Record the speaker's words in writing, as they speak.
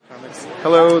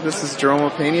Hello, this is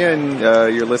Jerome Pena, and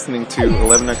you're listening to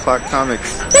 11 O'Clock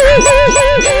Comics.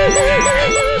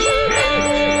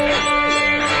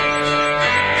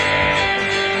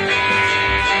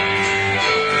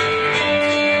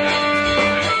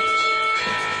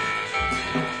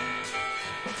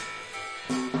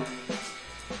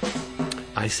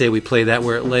 I say we play that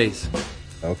where it lays.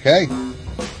 Okay.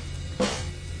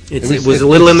 It was a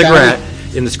little in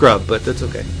the scrub, but that's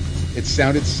okay. It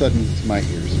sounded sudden to my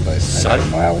ears, but I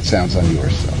don't know how it sounds on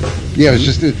yours. So yeah, it was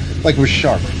just like it was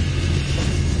sharp.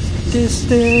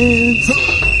 Distance.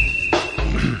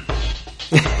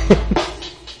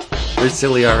 We're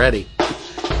silly already.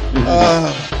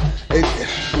 Man,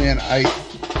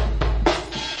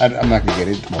 I'm not gonna get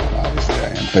into it. Obviously,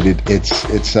 I am, but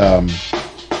it's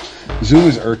Zoom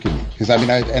is irking me because I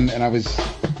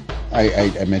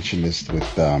mentioned this with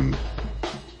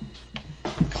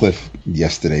Cliff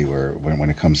yesterday, where when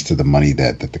it comes to the money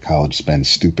that the college spends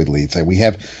stupidly, it's like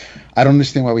I don't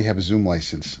understand why we have a Zoom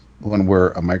license when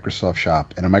we're a Microsoft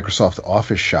shop and a Microsoft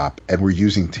Office shop and we're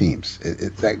using Teams.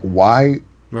 It's like, why?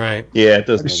 Right. Yeah, it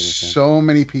doesn't. There's so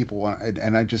many people,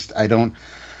 and I don't.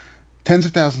 Tens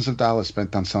of thousands of dollars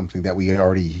spent on something that we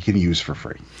already can use for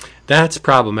free. That's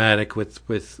problematic with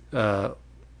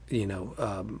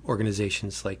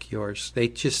organizations like yours. They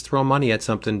just throw money at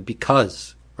something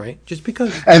because, right? Just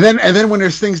because. And then when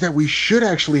there's things that we should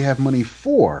actually have money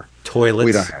for, toilets,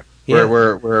 we don't have. Yeah.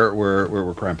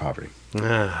 We're crying poverty.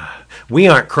 We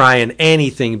aren't crying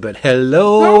anything but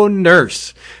hello,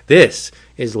 nurse. This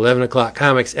is 11 O'Clock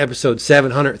Comics, episode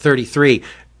 733.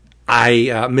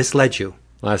 I misled you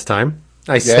last time.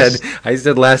 I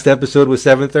said last episode was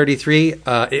 733.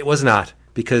 It was not,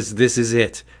 because this is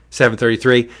it,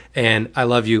 733. And I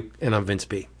love you, and I'm Vince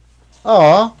B.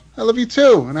 Aw, I love you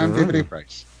too, and I'm David A.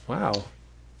 Price. Wow.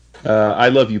 I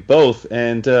love you both,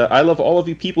 and I love all of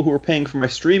you people who are paying for my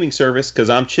streaming service, because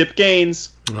I'm Chip Gaines.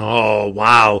 Oh,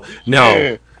 wow.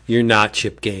 No, you're not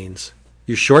Chip Gaines.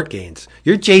 You're Short Gaines.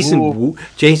 You're Jason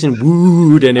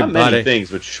Wood and Not many things,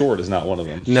 but short is not one of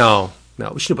them. No.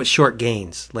 We should put Short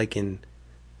Gains, like in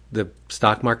the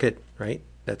stock market, right?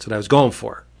 That's what I was going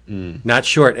for. Not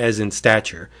short as in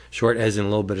stature, short as in a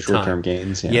little bit of time. Short-term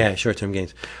gains, yeah. Yeah, short-term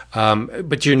gains.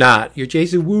 But you're not. You're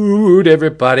Jason Wood,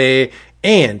 everybody.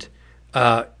 And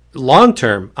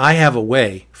long-term, I have a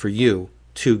way for you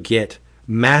to get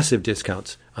massive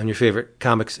discounts on your favorite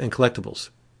comics and collectibles.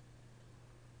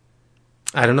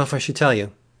 I don't know if I should tell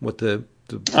you what the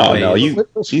Oh, way no,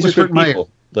 is. these are good people.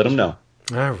 Let them know.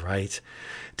 All right.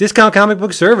 Discount Comic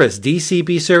Book Service,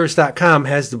 dcbservice.com,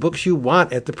 has the books you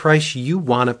want at the price you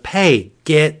want to pay.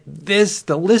 Get this,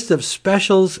 the list of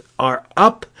specials are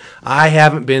up. I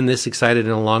haven't been this excited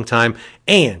in a long time,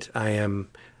 and I am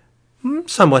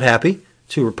somewhat happy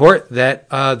to report that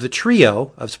the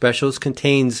trio of specials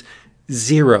contains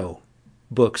 0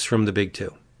 books from the big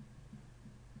two.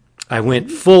 I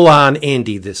went full-on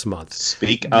indie this month.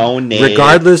 Speak on it.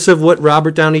 Regardless of what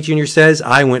Robert Downey Jr. says,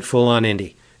 I went full-on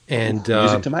indie. And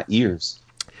music to my ears.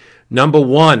 Number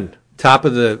 1, top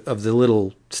of the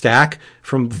little stack,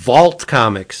 from Vault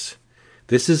Comics.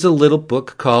 This is a little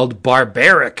book called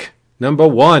Barbaric. Number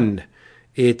 1.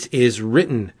 It is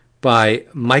written by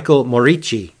Michael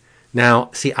Morici. Now,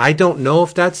 see, I don't know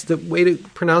if that's the way to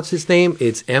pronounce his name.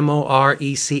 It's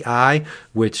Moreci,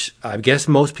 which I guess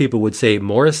most people would say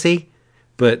Morrissey,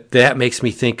 but that makes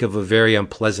me think of a very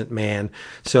unpleasant man.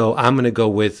 So I'm going to go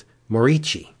with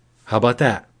Morici. How about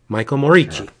that? Michael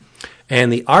Morici.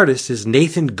 And the artist is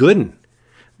Nathan Gooden.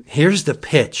 Here's the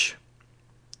pitch.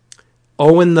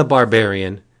 Owen the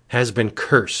Barbarian has been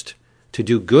cursed to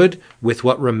do good with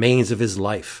what remains of his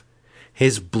life.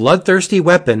 His bloodthirsty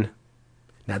weapon,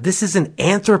 now this is an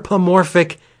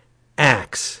anthropomorphic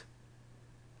axe.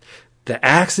 The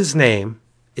axe's name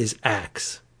is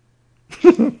Axe.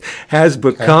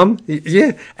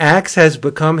 Axe has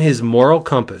become his moral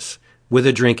compass with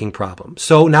a drinking problem.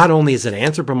 So not only is it an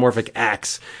anthropomorphic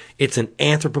axe, it's an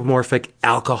anthropomorphic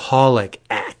alcoholic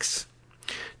axe.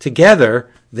 Together,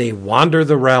 they wander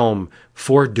the realm,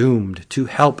 foredoomed to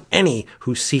help any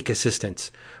who seek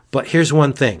assistance. But here's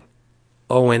one thing.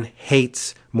 Owen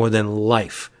hates more than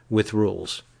life with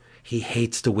rules. He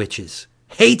hates the witches.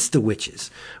 Hates the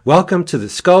witches. Welcome to the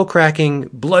skull-cracking,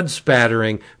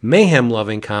 blood-spattering,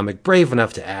 mayhem-loving comic brave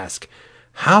enough to ask,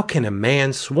 how can a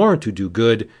man sworn to do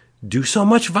good do so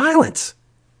much violence?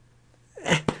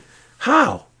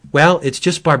 How? Well, it's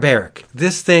just barbaric.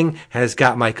 This thing has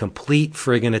got my complete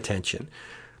friggin' attention.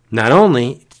 Not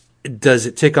only does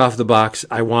it tick off the box,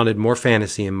 I wanted more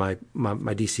fantasy in my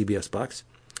DCBS box.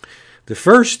 The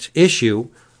first issue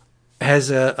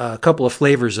has a couple of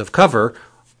flavors of cover.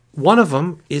 One of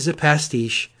them is a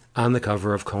pastiche on the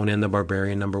cover of Conan the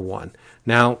Barbarian #1.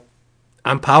 Now,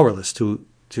 I'm powerless to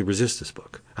resist this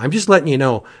book. I'm just letting you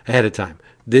know ahead of time.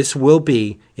 This will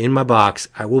be in my box.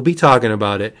 I will be talking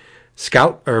about it.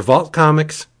 Scout or Vault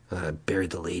Comics,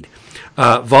 buried the lead.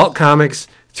 Vault Comics,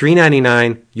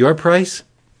 $3.99. Your price?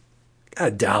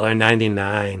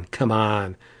 $1.99. Come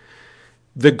on.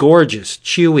 The gorgeous,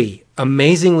 chewy,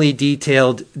 amazingly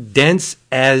detailed, dense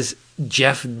as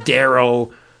Jeff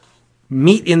Darrow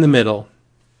meat in the middle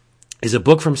is a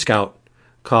book from Scout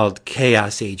called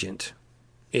Chaos Agent.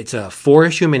 It's a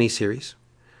 4-issue miniseries.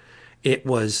 It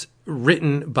was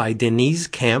written by Denise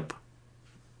Camp.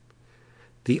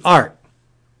 The art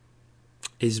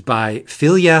is by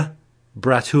Filia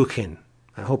Bratukin.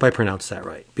 I hope I pronounced that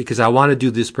right, because I want to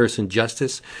do this person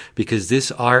justice, because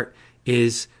this art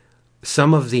is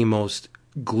some of the most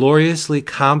gloriously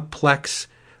complex,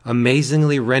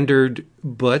 amazingly rendered,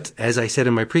 but as I said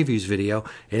in my previews video,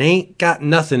 it ain't got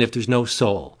nothing if there's no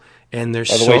soul. And there's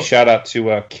by the way, shout out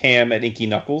to Cam at Inky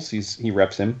Knuckles. He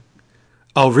reps him.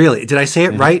 Oh, really? Did I say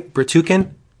it right?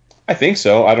 Bratukin? I think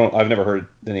so. I've never heard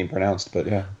the name pronounced, but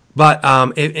yeah. But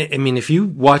I mean, if you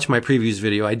watch my previews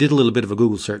video, I did a little bit of a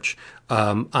Google search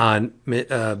on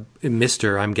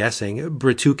Mr. I'm guessing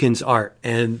Bratukin's art,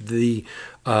 and the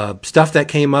stuff that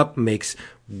came up makes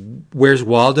Where's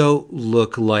Waldo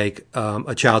look like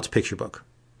a child's picture book,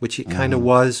 which it kind of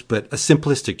was, but a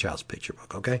simplistic child's picture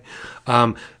book. Okay,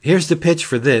 here's the pitch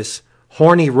for this: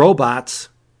 horny robots,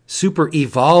 super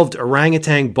evolved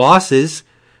orangutan bosses.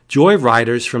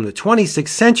 Joyriders from the 26th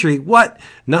century. What?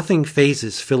 Nothing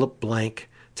phases Philip Blank,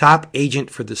 top agent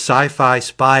for the sci-fi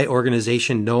spy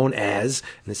organization known as,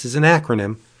 and this is an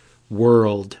acronym,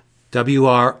 WORLD.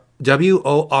 WORLDE.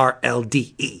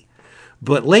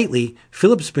 But lately,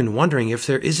 Philip's been wondering if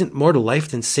there isn't more to life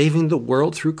than saving the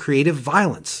world through creative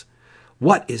violence.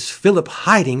 What is Philip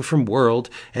hiding from World,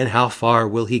 and how far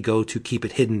will he go to keep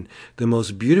it hidden? The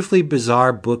most beautifully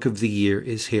bizarre book of the year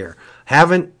is here.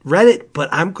 Haven't read it, but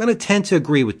I'm going to tend to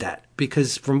agree with that,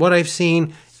 because from what I've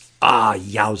seen,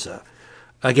 yowza.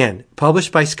 Again,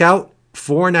 published by Scout,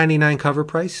 $4.99 cover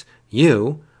price.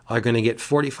 You are going to get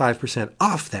 45%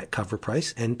 off that cover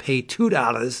price and pay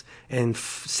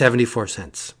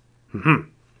 $2.74.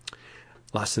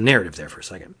 Lost the narrative there for a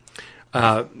second.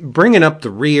 Bringing up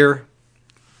the rear,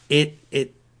 it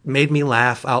made me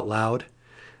laugh out loud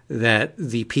that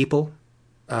the people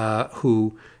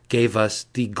who gave us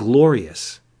the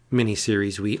glorious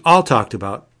miniseries we all talked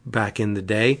about back in the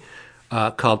day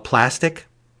called Plastic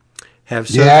have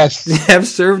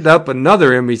served up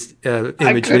another image miniseries.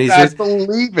 I could not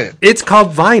believe it. It's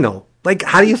called Vinyl. Like,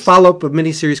 how do you follow up a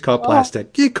miniseries called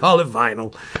Plastic? You call it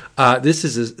Vinyl. This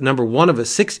is number 1 of a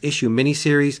 6-issue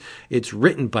miniseries. It's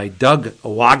written by Doug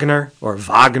Wagner, or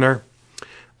Wagner.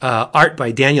 Art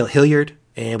by Daniel Hilliard.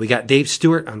 And we got Dave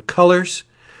Stewart on colors.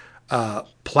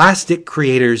 Plastic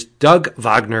creators Doug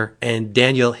Wagner and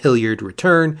Daniel Hilliard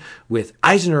return with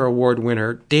Eisner Award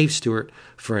winner Dave Stewart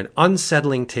for an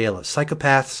unsettling tale of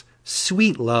psychopaths,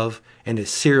 sweet love, and a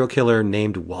serial killer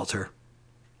named Walter.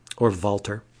 Or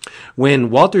Walter. When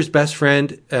Walter's best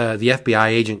friend, the FBI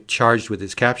agent charged with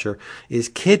his capture, is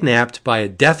kidnapped by a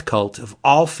death cult of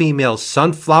all-female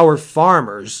sunflower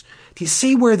farmers. Do you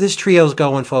see where this trio's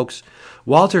going, folks?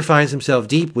 Walter finds himself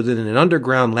deep within an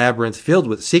underground labyrinth filled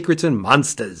with secrets and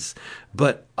monsters.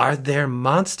 But are there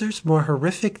monsters more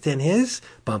horrific than his?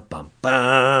 Bum, bum,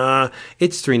 bum.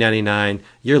 It's $3.99.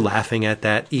 You're laughing at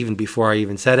that even before I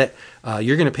even said it.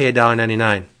 You're going to pay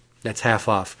 $1.99. That's half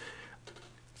off.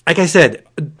 Like I said,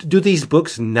 do these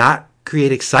books not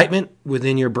create excitement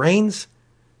within your brains?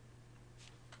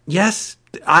 Yes.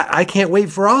 I can't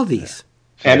wait for all these.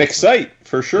 And excite,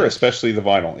 for sure, especially the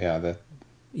vinyl. Yeah.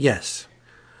 Yes.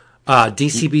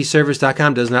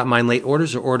 DCBService.com does not mind late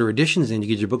orders or order additions, and you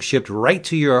get your book shipped right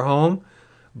to your home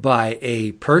by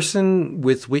a person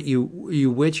with which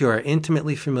you are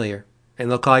intimately familiar, and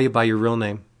they'll call you by your real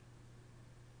name.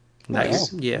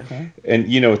 Nice. Yeah. Okay. And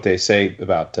you know what they say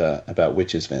about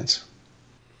witches, Vince?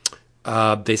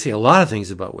 They say a lot of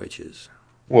things about witches.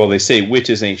 Well, they say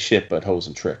witches ain't shit but hoes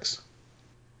and tricks.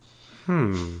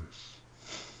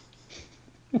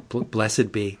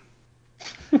 Blessed be.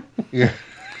 Yeah.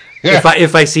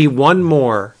 If I see one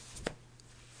more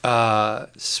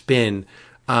spin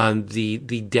on the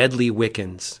deadly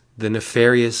Wiccans, the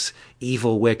nefarious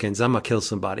evil Wiccans, I'm gonna kill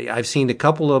somebody. I've seen a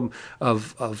couple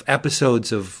of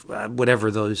episodes of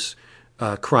whatever those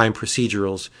crime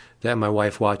procedurals that my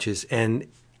wife watches, and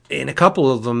in a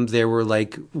couple of them there were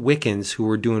like Wiccans who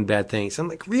were doing bad things. I'm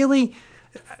like, really?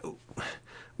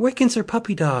 Wiccans are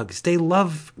puppy dogs. They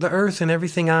love the earth and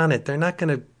everything on it. They're not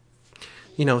gonna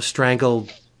strangle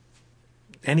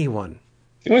anyone.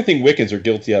 The only thing Wiccans are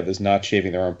guilty of is not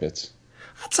shaving their armpits.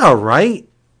 That's all right.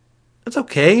 That's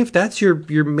okay. If that's your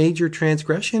major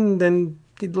transgression, then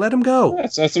let them go.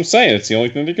 That's what I'm saying. It's the only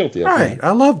thing they're guilty of. All right.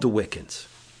 I love the Wiccans.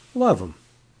 Love them.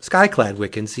 Skyclad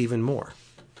Wiccans even more.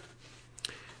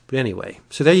 But anyway,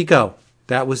 so there you go.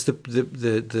 That was the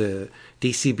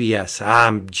DCBS.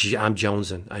 I'm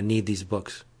jonesing. I need these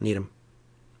books. Need them.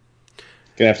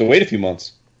 Gonna have to wait a few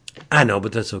months. I know,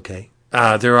 but that's okay.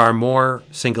 There are more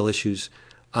single issues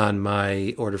on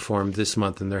my order form this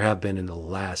month than there have been in the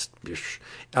last.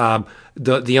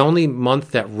 The only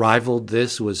month that rivaled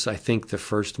this was, I think, the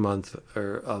first month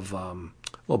of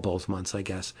both months, I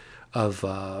guess,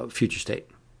 of Future State.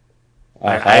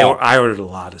 I ordered a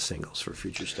lot of singles for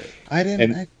Future State. I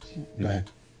didn't. Go ahead.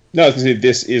 No, I was gonna say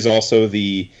this is also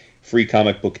the Free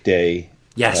Comic Book Day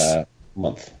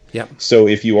month. Yep. So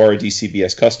if you are a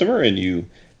DCBS customer and you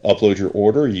upload your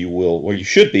order, you will, or you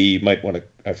should be. You might want to.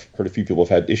 I've heard a few people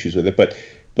have had issues with it,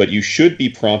 but you should be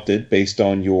prompted based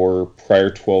on your prior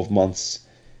 12 months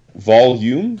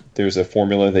volume. There's a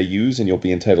formula they use, and you'll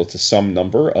be entitled to some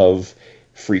number of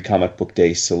Free Comic Book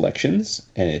Day selections,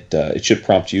 and it should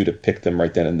prompt you to pick them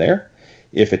right then and there.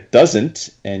 If it doesn't,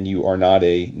 and you are not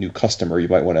a new customer, you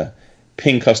might want to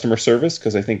ping customer service,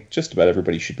 because I think just about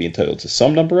everybody should be entitled to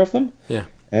some number of them. Yeah.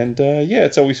 And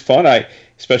it's always fun. I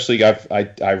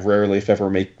rarely, if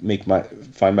ever,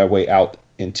 find my way out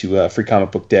into Free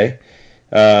Comic Book Day.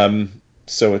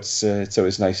 So it's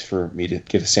always nice for me to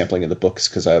get a sampling of the books,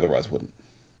 because I otherwise wouldn't.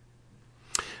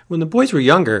 When the boys were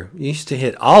younger, you used to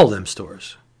hit all them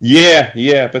stores.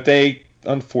 Yeah, but they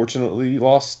unfortunately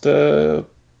lost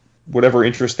whatever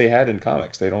interest they had in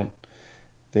comics. They all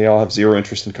have zero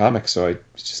interest in comics, so I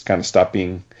just kind of stopped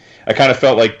being. I kind of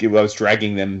felt like I was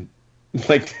dragging them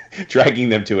to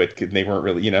it, because they weren't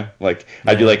really,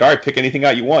 I'd be like, all right, pick anything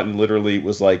out you want, and literally it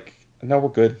was like, no, we're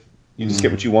good. You just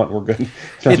get what you want, we're good.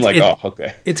 I'm like, oh,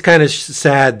 okay. It's kind of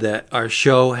sad that our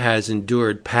show has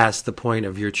endured past the point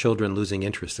of your children losing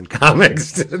interest in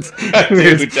comics. Dude,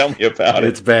 tell me about it.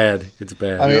 It's bad.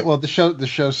 I mean, well, the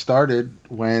show started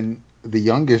when the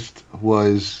youngest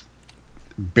was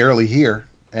barely here,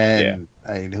 and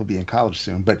he'll be in college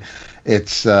soon. But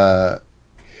it's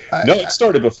it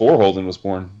started before Holden was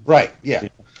born. Right? Yeah.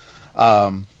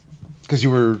 Because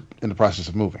you were in the process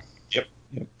of moving. Yep.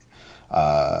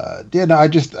 I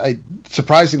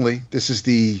surprisingly, this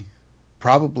is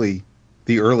probably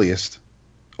the earliest,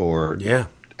 or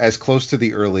as close to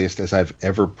the earliest as I've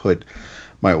ever put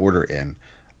my order in.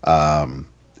 And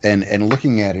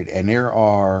looking at it, and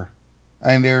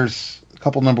there's a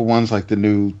couple number ones like the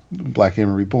new Black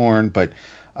Hammer Reborn, but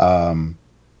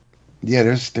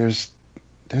there's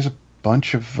a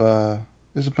bunch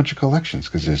of collections,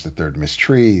 because there's the third Miss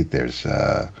Tree, there's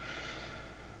the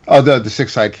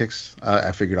Six Sidekicks.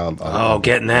 I figured I'll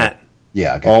getting that.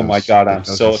 Yeah. Oh my God, I'm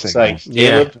so excited.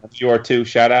 Caleb, you are too.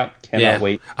 Shout out. Cannot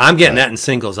wait. I'm getting that in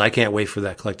singles. I can't wait for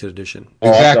that collected edition.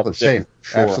 Exactly. Same.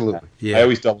 Sure. Absolutely. Yeah. I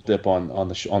always double dip on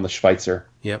the Schweitzer.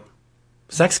 Yep.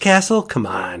 Sex Castle? Come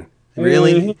on.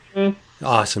 Really? Mm-hmm.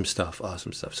 Awesome stuff.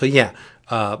 So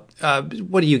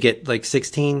what do you get? Like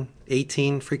 16,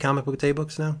 18 Free Comic Book Day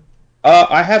books now?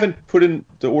 I haven't put in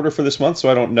the order for this month, so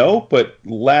I don't know. But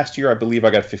last year, I believe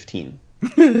I got 15.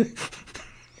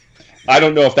 I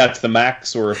don't know if that's the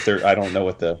max, or if I don't know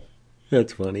what the.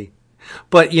 That's funny.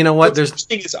 But you know what? The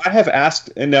thing is, I have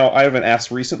asked, and now I haven't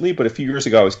asked recently, but a few years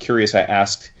ago, I was curious. I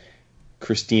asked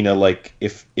Christina, like,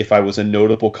 if I was a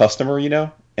notable customer,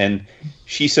 and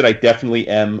she said I definitely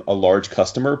am a large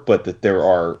customer, but that there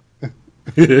are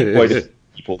quite a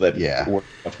people that work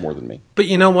much more than me. But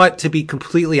you know what? To be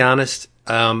completely honest,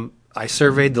 I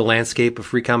surveyed the landscape of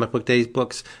Free Comic Book Days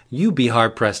books. You'd be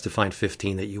hard pressed to find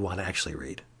 15 that you want to actually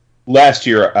read. Last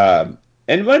year, and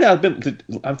it might not have been.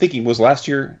 I'm thinking, was last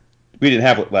year? We didn't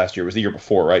have it last year. It was the year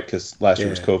before, right? Because last year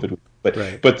was COVID. But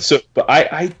right. but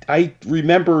I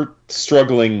remember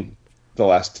struggling the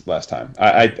last time.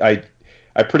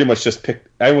 I pretty much just picked.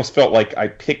 I almost felt like I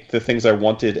picked the things I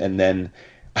wanted, and then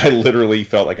I literally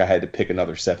felt like I had to pick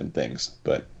another 7 things.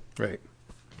 But right,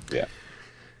 yeah.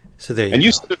 So there you and go.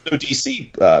 you said there's no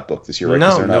DC book this year, right?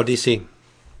 No DC.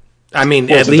 I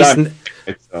mean, at least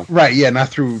right. Yeah, not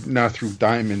through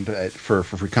Diamond for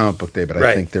Free Comic Book Day, but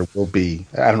I think there will be.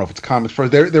 I don't know if it's comics for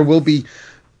there will be.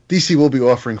 DC will be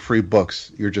offering free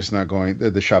books. You're just not going.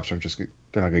 The shops aren't they're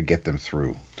not going to get them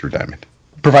through Diamond,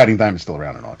 providing Diamond's still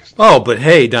around in August. Oh, but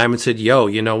hey, Diamond said, "Yo,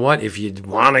 you know what? If you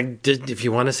want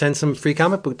to send some Free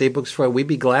Comic Book Day books for it, we'd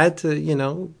be glad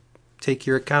to take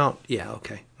your account." Yeah,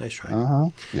 okay, nice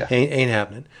try. Yeah, ain't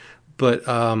happening. But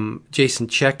Jason,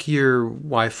 check your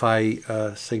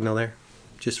Wi-Fi signal there,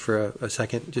 just for a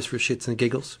second, just for shits and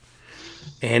giggles.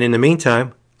 And in the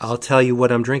meantime, I'll tell you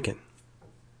what I'm drinking.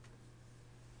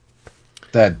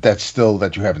 That's still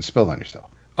that you haven't spilled on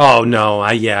yourself. Oh no!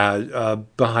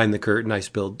 Behind the curtain, I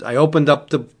opened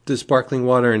up the sparkling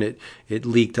water and it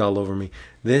leaked all over me.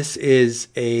 This is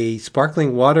a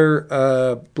sparkling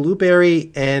water,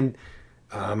 blueberry, and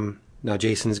now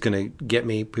Jason's gonna get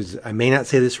me because I may not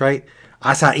say this right.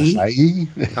 Acai.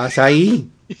 Acai.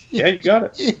 Yeah, you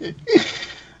got it.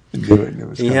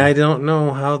 Yeah, I don't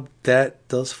know how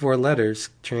those 4 letters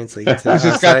translate to acai.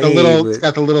 It's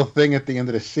got the little thing at the end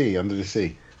of the C, under the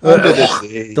C.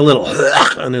 The little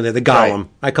under there, the golem. Right.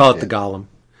 I call it the golem.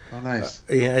 Oh, nice.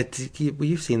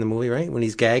 You've seen the movie, right? When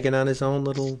he's gagging on his own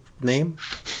little name,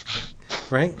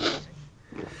 right?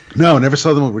 No, never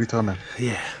saw the movie. What are you talking about?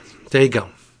 Yeah, there you go.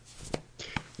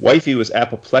 Wifey was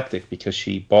apoplectic because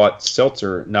she bought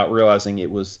seltzer, not realizing it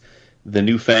was the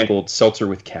newfangled seltzer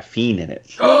with caffeine in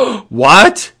it.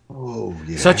 What? Oh,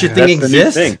 yeah. Such a thing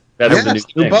exists? That is the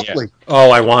new thing. Yeah. Oh,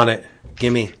 I want it.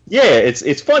 Gimme. Yeah,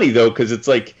 it's funny though because it's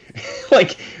like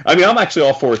I mean I'm actually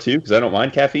all for it too because I don't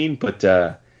mind caffeine, but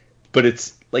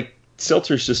it's like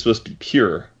seltzer's just supposed to be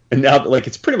pure, and now like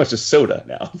it's pretty much a soda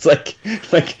now. It's like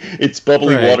it's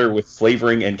bubbly water with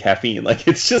flavoring and caffeine. Like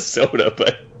it's just soda,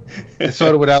 but it's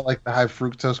soda without like the high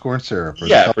fructose corn syrup.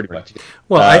 Yeah, pretty much.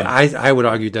 Well, I would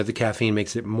argue that the caffeine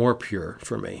makes it more pure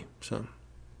for me. So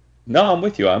no, I'm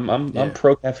with you. I'm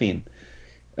pro caffeine.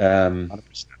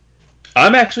 100%.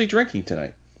 I'm actually drinking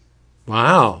tonight.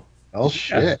 Wow. Oh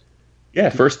shit. Yeah,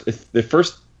 the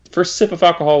first sip of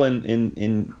alcohol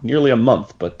in nearly a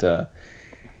month, but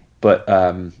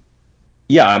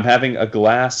yeah, I'm having a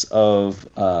glass of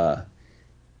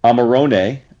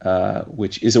Amarone,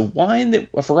 which is a wine a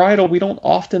varietal we don't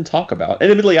often talk about.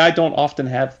 And admittedly, I don't often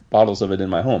have bottles of it in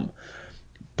my home.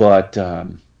 But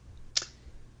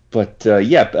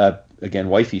again,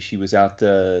 wifey, she was out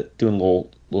doing a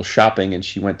little shopping, and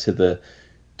she went to the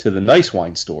nice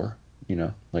wine store,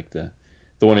 like the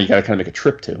one you got to kind of make a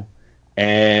trip to.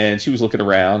 And she was looking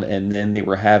around, and then they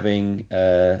were having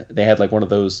they had like one of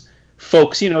those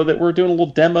folks, that were doing a little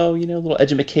demo, a little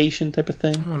edumacation type of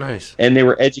thing. Oh, nice. And they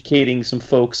were educating some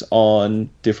folks on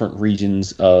different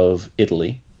regions of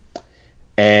Italy.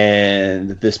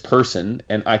 And this person,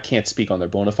 and I can't speak on their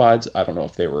bona fides, I don't know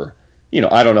if they were,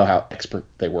 I don't know how expert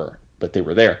they were, but they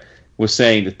were there, was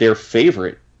saying that their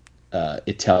favorite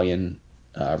Italian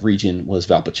region was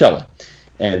Valpolicella,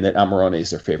 and that Amarone is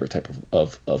their favorite type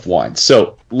of wine.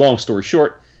 So, long story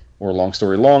short, or long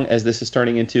story long, as this is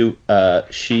turning into,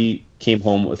 she came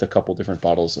home with a couple different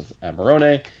bottles of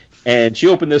Amarone, and she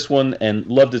opened this one and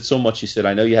loved it so much. She said,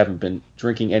 "I know you haven't been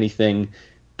drinking anything,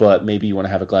 but maybe you want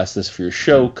to have a glass of this for your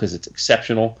show because it's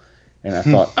exceptional." And I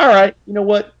thought, all right, you know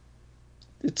what?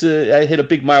 I hit a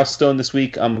big milestone this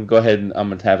week. I'm gonna go ahead and I'm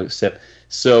gonna have a sip.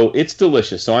 So it's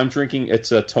delicious. So I'm drinking.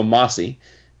 It's a Tomasi,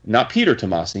 not Peter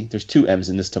Tomasi. There's 2 M's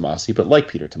in this Tomasi, but like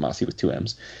Peter Tomasi with 2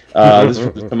 M's. This is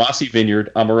from the Tomasi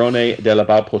Vineyard, Amarone della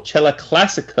Valpolicella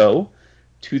Classico,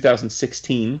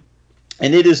 2016,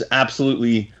 and it is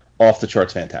absolutely off the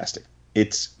charts fantastic.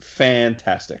 It's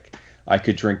fantastic. I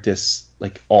could drink this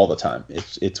like all the time.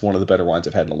 It's one of the better wines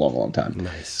I've had in a long, long time.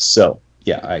 Nice. So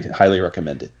yeah, I highly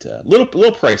recommend it. Little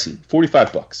pricey,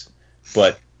 $45,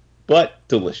 but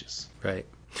delicious. Right.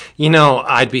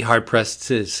 I'd be hard pressed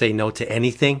to say no to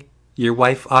anything your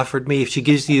wife offered me. If she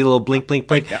gives you a little blink, blink,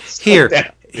 blink. Yes. Here,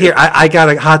 I got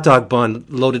a hot dog bun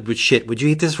loaded with shit. Would you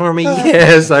eat this for me?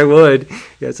 Yes, I would.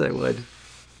 Yes, I would.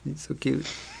 It's so cute.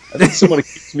 I think someone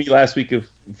accused me last week of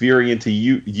veering into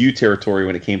you territory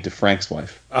when it came to Frank's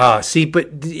wife.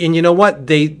 And you know what?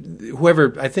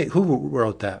 Who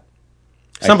wrote that?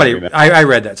 Somebody, I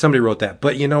read that. Somebody wrote that.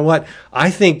 But you know what? I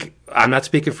think, I'm not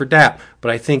speaking for DAP, but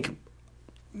I think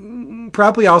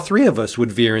probably all 3 of us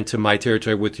would veer into my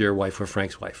territory with your wife or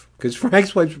Frank's wife. Because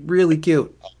Frank's wife's really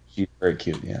cute. She's very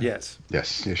cute, yeah. Yes.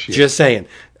 Yes, she Just saying.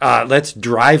 Let's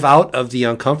drive out of the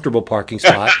uncomfortable parking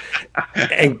spot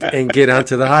and get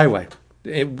onto the highway.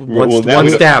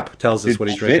 Once DAP tells us what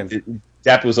he's drinking.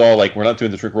 DAP was all like, we're not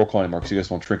doing the drink roll call anymore because you guys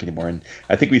won't drink anymore. And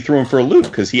I think we threw him for a loop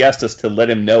because he asked us to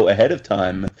let him know ahead of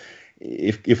time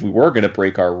if we were going to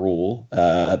break our rule,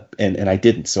 and I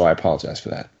didn't, so I apologize for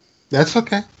that. That's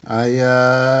okay. I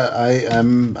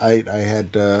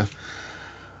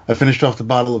finished off the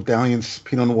bottle of Dalian's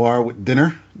Pinot Noir with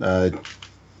dinner. Had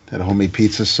a homemade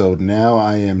pizza, so now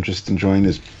I am just enjoying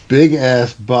this big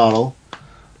ass bottle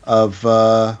of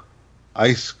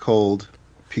ice cold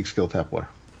Peekskill tap water.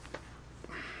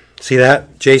 See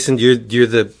that, Jason? You're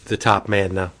the top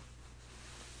man now.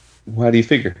 How do you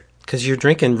figure? because you're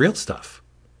drinking real stuff.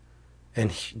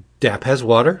 And Dap has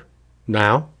water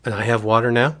now, and I have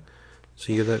water now.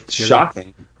 So you're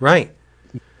shocking, right?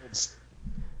 It's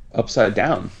upside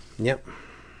down. Yep.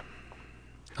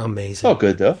 Amazing. Oh,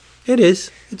 good though. It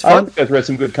is. It's I fun. think I've read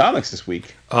some good comics this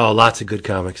week. Oh, lots of good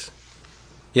comics.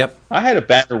 Yep. I had a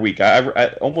banner week. I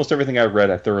almost everything I read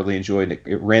I thoroughly enjoyed.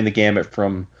 It ran the gamut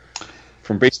from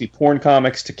basically porn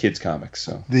comics to kids comics.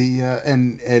 So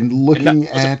and looking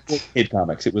at kid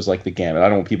comics, it was like the gamut. I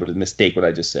don't want people to mistake what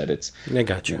I just said. I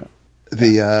got you.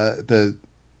 The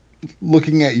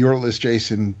looking at your list,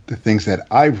 Jason, the things that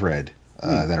I've read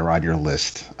that are on your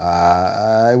list,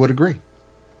 I would agree.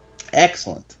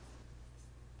 Excellent.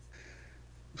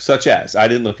 Such as, I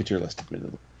didn't look at your list,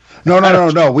 admittedly.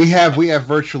 No. We have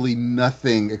virtually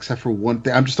nothing except for one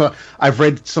thing. I've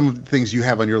read some of the things you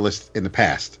have on your list in the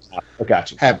past. I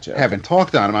got you. Haven't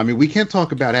talked on them. I mean, we can't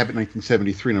talk about Abbott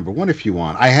 1973 #1 if you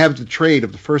want. I have the trade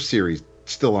of the first series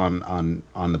still on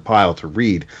the pile to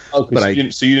read. Oh, but you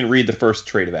didn't read the first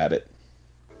trade of Abbott?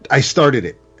 I started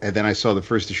it, and then I saw the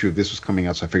first issue of this was coming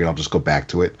out, so I figured I'll just go back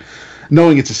to it,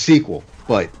 knowing it's a sequel.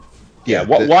 But yeah,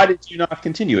 why did you not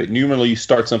continue it? Normally, you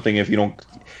start something if you don't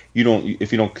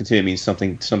continue, it means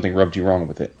something rubbed you wrong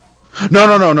with it. No.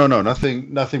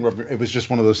 Nothing. It was just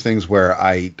one of those things where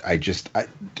I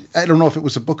don't know if it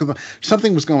was a book of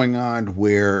something was going on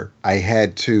where I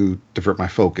had to divert my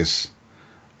focus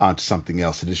onto something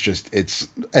else. And it's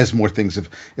as more things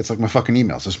it's like my fucking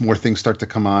emails. As more things start to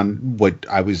come on, what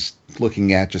I was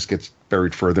looking at just gets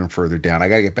buried further and further down. I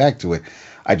got to get back to it.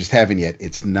 I just haven't yet.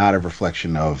 It's not a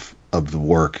reflection of the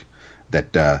work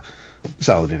that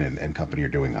Saladin and company are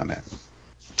doing on that.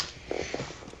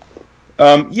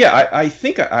 I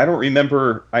think I don't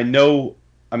remember. I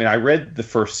read the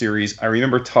first series. I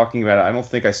remember talking about it. I don't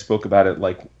think I spoke about it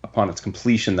like upon its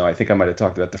completion, though. I think I might have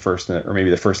talked about the first or maybe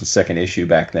the first and second issue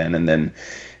back then, and then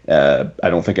I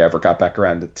don't think I ever got back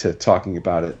around to talking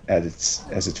about it as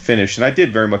it's finished. And I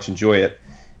did very much enjoy it.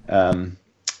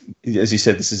 As you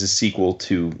said, this is a sequel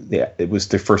to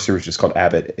the first series was called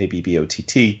Abbott,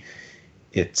 ABBOTT.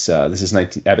 This is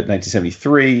Abbott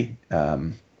 1973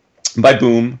 by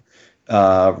Boom.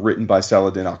 Written by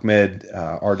Saladin Ahmed,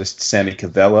 artist Sami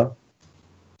Cavella,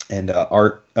 and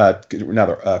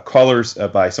colors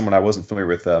by someone I wasn't familiar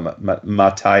with,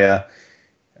 Mattia,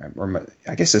 or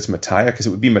I guess it's Mattia because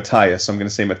it would be Mattia, so I'm going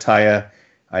to say Mattia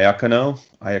Iacono.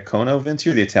 Vince,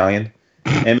 you're the Italian.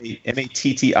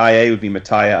 Mattia would be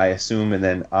Mattia, I assume, and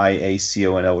then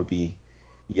Iacono would be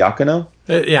Iacono.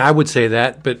 Yeah, I would say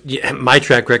that, but my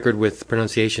track record with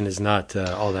pronunciation is not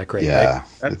all that great. Yeah,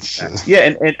 right?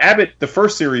 And Abbott, the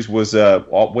first series was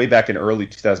way back in early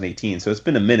 2018, so it's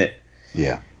been a minute.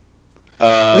 Yeah,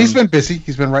 he's been busy.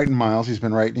 He's been writing Miles. He's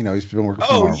been writing. He's been working.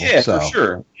 For Marvel, for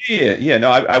sure. Yeah.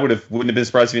 No, I wouldn't have been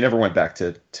surprised if he never went back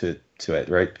to it,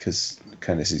 right? Because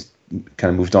he's kind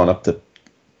of moved on up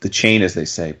the chain, as they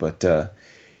say, but.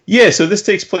 So this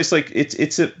takes place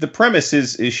the premise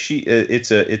is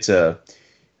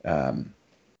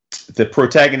the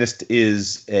protagonist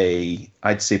is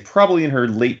I'd say probably in her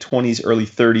late 20s, early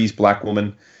 30s black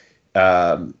woman,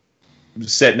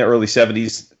 set in the early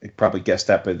 70s. I probably guessed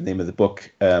that by the name of the book.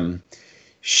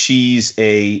 She's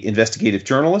a investigative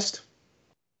journalist,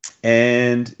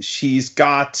 and she's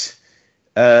got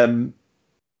I don't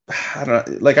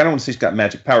want to say she's got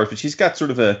magic powers, but she's got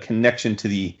sort of a connection to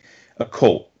the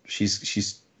occult.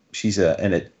 She's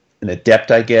an adept,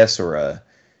 I guess, or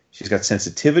she's got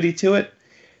sensitivity to it.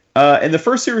 And the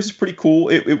first series is pretty cool.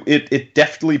 It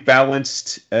deftly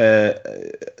balanced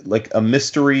like a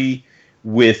mystery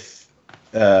with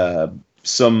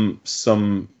some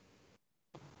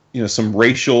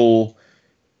racial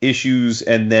issues,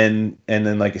 and then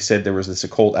like I said, there was this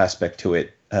occult aspect to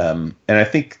it. And I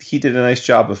think he did a nice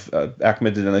job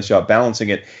Ahmed did a nice job balancing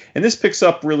it. And this picks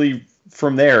up really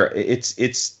from there.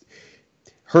 It's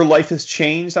her life has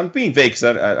changed. I'm being vague because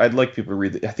I'd like people to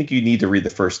read it. I think you need to read the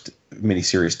first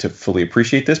miniseries to fully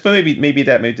appreciate this. But maybe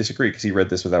that may disagree because he read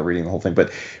this without reading the whole thing.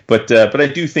 But I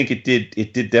do think it did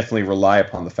definitely rely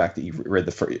upon the fact that you read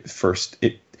the first.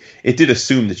 It did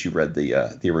assume that you read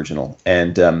the original.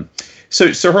 And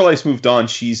so her life's moved on.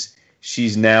 She's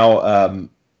now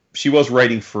she was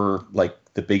writing for like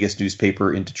the biggest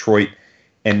newspaper in Detroit,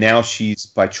 and now she's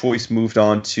by choice moved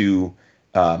on to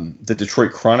the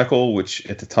Detroit Chronicle, which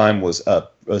at the time was a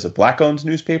black-owned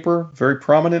newspaper, very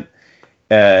prominent,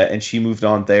 and she moved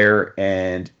on there.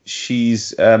 And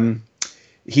she's there's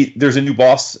a new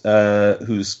boss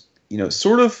who's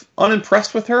sort of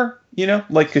unimpressed with her,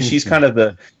 because she's kind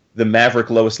of the Maverick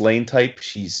Lois Lane type.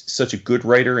 She's such a good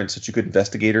writer and such a good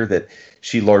investigator that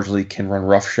she largely can run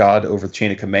roughshod over the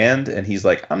chain of command. And he's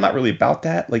like, I'm not really about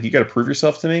that. Like, you got to prove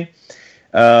yourself to me.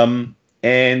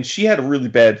 And she had a really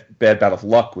bad bout of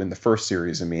luck in the first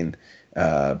series. I mean,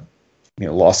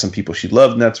 lost some people she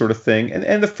loved and that sort of thing.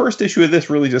 And the first issue of this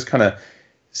really just kind of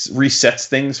resets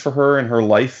things for her in her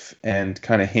life and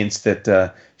kind of hints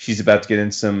that she's about to get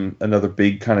in another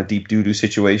big kind of deep doo-doo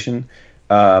situation.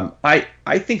 I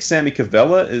think Sammy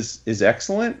Cavella is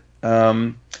excellent.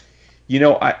 I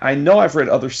know I've read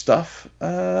other stuff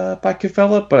by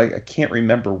Cavella, but I can't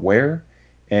remember where,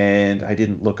 and I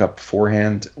didn't look up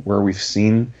beforehand where we've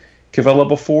seen Cavella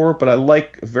before. But I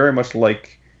very much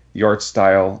like the art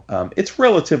style. It's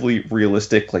relatively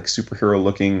realistic, like superhero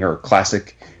looking or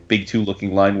classic Big Two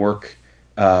looking line work.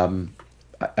 I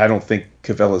don't think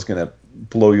Cavella's going to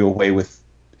blow you away with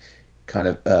kind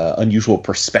of unusual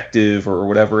perspective or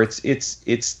whatever. It's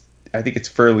I think it's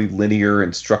fairly linear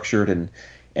and structured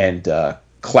and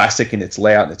classic in its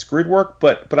layout and its grid work,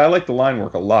 but I like the line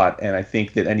work a lot, and I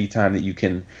think that any time that you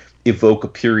can evoke a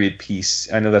period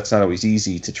piece, I know that's not always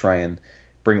easy to try and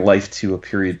bring life to a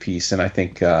period piece, and I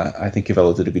think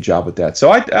Cavella did a good job with that. So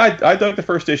I dug the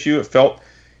first issue. It felt,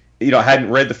 I hadn't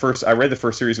read the first. I read the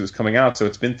first series that was coming out, so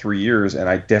it's been 3 years, and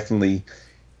I definitely,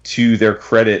 to their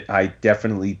credit, I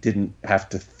definitely didn't have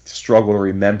to struggle to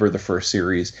remember the first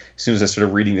series. As soon as I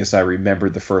started reading this, I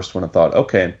remembered the first one and thought,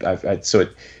 okay.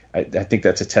 I think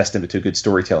that's a testament to good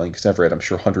storytelling, because I've read, I'm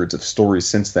sure, hundreds of stories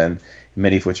since then,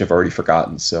 many of which I've already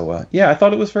forgotten. So I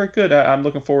thought it was very good. I'm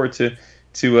looking forward to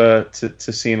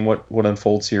seeing what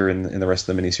unfolds here in the rest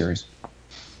of the miniseries.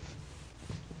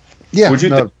 Yeah, would you?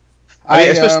 No,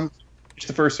 especially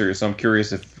the first series, so I'm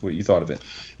curious what you thought of it.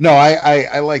 No,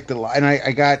 I liked it a lot, and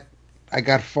I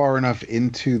got far enough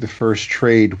into the first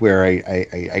trade where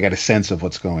I got a sense of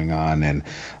what's going on, and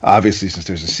obviously, since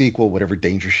there's a sequel, whatever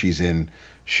danger she's in,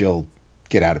 she'll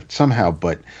get out of it somehow.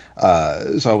 But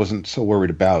so I wasn't so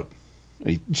worried about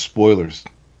spoilers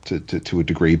to a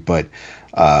degree. But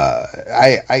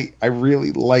I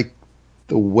really like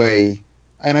the way,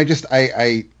 and I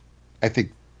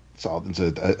think Saladin's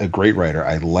a great writer.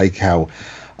 I like how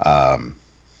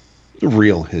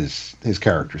real his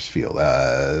characters feel.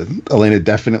 Elena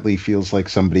definitely feels like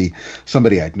somebody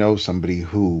I'd know, somebody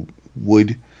who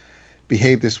would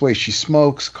behave this way. She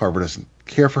smokes. Carver doesn't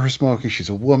care for her smoking. She's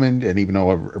a woman, and even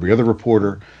though every other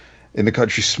reporter in the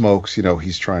country smokes,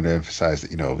 he's trying to emphasize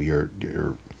that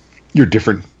you're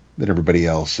different than everybody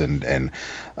else, and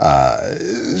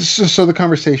so the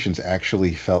conversations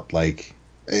actually felt like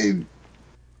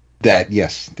that.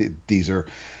 Yes, these are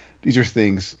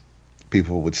things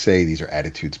people would say. These are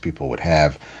attitudes people would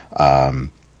have.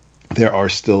 There are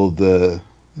still the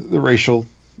racial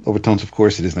overtones, of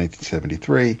course. It is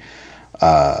 1973,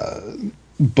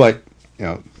 but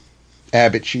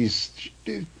Abbott, she's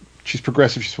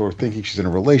progressive. She's forward thinking. She's in a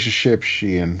relationship.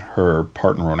 She and her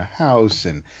partner own a house,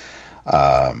 and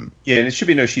and it should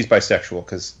be known she's bisexual,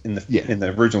 because in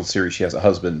the original series she has a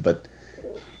husband, but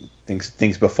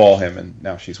things befall him, and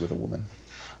now she's with a woman.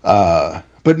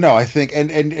 But no, I think,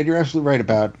 and you're absolutely right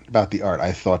about the art.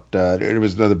 I thought there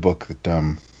was another book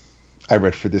that I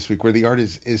read for this week where the art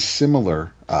is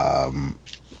similar.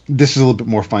 This is a little bit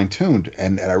more fine tuned,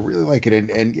 and I really like it.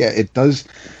 And yeah, it does.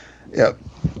 Yeah,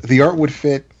 the art would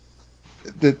fit.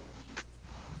 The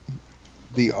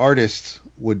artist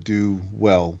would do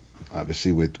well,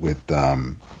 obviously, with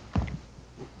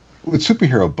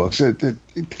superhero books.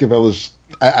 Cavella's,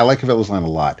 I like Cavella's line a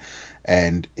lot.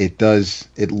 And it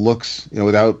looks,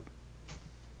 without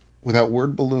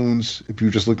word balloons, if you're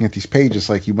just looking at these pages,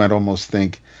 like, you might almost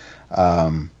think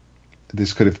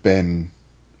this could have been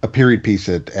a period piece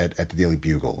at the Daily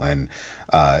Bugle, and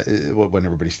when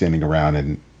everybody's standing around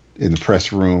and in the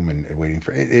press room and waiting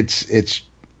for it.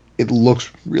 It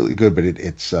looks really good, but it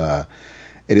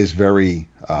is very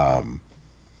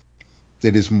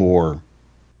it is more.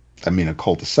 I mean, a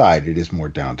cult aside, it is more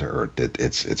down to earth.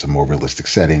 It's a more realistic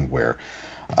setting where,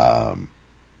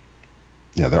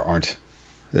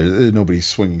 there's nobody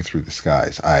swinging through the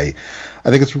skies. I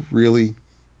think it's a really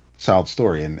solid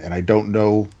story, and I don't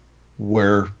know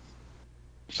where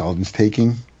Saladin's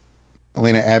taking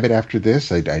Elena Abbott after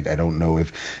this. I don't know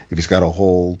if he's got a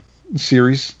whole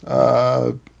series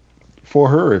for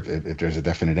her, if there's a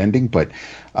definite ending, but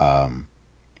I'm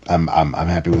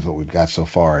happy with what we've got so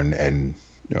far, and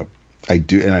I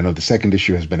do, and I know the second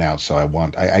issue has been out, so I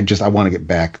want to get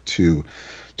back to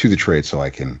the trade so I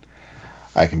can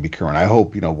be current. I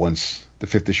hope once the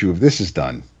fifth issue of this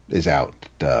is out,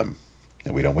 and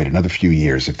we don't wait another few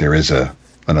years if there is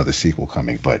another sequel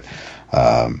coming. But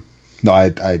No, I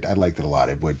liked it a lot.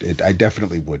 I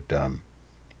definitely would. I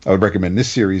would recommend this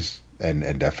series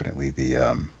and definitely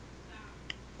the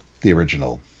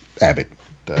original Abbott,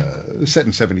 set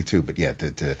in '72. But yeah,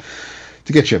 to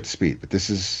get you up to speed. But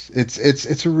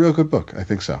it's a real good book. I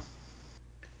think so.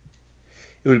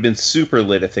 It would have been super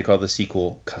lit if they called the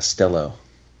sequel Costello.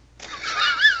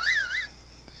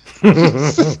 or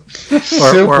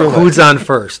Who's on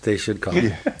First, they should call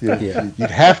it. Yeah.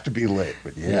 You'd have to be lit,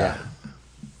 but yeah.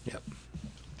 Yep.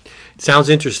 It sounds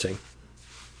interesting.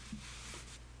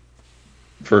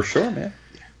 For sure, man.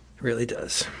 It really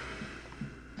does.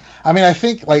 I mean, I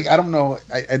think, like, I don't know,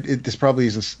 this probably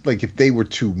isn't, like, if they were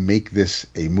to make this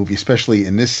a movie, especially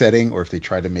in this setting, or if they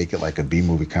tried to make it like a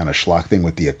B-movie kind of schlock thing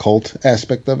with the occult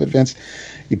aspect of it, Vince,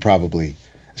 you'd probably,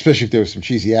 especially if there was some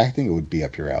cheesy acting, it would be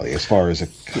up your alley. As far as a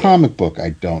comic book,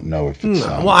 I don't know if it's...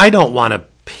 well, I don't want to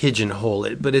pigeonhole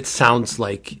it, but it sounds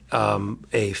like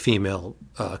a female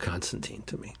Constantine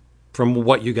to me, from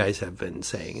what you guys have been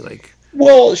saying. Like,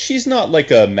 well, she's not like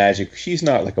a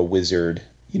wizard,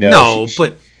 you know. No,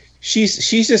 but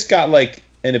she's just got like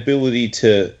an ability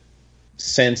to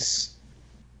sense,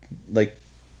 like,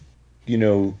 you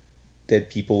know, dead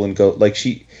people and go, like,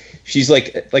 she's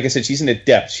like I said, she's an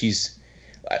adept. She's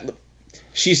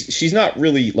not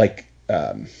really like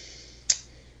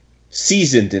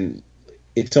seasoned, and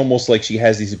it's almost like she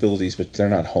has these abilities, but they're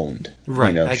not honed. Right.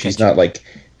 You know, she's not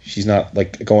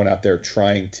like going out there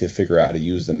trying to figure out how to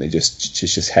use them. She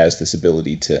just has this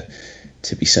ability to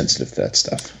be sensitive to that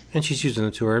stuff. And she's using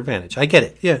it to her advantage. I get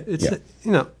it. Yeah,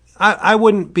 you know, I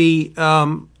wouldn't be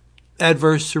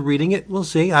adverse to reading it. We'll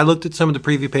see. I looked at some of the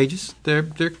preview pages. They're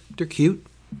cute.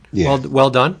 Yeah. Well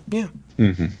done. Yeah.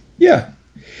 Mm-hmm. Yeah.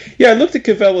 I looked at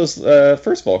Cavella's.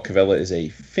 First of all, Cavella is a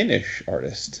Finnish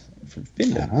artist from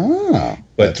Finland. Ah,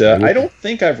 but I don't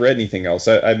think I've read anything else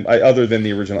I other than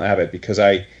the original Abbott, because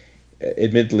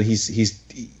admittedly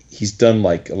he's done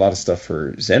like a lot of stuff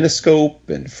for Zenescope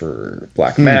and for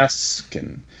Black Mask,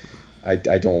 and I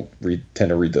don't tend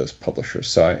to read those publishers.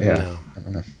 So I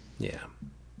don't know. Yeah.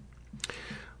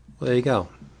 Well, there you go.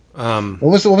 What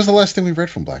was the last thing we read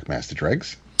from Black Mask? The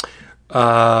Dregs? We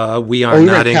are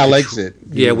not in Cal control. Exit.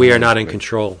 Yeah, we are not in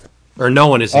control, or no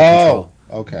one is in control.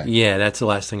 Okay. Yeah, that's the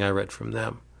last thing I read from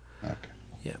them. Okay.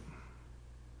 Yeah.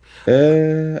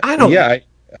 I don't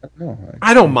know.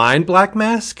 I don't mind Black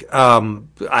Mask.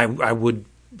 I would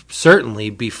certainly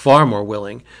be far more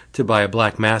willing to buy a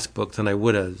Black Mask book than I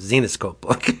would a Zenescope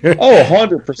book.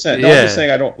 100%. No, Yeah. I'm just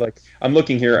saying I don't like. I'm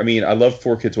looking here. I mean, I love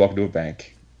Four Kids Walk Into a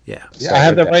Bank. Yeah. Yeah, I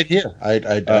have that right here.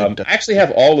 I actually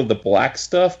have all of the Black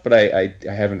stuff, but I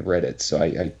haven't read it, so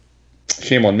I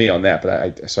shame on me on that.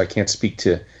 But I can't speak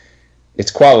to its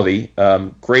quality.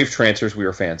 Grave Trancers we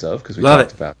were fans of because we Love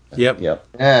talked it. about that. Yep.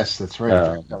 Yes, that's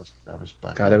right. That was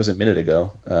Black God, that was a minute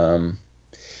ago.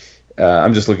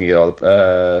 I'm just looking at all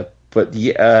the,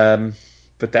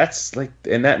 but that's like,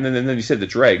 and then you said the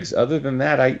Dregs. Other than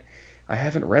that, I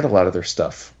haven't read a lot of their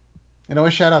stuff. You know,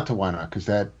 a shout out to Why Not, because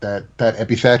that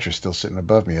Epi Thatcher's still sitting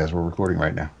above me as we're recording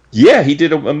right now. Yeah, he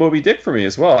did a Moby Dick for me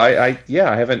as well. I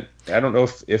haven't. I don't know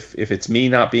if it's me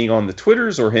not being on the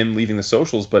Twitters or him leaving the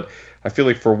socials, but I feel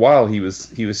like for a while he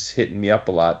was hitting me up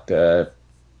a lot,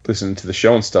 listening to the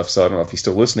show and stuff. So I don't know if he's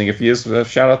still listening. If he is,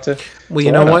 shout out to. Well,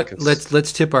 you know what?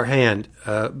 Let's tip our hand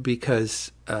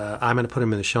because I'm going to put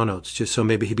him in the show notes just so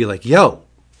maybe he'd be like, "Yo,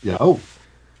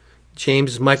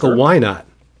 James Michael, why not?"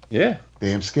 Yeah,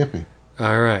 damn Skippy.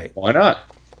 All right, why not?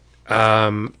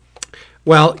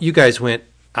 Well, you guys went.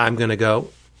 I'm going to go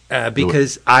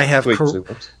because I have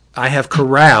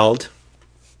corralled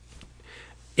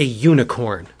a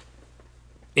unicorn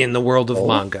in the world of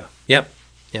manga. Yep.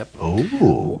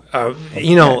 Oh.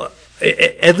 You know,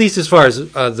 at least as far as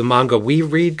the manga we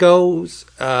read goes,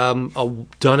 a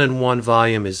done in one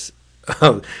volume is,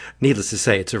 needless to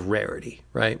say, it's a rarity,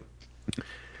 right?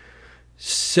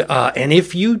 So, and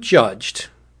if you judged,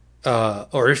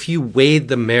 or if you weighed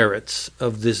the merits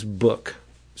of this book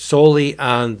solely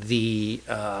on the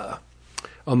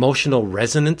emotional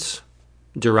resonance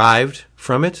derived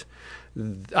from it,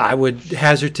 I would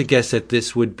hazard to guess that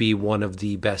this would be one of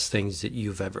the best things that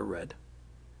you've ever read.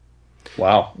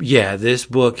 Wow. Yeah, this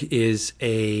book is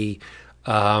it'll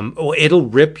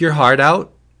rip your heart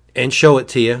out and show it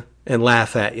to you and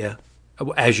laugh at you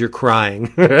as you're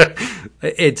crying.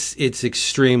 It's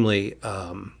extremely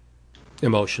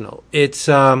emotional.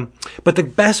 But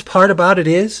the best part about it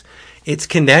is it's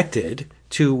connected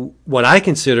to what I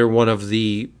consider one of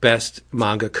the best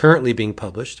manga currently being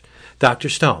published, Dr.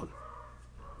 Stone.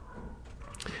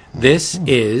 This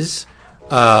is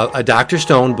a Dr.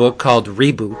 Stone book called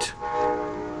Reboot,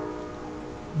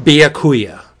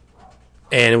 Byakuya.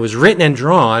 And it was written and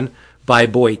drawn by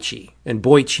Boichi. And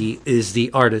Boichi is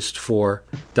the artist for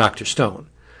Dr. Stone.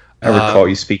 I recall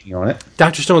you speaking on it.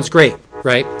 Dr. Stone's great,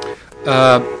 right?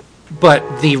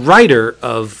 But the writer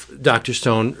of Dr.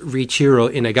 Stone,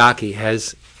 Riichiro Inagaki,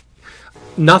 has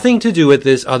nothing to do with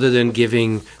this other than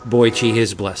giving Boichi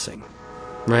his blessing,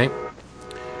 right?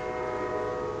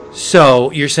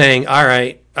 So you're saying, all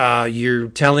right, you're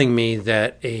telling me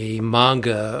that a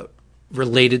manga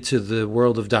related to the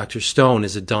world of Dr. Stone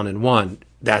is a done-in-one.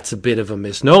 That's a bit of a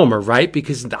misnomer, right?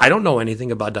 Because I don't know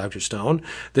anything about Dr. Stone.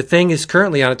 The thing is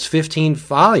currently on its 15th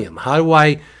volume. How do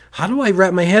I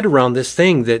wrap my head around this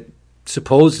thing that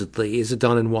supposedly is a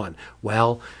done-in-one?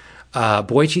 Well,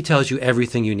 Boichi tells you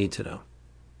everything you need to know.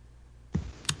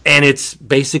 And it's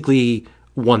basically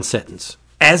one sentence.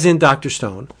 As in Dr.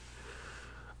 Stone,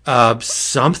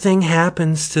 something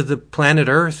happens to the planet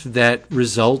Earth that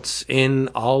results in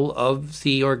all of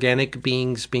the organic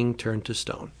beings being turned to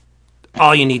stone.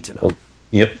 All you need to know.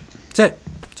 Yep. That's it.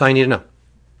 That's all you need to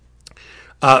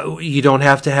know. You don't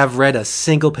have to have read a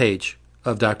single page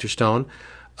of Dr. Stone.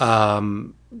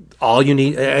 Another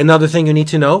thing you need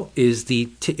to know is the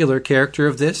titular character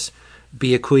of this,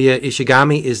 Byakuya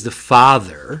Ishigami, is the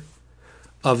father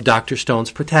of Dr.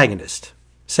 Stone's protagonist,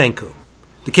 Senku.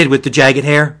 The kid with the jagged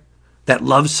hair that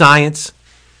loves science,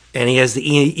 and he has the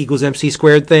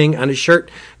E=mc² thing on his shirt.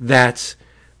 That's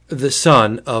the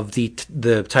son of the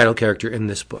title character in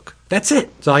this book. That's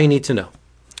it. That's all you need to know.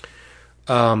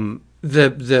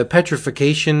 The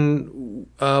petrification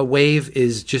wave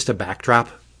is just a backdrop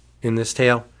in this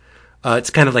tale.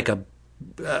 It's kind of like a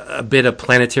bit of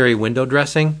planetary window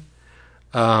dressing.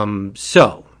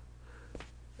 So,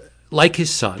 like his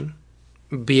son,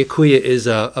 Byakuya is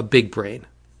a big brain.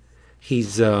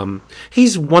 He's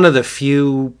one of the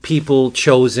few people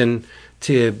chosen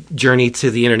to journey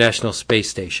to the International Space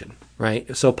Station,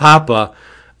 right? So Papa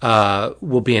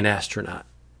will be an astronaut.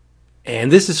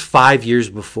 And this is 5 years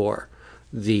before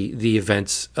the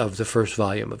events of the first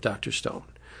volume of Dr. Stone.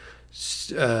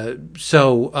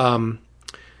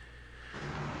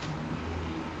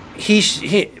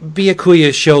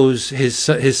 Byakuya shows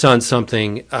his son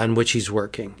something on which he's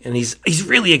working, and he's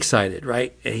really excited,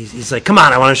 right? He's like, "Come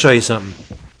on, I want to show you something."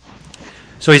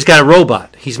 So he's got a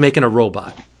robot. He's making a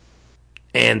robot,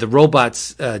 and the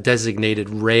robot's designated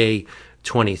Ray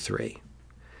 23.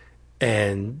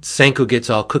 And Senku gets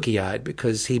all cookie-eyed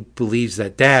because he believes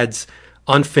that Dad's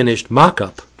unfinished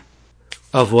mock-up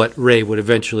of what Ray would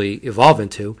eventually evolve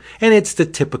into. And it's the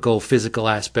typical physical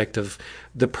aspect of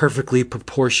the perfectly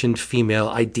proportioned female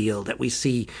ideal that we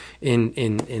see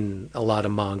in a lot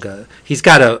of manga. He's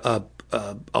got a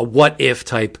what-if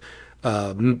type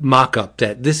mock-up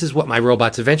that this is what my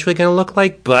robot's eventually going to look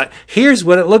like, but here's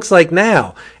what it looks like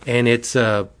now. And it's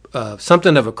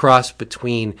something of a cross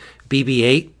between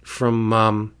BB-8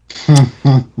 from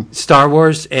Star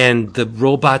Wars and the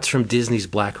robots from Disney's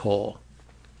Black Hole.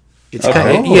 It's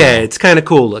it's kind of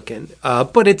cool looking,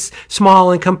 but it's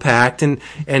small and compact, and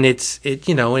it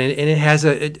has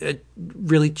a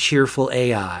really cheerful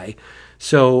AI.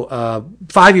 So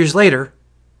 5 years later,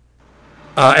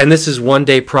 and this is one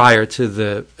day prior to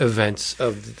the events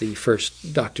of the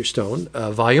first Dr. Stone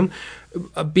volume,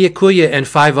 Byakuya and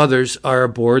 5 others are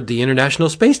aboard the International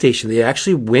Space Station. They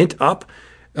actually went up.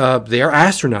 They are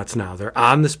astronauts now. They're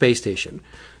on the space station.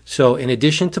 So in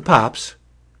addition to Pops,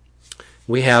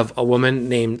 we have a woman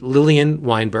named Lillian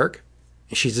Weinberg.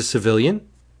 She's a civilian.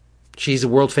 She's a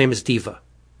world-famous diva,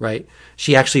 right?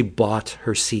 She actually bought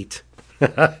her seat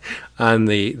on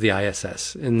the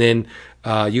ISS. And then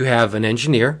you have an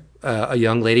engineer, a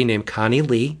young lady named Connie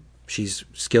Lee. She's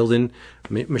skilled in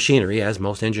machinery, as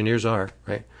most engineers are,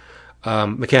 right?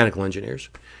 Mechanical engineers.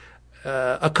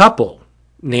 A couple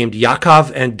named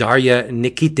Yakov and Darya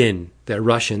Nikitin. They're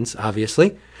Russians,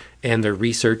 obviously. And they're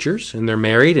researchers, and they're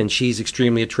married, and she's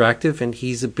extremely attractive, and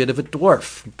he's a bit of a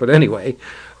dwarf. But anyway,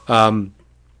 and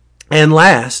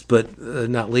last but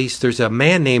not least, there's a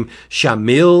man named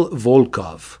Shamil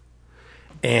Volkov,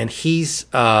 and he's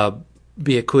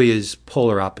Byakuya's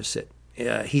polar opposite.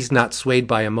 He's not swayed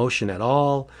by emotion at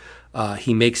all.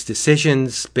 He makes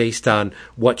decisions based on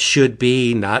what should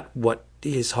be, not what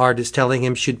his heart is telling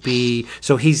him should be.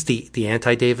 So he's the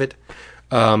anti-David.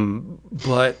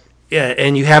 But yeah,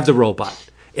 and you have the robot.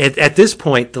 At this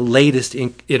point, the latest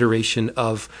iteration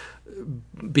of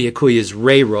Byakuya's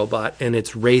Ray robot, and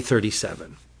it's Ray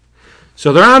 37.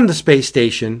 So they're on the space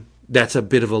station. That's a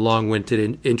bit of a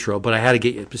long-winded intro, but I had to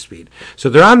get you up to speed. So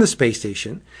they're on the space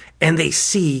station, and they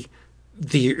see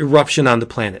the eruption on the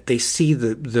planet. They see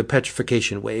the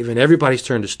petrification wave, and everybody's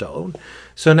turned to stone.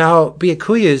 So now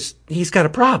Byakuya's, he's got a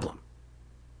problem,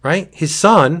 right? His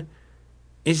son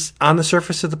is on the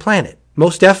surface of the planet,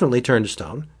 most definitely turned to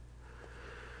stone.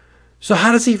 So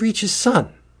how does he reach his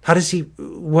sun? How does he,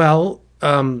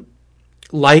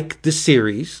 like the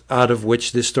series out of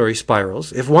which this story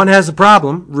spirals, if one has a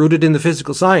problem rooted in the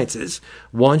physical sciences,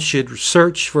 one should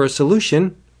search for a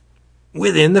solution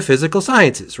within the physical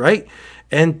sciences, right?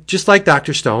 And just like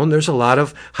Dr. Stone, there's a lot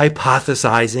of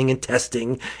hypothesizing and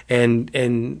testing and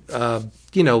the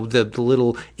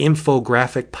little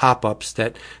infographic pop-ups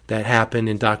that happen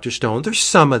in Dr. Stone. There's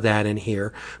some of that in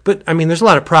here. But, I mean, there's a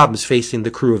lot of problems facing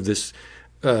the crew of this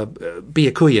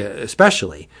Byakuya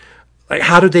especially. Like,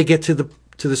 how did they get to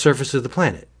the surface of the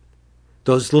planet?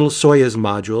 Those little Soyuz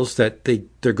modules that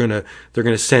they're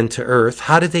gonna send to Earth,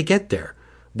 how did they get there?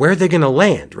 Where are they going to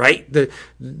land, right?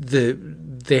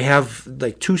 They have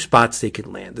like two spots they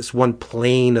can land. This one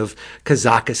plain of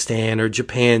Kazakhstan or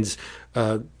Japan's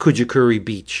Kujikuri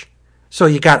Beach. So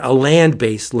you got a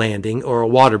land-based landing or a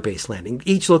water-based landing.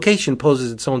 Each location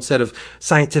poses its own set of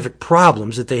scientific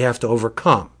problems that they have to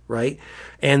overcome, right?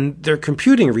 And their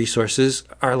computing resources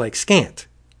are like scant.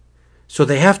 So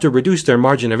they have to reduce their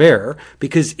margin of error,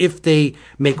 because if they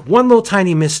make one little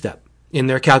tiny misstep in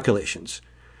their calculations,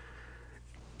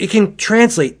 it can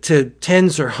translate to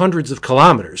tens or hundreds of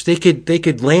kilometers. They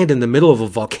could land in the middle of a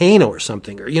volcano or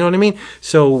something, or you know what I mean?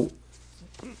 So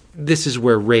this is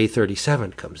where Ray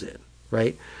 37 comes in,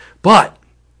 right? But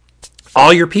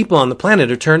all your people on the planet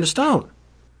are turned to stone.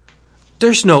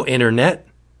 There's no internet.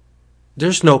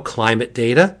 There's no climate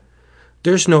data.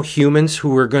 There's no humans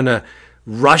who are going to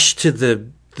rush to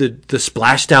the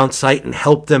splashdown site and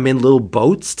help them in little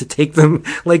boats to take them.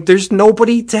 Like, there's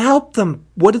nobody to help them.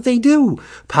 What did they do?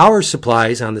 Power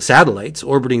supplies on the satellites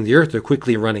orbiting the Earth are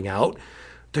quickly running out.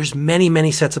 There's many,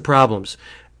 many sets of problems.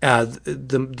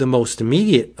 The most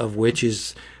immediate of which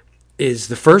is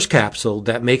the first capsule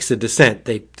that makes the descent.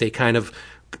 They kind of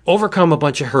overcome a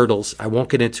bunch of hurdles. I won't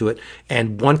get into it.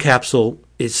 And one capsule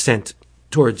is sent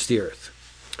towards the Earth.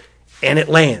 And it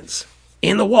lands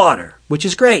in the water, which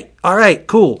is great. All right,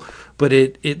 cool. But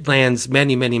it lands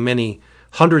many, many, many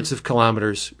hundreds of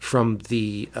kilometers from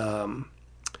the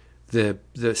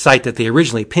site that they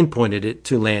originally pinpointed it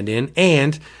to land in.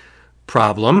 And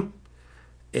problem,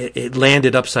 it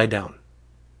landed upside down.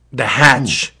 The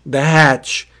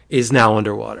hatch is now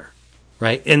underwater,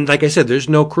 right? And like I said, there's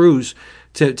no crews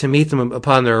to meet them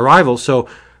upon their arrival. So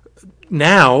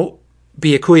now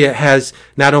Byakuya has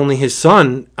not only his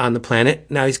son on the planet,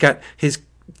 now he's got his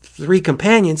 3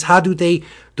 companions. How do the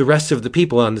rest of the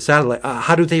people on the satellite,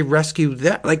 how do they rescue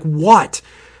that? Like, what?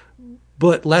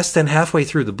 But less than halfway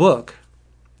through the book,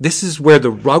 this is where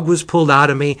the rug was pulled out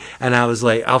of me, and I was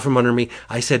like, out from under me.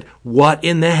 I said, what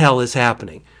in the hell is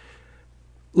happening?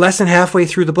 Less than halfway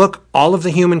through the book, all of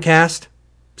the human cast,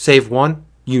 save one,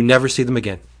 you never see them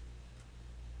again.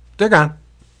 They're gone.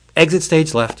 Exit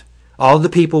stage left. All of the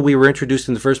people we were introduced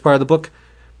in the first part of the book,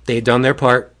 they had done their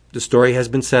part. The story has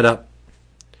been set up.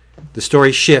 The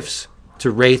story shifts to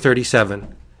Ray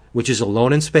 37, which is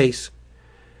alone in space.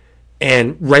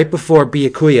 And right before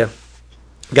Byakuya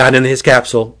got into his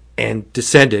capsule and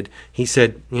descended, he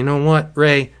said, you know what,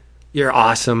 Ray, you're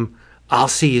awesome. I'll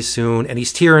see you soon. And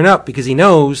he's tearing up because he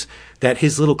knows that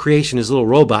his little creation, his little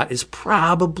robot, is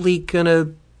probably going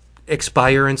to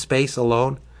expire in space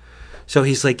alone. So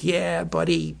he's like, yeah,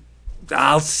 buddy,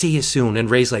 I'll see you soon. And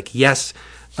Ray's like, yes,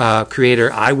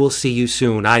 Creator, I will see you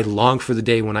soon. I long for the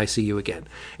day when I see you again.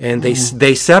 And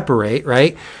they separate,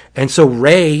 right? And so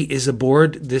Ray is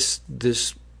aboard this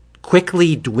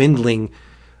quickly dwindling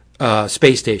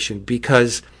space station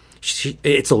because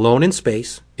it's alone in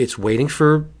space. It's waiting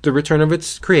for the return of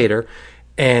its creator,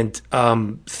 and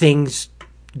things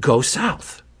go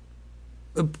south.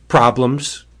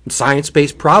 Problems,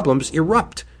 science-based problems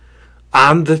erupt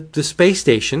on the space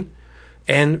station.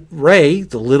 And Ray,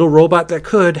 the little robot that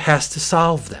could, has to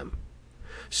solve them.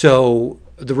 So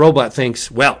the robot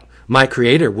thinks, well, my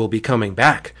creator will be coming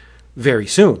back very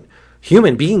soon.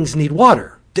 Human beings need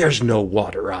water. There's no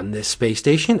water on this space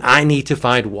station. I need to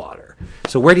find water.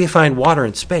 So where do you find water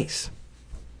in space?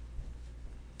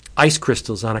 Ice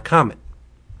crystals on a comet.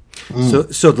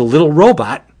 So the little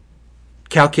robot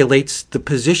calculates the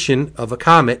position of a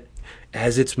comet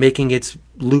as it's making its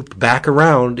loop back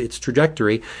around its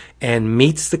trajectory and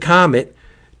meets the comet,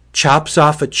 chops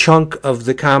off a chunk of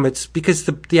the comet's, because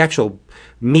the actual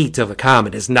meat of a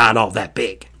comet is not all that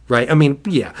big, right? I mean,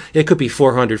 yeah, it could be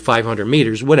 400, 500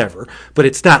 meters, whatever, but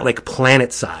it's not like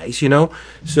planet size, you know?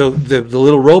 So the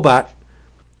little robot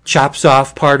chops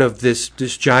off part of this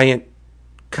giant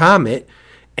comet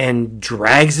and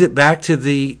drags it back to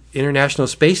the International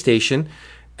Space Station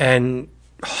and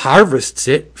harvests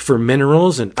it for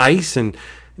minerals and ice and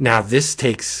Now, this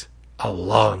takes a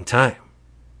long time.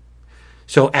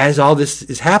 So as all this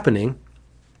is happening,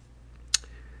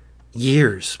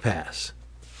 years pass.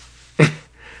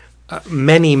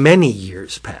 Many, many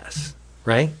years pass,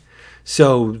 right?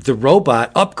 So the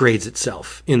robot upgrades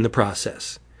itself in the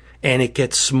process, and it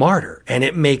gets smarter, and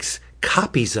it makes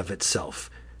copies of itself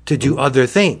to do other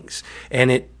things.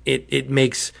 And it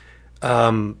makes,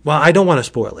 well, I don't want to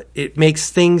spoil it. It makes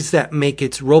things that make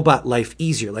its robot life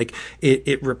easier. Like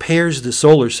it repairs the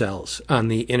solar cells on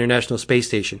the International Space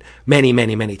Station many,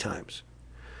 many, many times,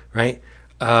 right?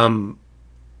 But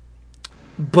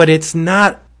it's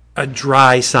not a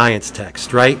dry science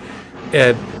text, right?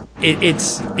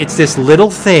 It's this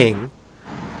little thing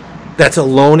that's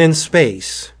alone in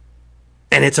space,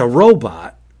 and it's a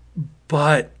robot,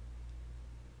 but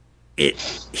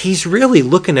he's really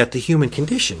looking at the human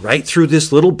condition, right, through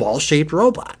this little ball-shaped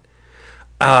robot.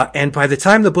 And by the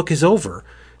time the book is over,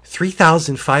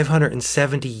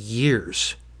 3,570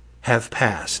 years have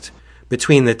passed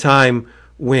between the time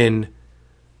when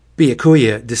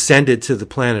Byakuya descended to the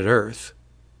planet Earth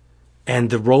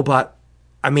and the robot.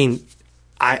 I mean,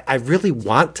 I really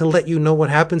want to let you know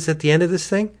what happens at the end of this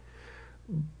thing,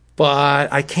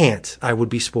 but I can't. I would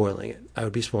be spoiling it. All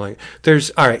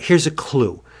right, here's a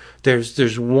clue.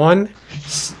 There's one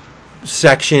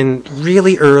section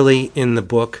really early in the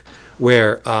book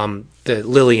where the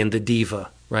Lillian, the diva,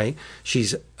 right?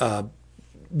 She's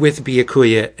with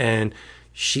Byakuya, and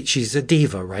she's a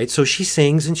diva, right? So she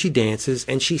sings and she dances,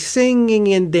 and she's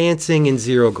singing and dancing in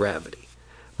zero gravity,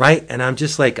 right? And I'm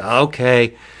just like,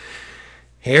 okay,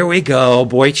 here we go.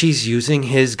 Boichi's using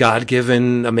his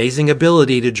God-given amazing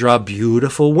ability to draw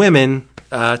beautiful women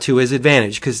to his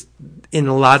advantage, because in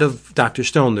a lot of Dr.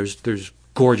 Stone, there's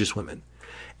gorgeous women,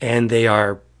 and they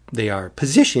are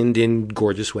positioned in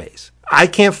gorgeous ways. I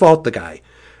can't fault the guy.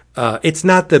 It's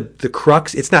not the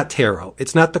crux. It's not tarot.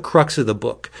 It's not the crux of the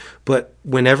book. But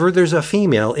whenever there's a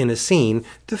female in a scene,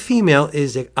 the female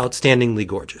is outstandingly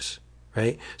gorgeous,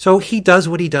 right? So he does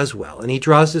what he does well, and he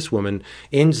draws this woman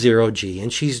in 0G,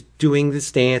 and she's doing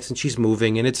this dance, and she's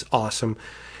moving, and it's awesome.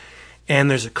 And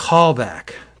there's a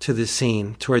callback to this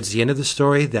scene towards the end of the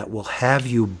story that will have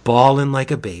you bawling like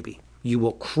a baby. You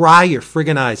will cry your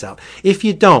friggin' eyes out. If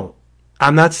you don't,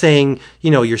 I'm not saying,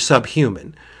 you're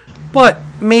subhuman, but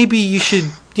maybe you should,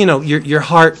 your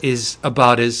heart is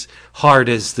about as hard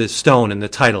as the stone in the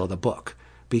title of the book,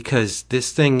 because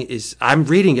this thing is, I'm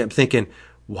reading it, I'm thinking,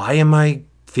 why am I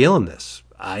feeling this?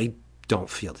 I don't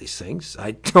feel these things.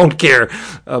 I don't care.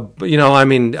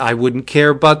 I wouldn't care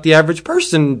about the average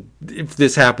person if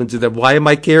this happened to them. Why am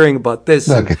I caring about this?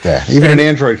 Look at that. Even an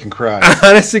android can cry.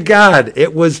 Honest to God,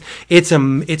 it's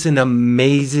an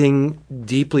amazing,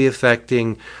 deeply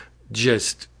affecting,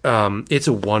 just it's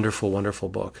a wonderful, wonderful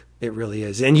book. It really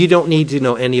is. And you don't need to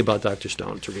know any about Dr.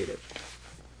 Stone to read it.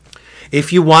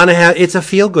 If you want to it's a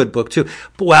feel-good book too.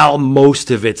 Well,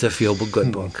 most of it's a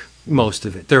feel-good book. Most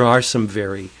of it. There are some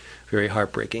very, very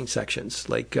heartbreaking sections,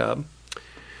 and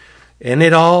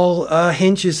it all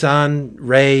hinges on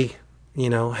Rei,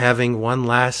 having one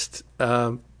last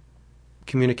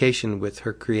communication with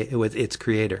with its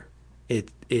creator.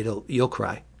 You'll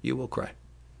cry. You will cry.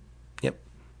 Yep.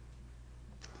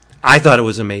 I thought it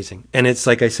was amazing, and it's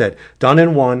like I said, done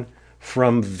in one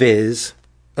from Viz,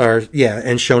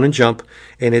 and Shonen Jump,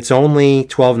 and it's only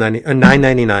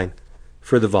 $9.99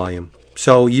 for the volume.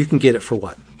 So you can get it for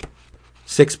what?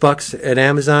 $6 at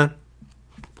Amazon?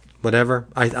 Whatever.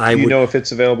 Do you know if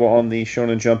it's available on the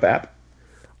Shonen Jump app?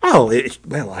 Oh,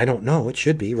 I don't know. It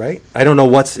should be, right? I don't know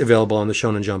what's available on the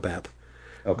Shonen Jump app.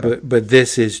 Okay. But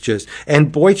this is just...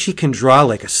 And Boichi can draw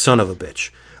like a son of a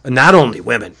bitch. Not only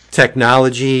women.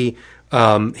 Technology.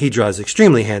 He draws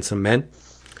extremely handsome men.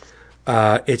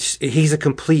 He's a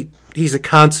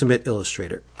consummate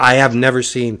illustrator. I have never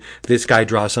seen this guy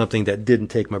draw something that didn't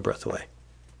take my breath away.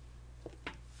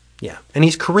 Yeah, and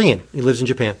he's Korean. He lives in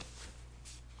Japan.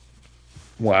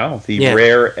 Wow, the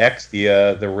rare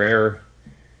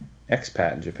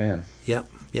expat in Japan. Yep.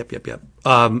 You're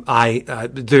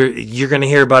going to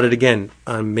hear about it again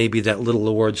on maybe that little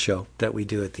awards show that we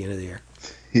do at the end of the year.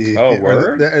 Oh,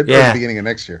 word? At the beginning of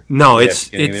next year. No, it's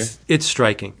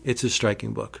striking. It's a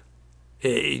striking book.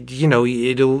 It'll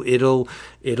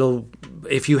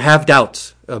if you have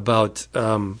doubts about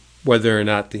whether or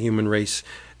not the human race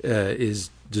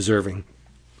is deserving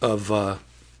of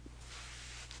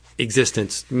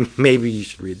existence, maybe you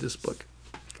should read this book.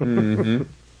 Mm-hmm.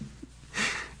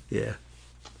 Yeah.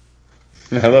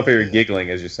 I love how you're giggling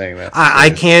as you're saying that. I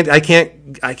can't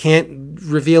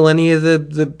reveal any of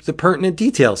the pertinent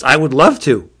details. I would love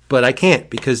to, but I can't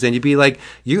because then you'd be like,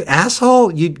 you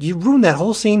asshole, you ruined that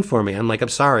whole scene for me. I'm like, I'm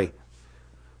sorry.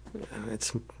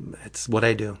 It's what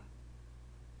I do.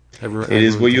 It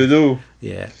is what you do.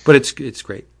 Yeah, but it's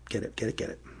great. Get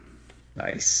it.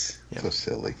 Nice. So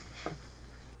silly.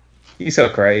 He's so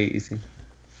crazy.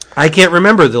 I can't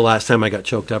remember the last time I got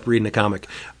choked up reading a comic.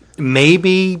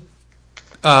 Maybe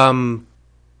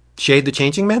Shade the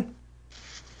Changing Man?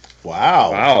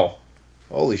 Wow.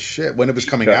 Holy shit. When it was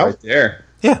coming out? Right there.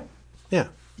 Yeah.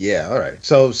 Yeah, all right.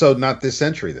 So not this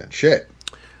century then. Shit.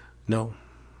 No.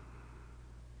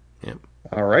 Yeah.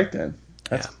 All right then.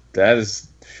 That is.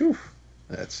 Whew.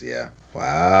 That's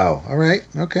Wow. All right.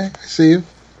 Okay. I see you.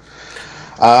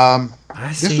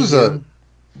 This was a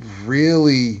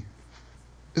really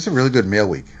good mail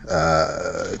week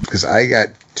because I got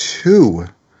 2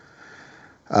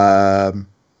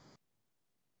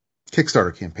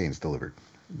 Kickstarter campaigns delivered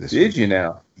this week. Did you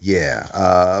now?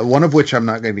 Yeah. One of which I'm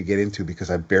not going to get into because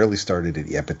I barely started it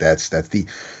yet, but that's the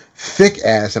thick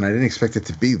ass, and I didn't expect it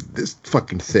to be this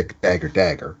fucking thick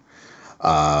dagger.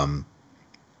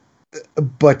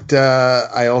 But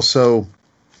I also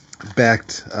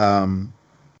backed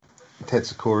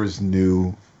Tetsukore's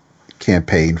new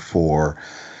campaign for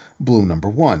Bloom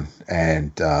 #1,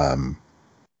 and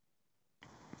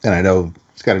I know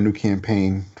it's got a new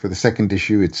campaign for the second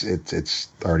issue. It's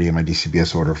already in my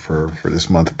DCBS order for this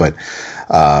month, but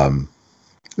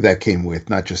that came with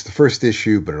not just the first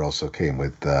issue, but it also came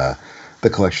with the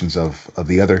collections of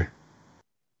the other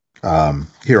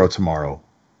Hero Tomorrow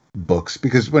books.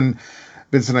 Because when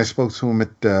Vince and I spoke with him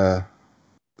at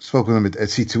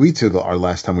C2E2 our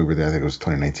last time we were there, I think it was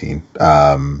 2019.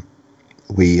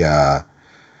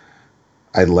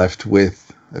 I left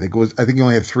with I think you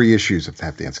only had 3 issues of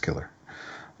Tap Dance Killer.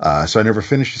 So I never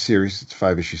finished the series. It's a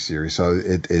 5-issue series. So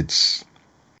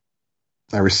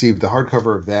I received the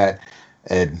hardcover of that,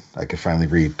 and I could finally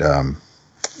read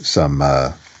some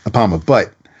Apama.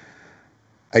 But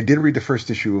I did read the first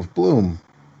issue of Bloom,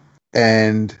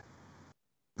 and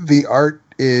the art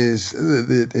is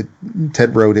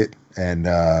Ted wrote it, and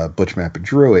Butch Mappin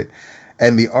drew it,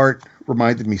 and the art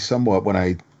reminded me somewhat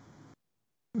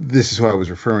this is what I was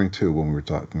referring to when we were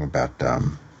talking about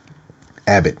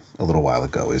Abbott a little while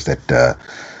ago, is that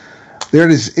there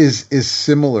it is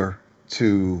similar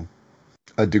to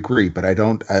a degree, but I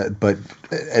don't.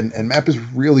 And Map is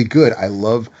really good. I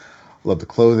love the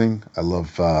clothing. I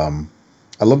love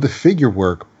the figure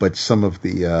work. But some of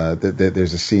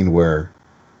there's a scene where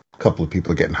a couple of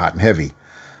people are getting hot and heavy,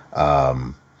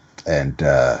 and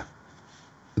the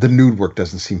nude work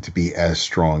doesn't seem to be as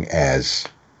strong as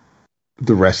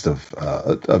the rest of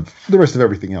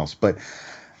everything else. But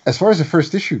as far as the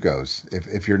first issue goes,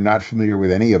 if you're not familiar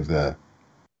with any of the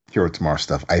Hero Tomorrow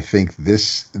stuff, I think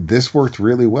this worked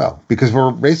really well, because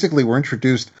we're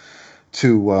introduced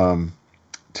to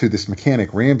this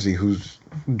mechanic Ramsey, whose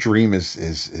dream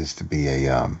is to be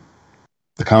a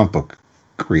comic book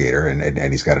creator,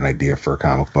 and he's got an idea for a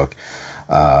comic book,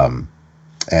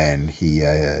 and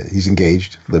he's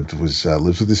engaged,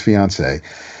 lives with his fiance,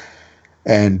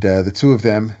 and the two of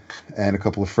them and a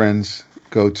couple of friends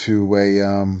go to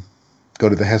the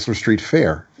Hessler Street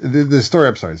Fair. The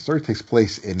story takes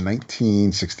place in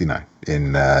 1969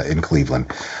 in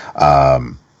Cleveland.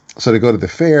 So they go to the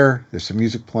fair. There's some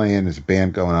music playing. There's a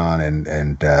band going on,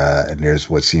 and there's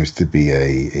what seems to be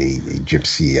a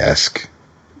gypsy-esque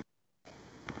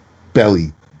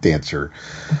belly dancer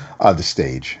on the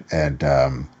stage, and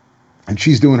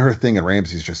she's doing her thing, and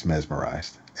Ramsey's just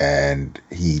mesmerized, and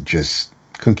he just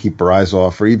couldn't keep her eyes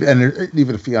off her. Even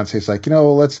the fiance's like,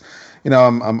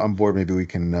 I'm bored. Maybe we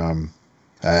can.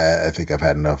 I think I've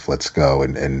had enough. Let's go.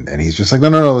 And he's just like,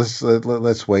 no.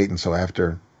 Let's wait. And so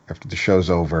after the show's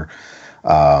over,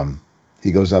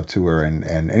 he goes up to her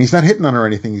and he's not hitting on her or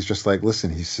anything. He's just like,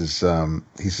 listen. He says,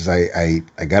 I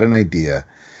got an idea.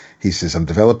 He says, I'm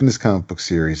developing this comic book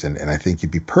series, and I think you'd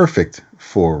be perfect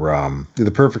for the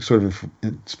perfect sort of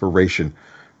inspiration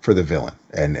for the villain.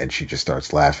 And she just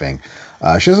starts laughing.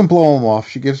 She doesn't blow him off.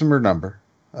 She gives him her number.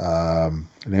 Her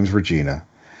name's Regina,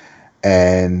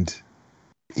 and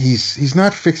he's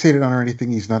not fixated on her or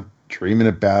anything. He's not dreaming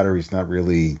about her. He's not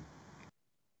really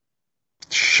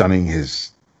shunning his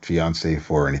fiance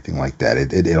for anything like that.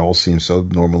 It all seems so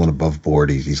normal and above board.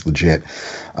 He's legit.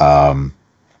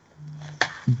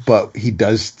 But he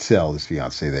does tell his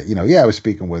fiance that, I was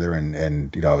speaking with her,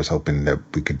 and I was hoping that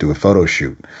we could do a photo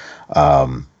shoot.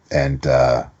 And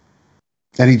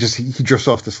he drifts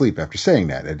off to sleep after saying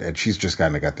that, and she's just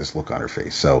kind of got this look on her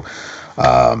face. So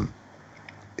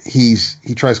he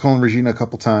tries calling Regina a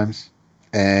couple times,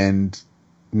 and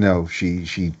no,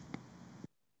 she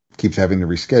keeps having to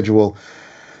reschedule.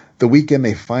 the weekend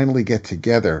they finally get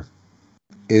together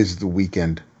is the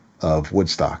weekend of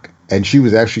Woodstock. And she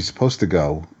was actually supposed to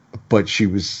go, but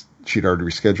she'd already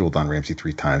rescheduled on Ramsey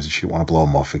 3 times, and she didn't want to blow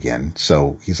him off again.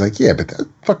 So he's like, yeah, but that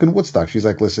fucking Woodstock. She's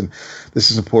like, listen, this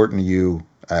is important to you.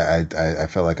 I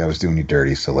felt like I was doing you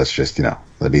dirty, so let's just,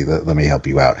 let me help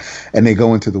you out. And they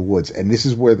go into the woods, and this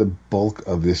is where the bulk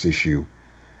of this issue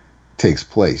takes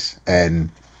place.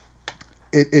 And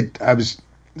I was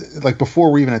like,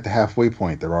 before we're even at the halfway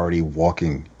point, they're already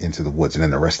walking into the woods, and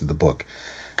then the rest of the book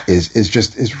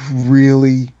is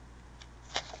really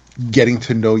getting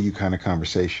to know you kind of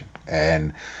conversation.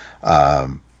 And I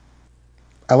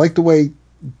like the way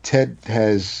Ted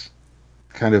has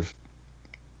kind of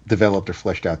developed or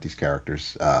fleshed out these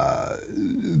characters.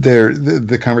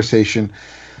 The conversation,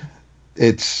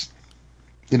 it's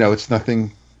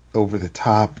nothing over the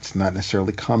top. It's not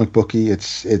necessarily comic booky. It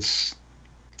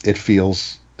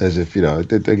feels as if,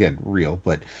 again, real,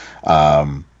 but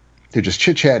they're just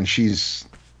chit chat, and she's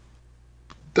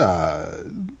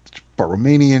part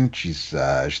Romanian. She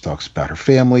talks about her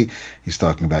family. He's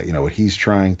talking about, what he's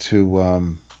trying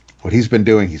to, what he's been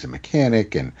doing. He's a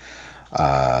mechanic, and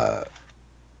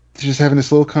just having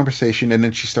this little conversation, and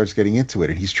then she starts getting into it,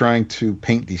 and he's trying to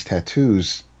paint these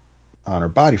tattoos on her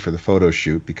body for the photo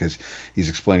shoot, because he's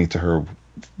explaining to her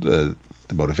the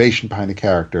motivation behind the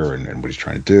character and what he's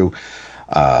trying to do.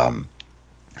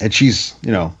 And she's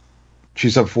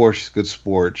up for it. She's a good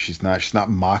sport. She's not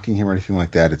mocking him or anything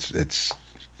like that. It's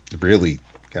really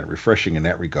kind of refreshing in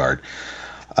that regard.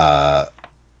 And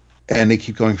they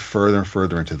keep going further and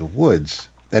further into the woods,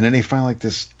 and then they find like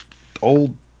this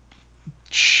old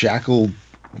shackled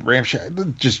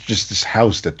ramshack, just this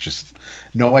house that just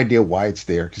no idea why it's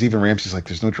there, because even Ramsey's like,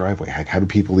 there's no driveway. How do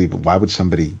people leave? How would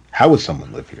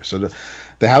someone live here? So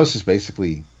the house is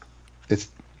basically, it's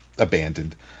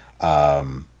abandoned,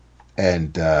 and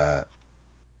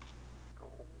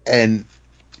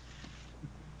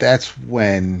that's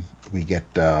when we get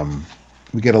a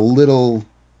little.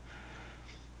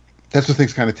 That's when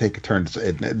things kind of take a turn.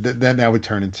 Then now we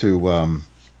turn into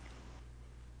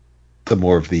the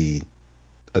more of the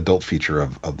adult feature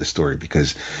of the story,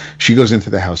 because she goes into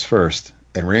the house first,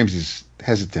 and Ramsey's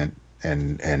hesitant,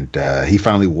 and he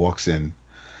finally walks in,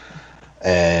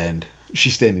 and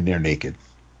she's standing there naked,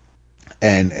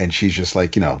 and she's just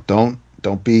like, don't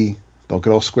get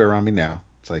all square on me now.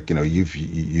 It's like,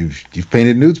 you've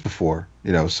painted nudes before,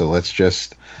 so let's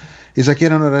just. He's like, yeah,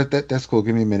 no, that's cool.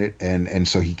 Give me a minute. And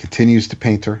so he continues to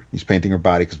paint her. He's painting her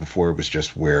body, because before it was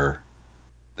just where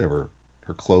there were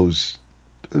her clothes,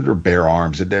 her bare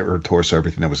arms, and her torso,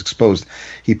 everything that was exposed.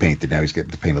 He painted. Now he's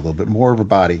getting to paint a little bit more of her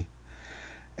body.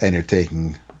 And they're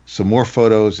taking some more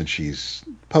photos, and she's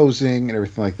posing and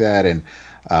everything like that. And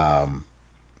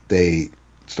they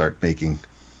start making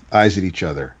eyes at each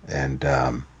other. And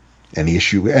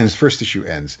his first issue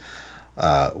ends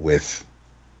with,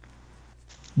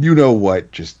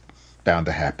 what just bound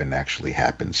to happen actually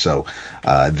happened. So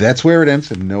that's where it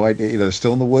ends. I have no idea. They're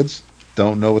still in the woods.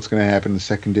 Don't know what's going to happen in the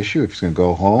second issue. If he's going to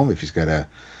go home, if he's going to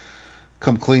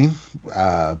come clean.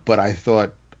 But I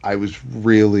thought I was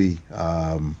really,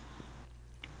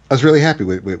 happy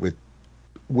with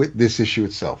this issue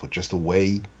itself, with just the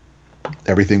way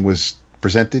everything was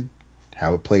presented,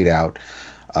 how it played out.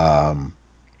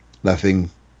 Nothing,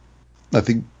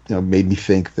 made me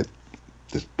think that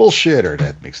this bullshit or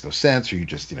that makes no sense, or you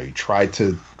just, you tried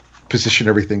to position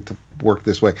everything to work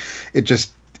this way. It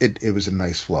just, it was a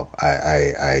nice flow.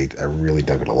 I really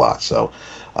dug it a lot. So,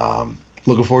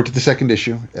 looking forward to the second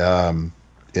issue.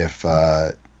 If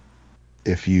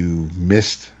you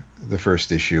missed the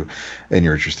first issue and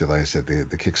you're interested, like I said,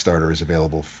 the Kickstarter is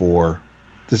available for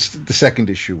the second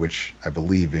issue, which I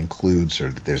believe includes, or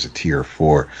there's a tier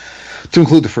to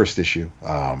include the first issue.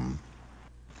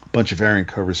 Bunch of variant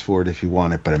covers for it if you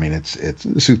want it, but I mean it's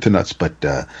soup to nuts. But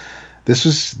this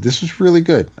was really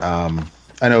good. I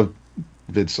know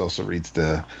Vince also reads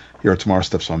the Hero Tomorrow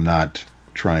stuff, so I'm not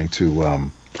trying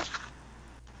to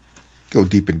go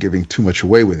deep in giving too much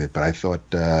away with it. But I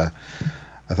thought the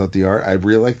art. I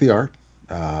really like the art,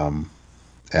 and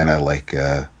I like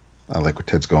what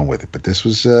Ted's going with it. But this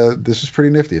was pretty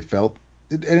nifty. It felt,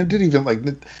 and it didn't even, like,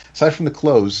 aside from the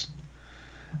clothes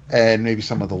and maybe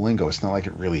some of the lingo, it's not like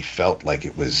it really felt like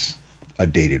it was a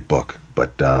dated book.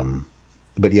 But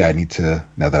yeah, I need to,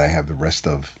 now that I have the rest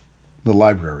of the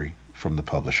library from the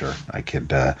publisher, I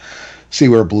could see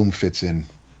where Bloom fits in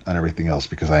on everything else,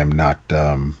 because I am not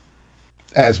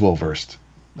as well versed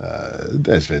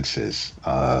as Vince is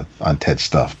on Ted's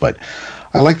stuff. But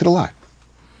I liked it a lot.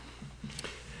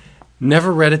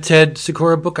 Never read a Ted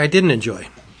Sikora book I didn't enjoy.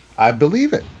 I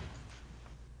believe it.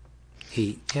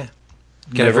 Got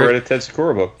Never read a Ted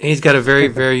Sakura book. He's got a very,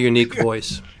 very unique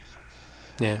voice.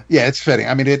 Yeah. Yeah, it's fitting.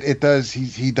 I mean, it does.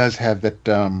 He does have that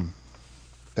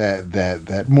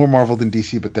that more Marvel than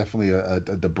DC, but definitely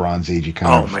the Bronze Agey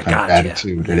kind of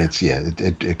attitude. Yeah.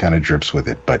 And it kind of drips with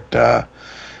it. But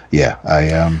yeah,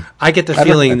 I get the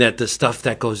feeling that the stuff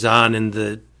that goes on in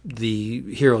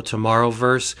the Hero Tomorrow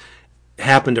verse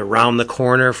happened around the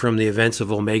corner from the events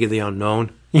of Omega the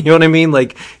Unknown. You know what I mean?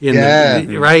 Like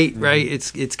right.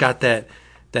 It's got that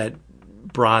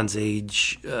Bronze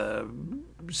Age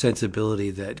sensibility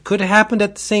that could have happened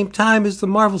at the same time as the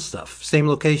Marvel stuff, same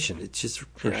location. It's just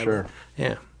for sure.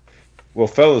 Yeah. Well,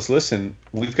 fellas, listen,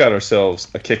 we've got ourselves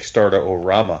a Kickstarter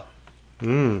orama.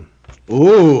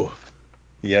 Ooh.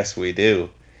 Yes, we do.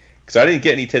 Because I didn't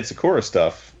get any Ted Sakura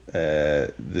stuff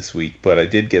this week, but I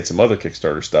did get some other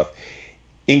Kickstarter stuff,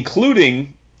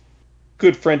 including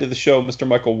good friend of the show, Mr.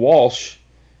 Michael Walsh,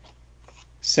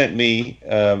 sent me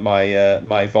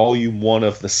my volume 1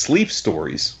 of the Sleep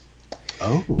Stories.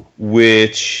 Oh.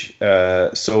 Which,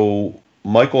 so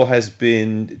Michael has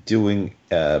been doing,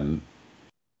 of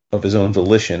his own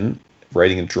volition,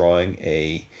 writing and drawing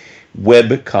a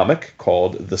web comic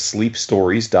called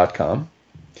thesleepstories.com.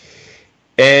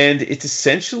 And it's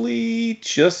essentially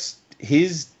just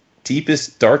his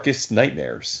deepest, darkest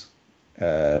nightmares.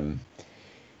 And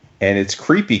it's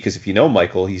creepy because if you know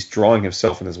Michael, he's drawing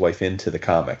himself and his wife into the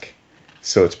comic.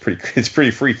 So it's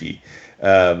pretty freaky.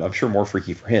 I'm sure more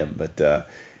freaky for him, but he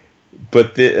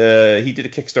did a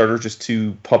Kickstarter just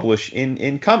to publish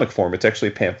in comic form. It's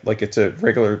actually it's a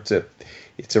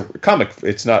comic.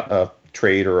 It's not a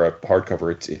trade or a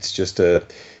hardcover. It's just a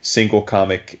single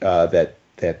comic that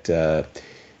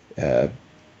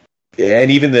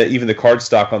and even the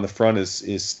cardstock on the front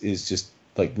is just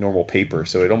like normal paper.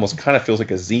 So it almost kind of feels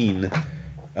like a zine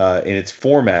in its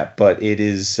format, but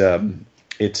it's a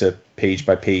page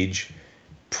by page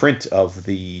print of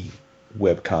the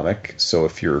web comic. So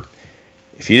if you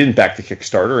didn't back the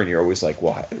Kickstarter and you're always like,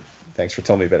 well, thanks for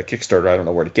telling me about a Kickstarter, I don't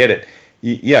know where to get it.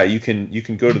 You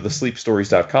can go to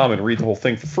thesleepstories.com and read the whole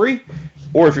thing for free.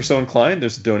 Or if you're so inclined,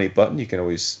 there's a donate button. You can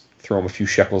always throw him a few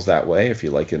shekels that way if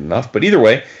you like it enough. But either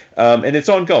way, and it's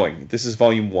ongoing. This is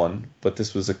volume 1, but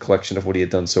this was a collection of what he had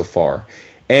done so far.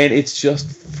 And it's just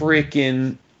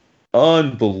freaking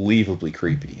unbelievably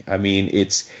creepy. I mean,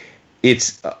 it's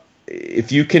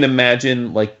if you can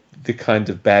imagine like the kind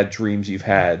of bad dreams you've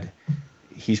had,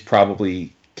 he's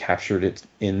probably captured it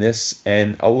in this.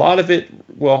 And a lot of it,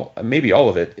 well, maybe all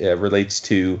of it, relates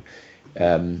to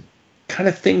kind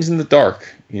of things in the dark,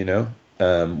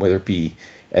 whether it be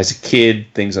as a kid,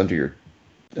 things under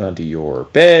your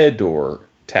bed or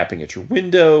tapping at your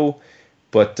window.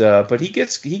 But he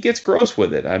gets gross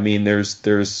with it. I mean,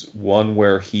 there's one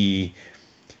where he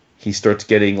starts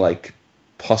getting like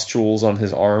pustules on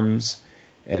his arms,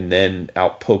 and then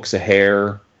out pokes a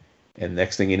hair, and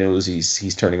next thing he knows,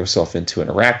 he's turning himself into an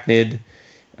arachnid.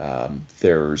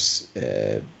 There's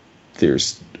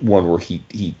one where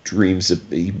he dreams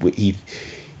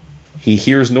he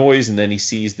hears noise, and then he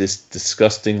sees this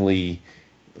disgustingly,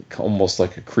 almost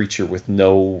like a creature with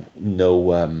no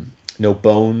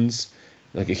bones,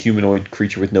 like a humanoid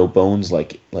creature with no bones,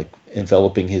 like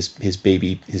enveloping his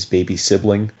baby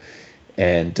sibling.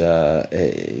 And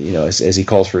as he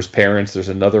calls for his parents, there's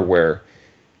another where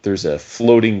there's a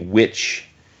floating witch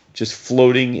just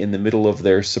floating in the middle of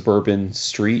their suburban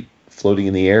street, floating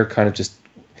in the air, kind of just,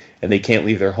 and they can't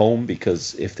leave their home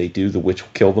because if they do, the witch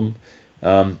will kill them.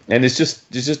 And it's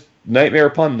just nightmare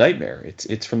upon nightmare.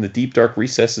 It's from the deep dark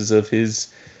recesses of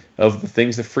the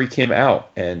things that freak him out.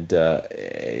 And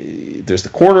there's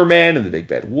the corner man and the big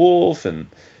bad wolf, and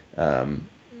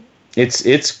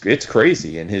it's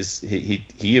crazy. And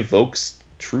he evokes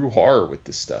true horror with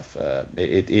this stuff.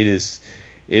 It is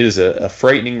a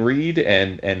frightening read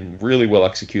and really well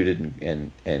executed,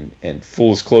 and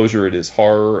full disclosure, it is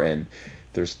horror, and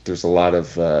there's a lot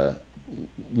of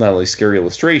not only scary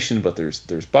illustration, but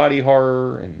there's body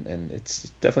horror, and it's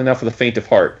definitely not for the faint of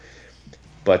heart.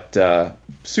 But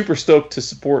super stoked to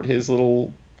support his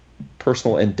little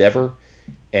personal endeavor,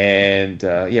 and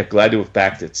glad to have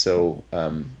backed it. So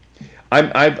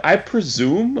I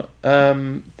presume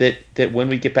that when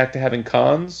we get back to having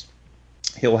cons,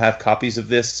 he'll have copies of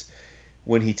this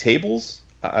when he tables.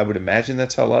 I would imagine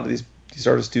that's how a lot of these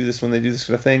artists do this when they do this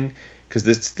kind of thing. Because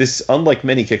this, unlike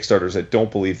many Kickstarters, I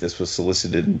don't believe this was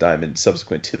solicited in Diamond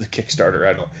subsequent to the Kickstarter.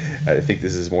 I think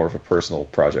this is more of a personal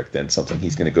project than something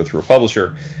he's going to go through a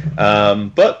publisher.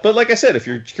 But like I said, if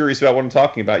you're curious about what I'm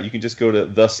talking about, you can just go to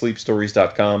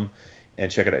thesleepstories.com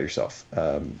and check it out yourself.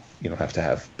 You don't have to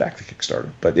have back the Kickstarter.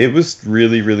 But it was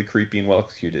really, really creepy and well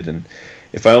executed.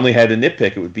 if I only had to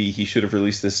nitpick, it would be he should have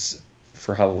released this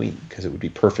for Halloween because it would be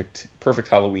perfect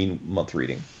Halloween month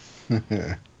reading.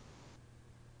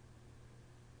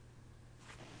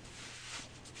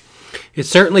 It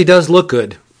certainly does look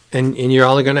good. And you're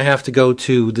only going to have to go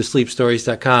to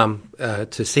thesleepstories.com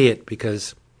to see it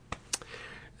because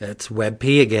that's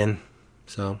WebP again.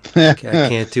 So I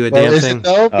can't do a damn is thing. It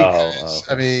though? Because,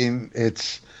 I mean,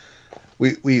 it's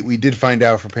we did find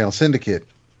out from Panel Syndicate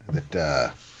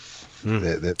that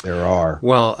that there are.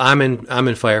 Well, I'm in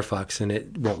Firefox and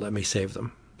it won't let me save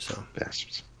them. So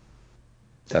bastards.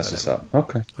 That's what's up.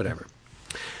 Okay, whatever.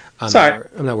 I'm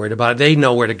not worried about it. They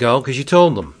know where to go because you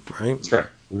told them, right? That's right.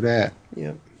 Do that.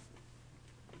 Yep.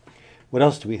 What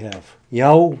else do we have?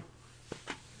 Yo,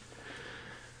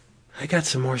 I got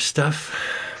some more stuff.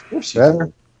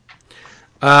 Better.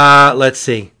 Let's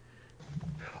see.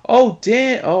 Oh,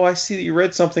 Dan. Oh, I see that you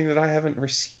read something that I haven't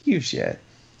received yet.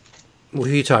 Who are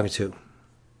you talking to?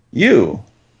 You.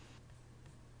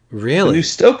 Really? The new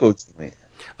Stoko joint.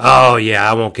 Oh, yeah,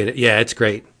 I won't get it. Yeah, it's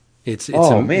great. It's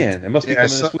man, it must be coming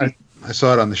this week. I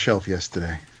saw it on the shelf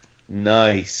yesterday.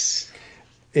 Nice.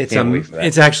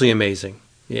 It's actually amazing.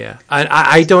 Yeah.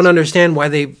 I don't understand why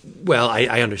they... Well,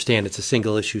 I understand it's a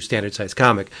single-issue standard-size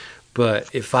comic,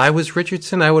 but if I was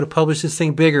Richardson, I would have published this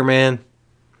thing bigger, man.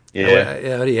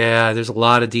 Yeah. Yeah, there's a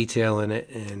lot of detail in it,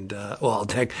 and, well,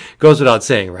 that goes without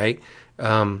saying, right?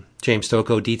 James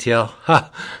Stoko detail.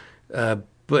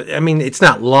 But, I mean, it's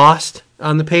not lost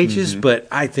on the pages, but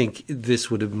I think this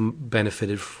would have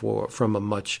benefited from a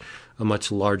much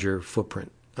larger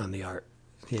footprint on the art.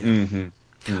 Yeah.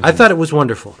 I thought it was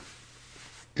wonderful.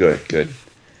 Good.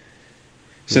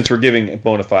 Since we're giving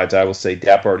bona fides, I will say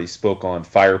Dap already spoke on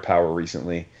Firepower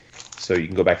recently, so you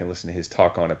can go back and listen to his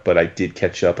talk on it. But I did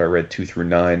catch up. I read 2 through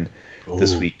 9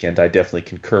 this week, and I definitely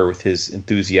concur with his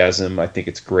enthusiasm. I think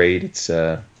it's great. It's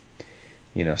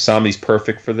Sami's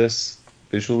perfect for this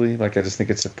visually. Like, I just think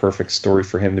it's a perfect story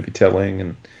for him to be telling,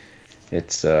 and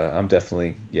it's I'm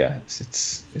definitely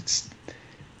it's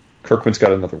Kirkman's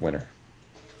got another winner.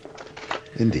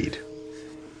 Indeed.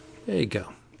 There you go.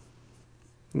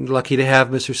 Lucky to have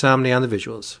Mr. Somni on the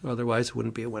visuals. Otherwise, it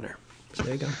wouldn't be a winner. So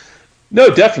there you go.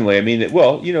 No, definitely. I mean,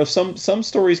 some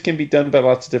stories can be done by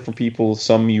lots of different people.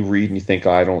 Some you read and you think,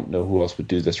 I don't know who else would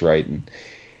do this right. And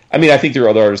I mean, I think there are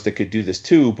other artists that could do this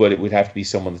too, but it would have to be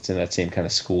someone that's in that same kind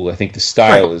of school. I think the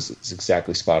style is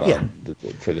exactly spot on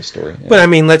for this story. Yeah. But I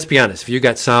mean, let's be honest. If you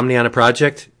got Somni on a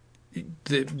project,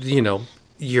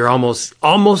 you're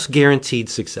almost guaranteed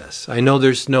success. I know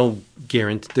there's no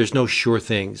sure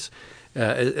things,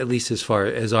 at least as far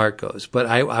as art goes. But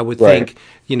I would think,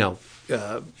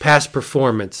 past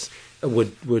performance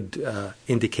would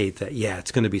indicate that,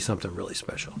 it's going to be something really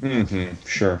special. Mm-hmm.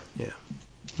 Sure. Yeah.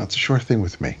 That's a sure thing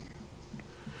with me.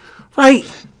 Right.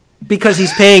 Because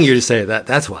he's paying you to say that.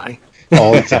 That's why.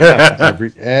 All the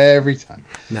time. every time.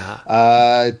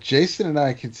 Nah. Jason and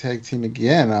I can tag team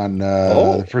again on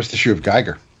the first issue of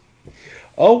Geiger.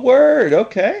 Oh, word.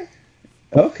 Okay.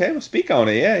 Well, speak on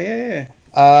it. Yeah.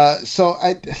 So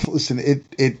I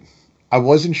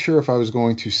wasn't sure if I was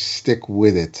going to stick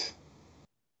with it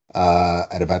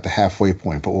at about the halfway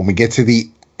point, but when we get to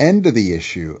the end of the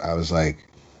issue, I was like,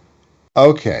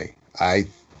 okay, I'm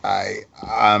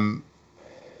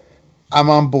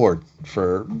on board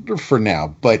for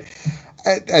now. But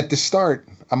at the start,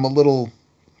 I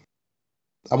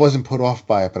wasn't put off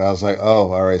by it, but I was like,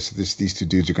 oh, all right, so these two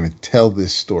dudes are going to tell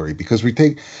this story, because we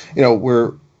take,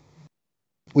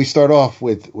 we start off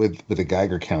with a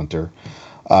Geiger counter,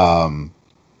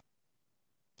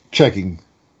 checking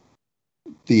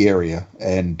the area,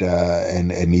 and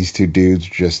these two dudes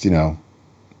just,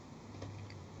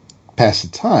 pass the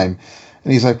time,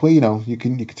 and he's like, well, you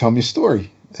can tell me a story,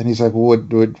 and he's like, well,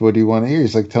 what do you want to hear?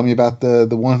 He's like, tell me about the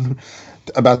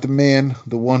man,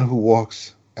 the one who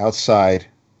walks outside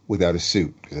without a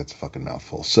suit, because that's a fucking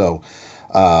mouthful. So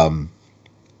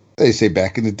they say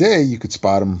back in the day you could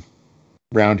spot him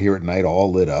around here at night,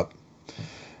 all lit up,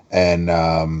 and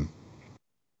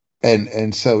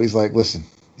so he's like, listen,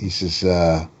 he says,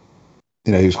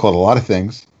 he was called a lot of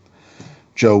things: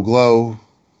 Joe Glow,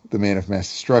 the Man of Mass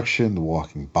Destruction, the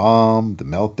Walking Bomb, the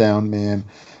Meltdown Man.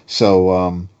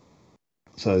 So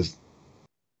his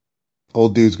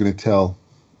old dude's going to tell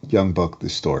young Buck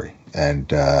this story,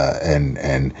 and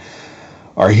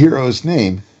our hero's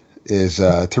name is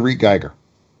Tariq Geiger,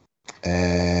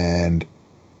 and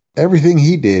everything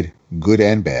he did, good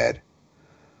and bad,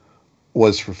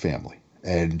 was for family.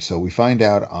 And so we find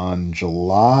out on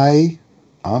July,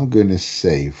 I'm going to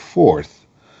say 4th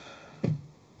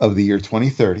of the year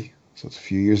 2030, so it's a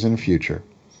few years in the future,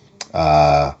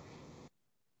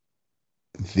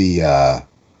 the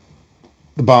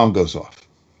bomb goes off.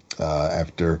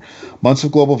 After months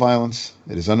of global violence,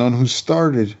 it is unknown who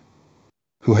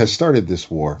has started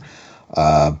this war,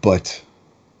 but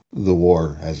the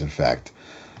war has in fact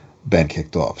been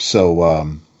kicked off.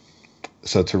 So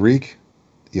Tariq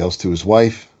yells to his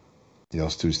wife,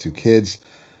 yells to his two kids,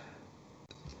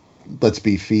 let's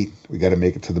beat feet. We got to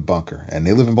make it to the bunker. And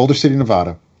they live in Boulder City,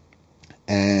 Nevada,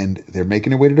 and they're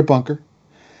making their way to the bunker.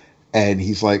 And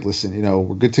he's like, listen,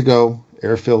 we're good to go.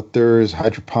 Air filters,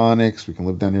 hydroponics. We can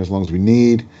live down here as long as we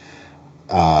need.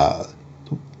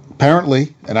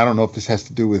 Apparently, and I don't know if this has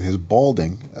to do with his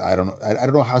balding. I don't know. I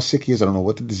don't know how sick he is. I don't know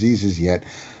what the disease is yet,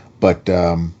 but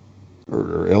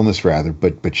or illness rather.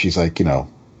 But she's like, what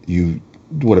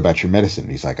about your medicine?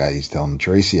 And he's like, he's telling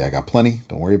Tracy, I got plenty.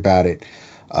 Don't worry about it.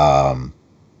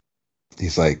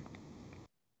 He's like,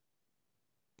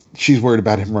 she's worried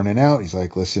about him running out. He's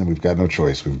like, listen, we've got no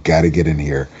choice. We've got to get in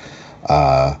here.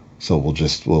 So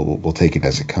we'll take it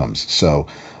as it comes. So,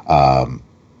 dog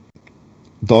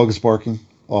is barking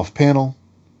off panel.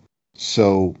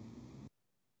 So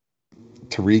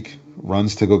Tariq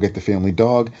runs to go get the family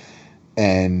dog.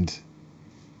 And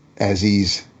as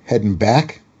he's heading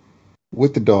back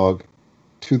with the dog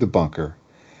to the bunker,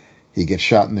 he gets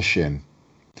shot in the shin.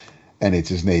 And it's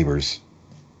his neighbors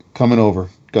coming over,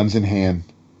 guns in hand,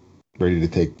 ready to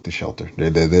take the shelter.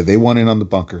 They want in on the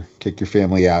bunker, kick your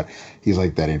family out. He's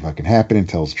like, that ain't fucking happening.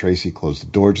 Tells Tracy, close the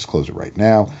door, just close it right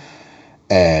now.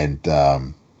 And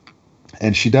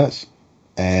she does.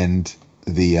 And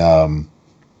the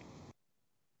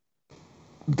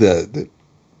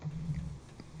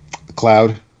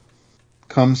cloud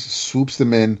comes, swoops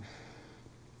them in.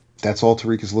 That's all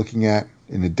Tariq is looking at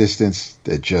in the distance.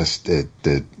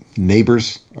 The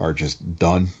neighbors are just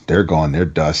done. They're gone. They're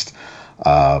dust.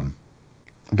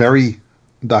 Very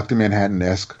Dr.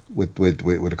 Manhattan-esque with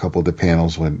a couple of the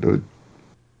panels when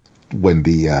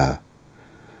the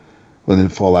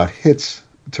fallout hits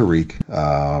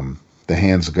Tariq. The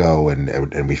hands go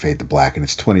and we fade to black, and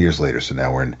it's 20 years later. So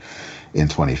now we're in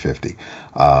 2050,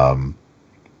 and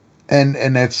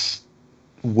that's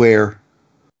where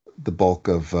the bulk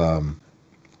of the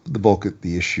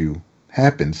issue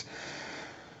happens.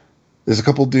 There's a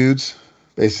couple dudes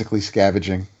basically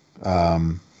scavenging.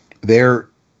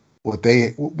 What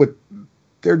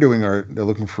they're doing are they're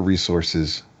looking for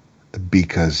resources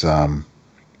because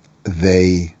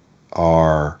they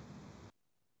are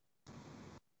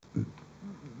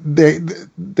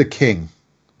the king.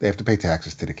 They have to pay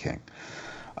taxes to the king,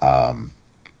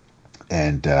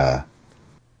 and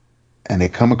they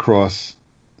come across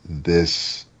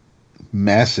this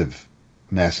massive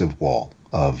wall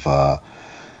of all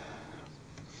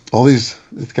these.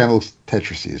 It kind of looks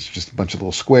Tetrisy. It's just a bunch of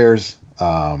little squares,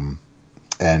 and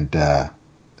they're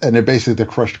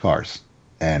crushed cars.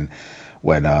 And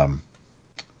when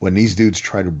these dudes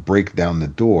try to break down the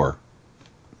door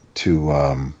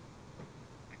to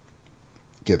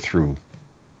get through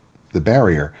the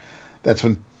barrier, that's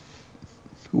when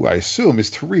who I assume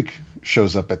is Tariq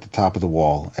shows up at the top of the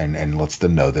wall and lets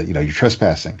them know that you're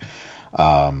trespassing.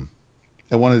 And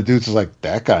one of the dudes is like,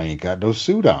 that guy ain't got no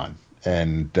suit on.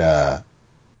 And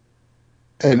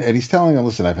he's telling them,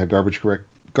 listen, I've had garbage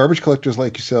collectors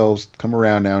like yourselves come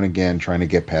around now and again trying to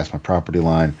get past my property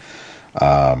line.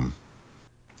 The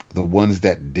ones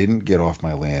that didn't get off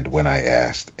my land when I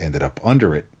asked ended up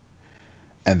under it,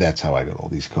 and that's how I got all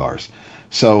these cars.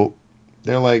 So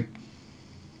they're like,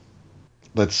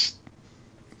 this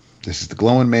is the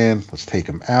glowing man. Let's take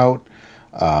him out.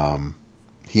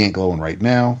 He ain't glowing right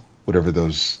now. Whatever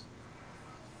those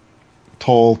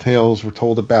tall tales were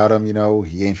told about him,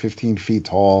 he ain't 15 feet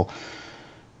tall.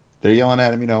 They're yelling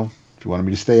at him, if you wanted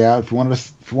me to stay out, if you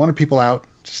wanted people out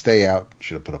to stay out,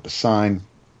 should have put up a sign.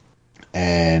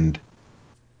 And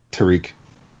Tariq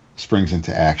springs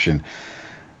into action.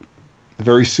 Does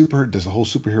a whole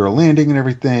superhero landing and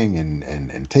everything,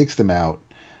 and takes them out.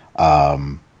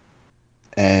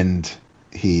 And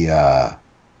he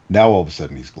now all of a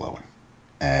sudden he's glowing,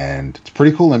 and it's a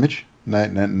pretty cool image.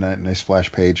 Nice splash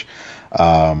page.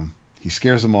 He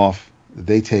scares them off.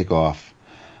 They take off,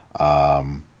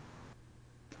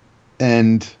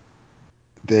 and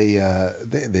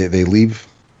they leave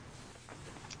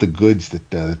the goods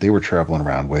that they were traveling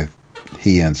around with.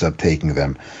 He ends up taking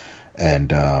them,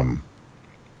 and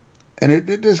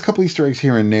there's a couple Easter eggs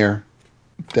here and there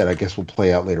that I guess will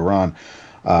play out later on.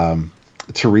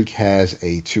 Tariq has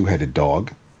a two-headed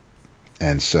dog,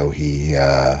 and so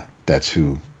that's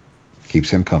who keeps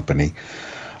him company.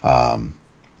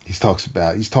 He's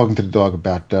talking to the dog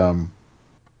about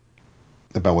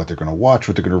what they're going to watch,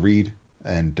 what they're going to read,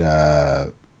 and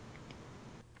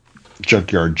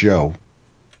Junkyard Joe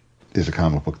is a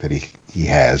comic book that he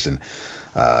has, and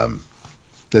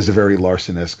there's a very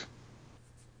Larson-esque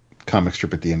comic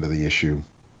strip at the end of the issue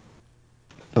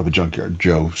of a Junkyard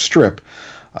Joe strip.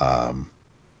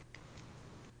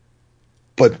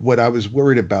 But what I was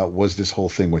worried about was this whole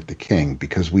thing with the King,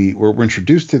 because we're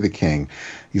introduced to the King.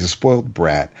 He's a spoiled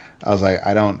brat. I was like,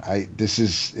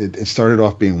 it started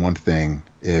off being one thing.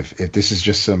 If this is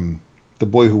just the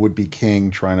boy who would be king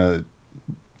trying to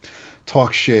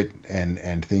talk shit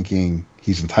and thinking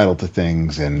he's entitled to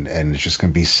things, and it's just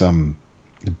going to be some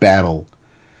battle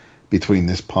between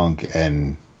this punk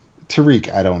and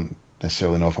Tariq, I don't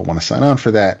necessarily know if I want to sign on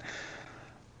for that.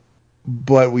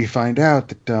 But we find out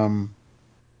that,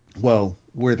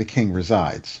 where the King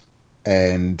resides.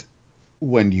 And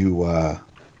when you,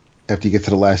 after you get to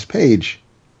the last page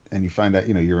and you find out,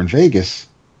 you're in Vegas,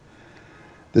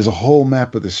 there's a whole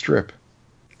map of the strip.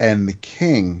 And the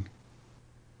King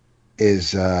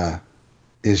is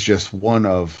just one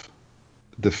of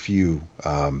the few,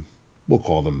 we'll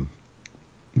call them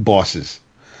bosses,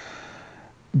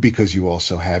 because you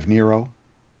also have Nero,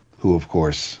 who of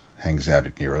course hangs out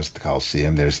at Nero's at the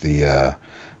Coliseum. There's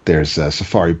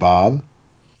Safari Bob.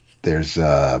 There's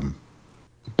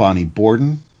Bonnie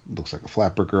Borden, looks like a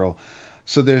flapper girl.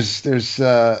 So there's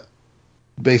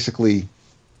basically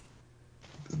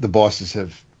the bosses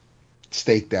have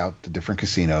staked out the different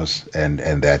casinos, and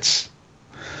that's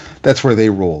where they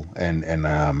rule.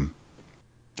 And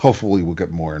hopefully we'll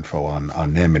get more info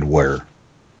on them and where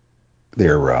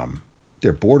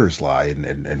their borders lie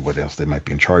and what else they might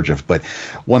be in charge of. But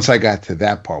once I got to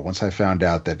that part, once I found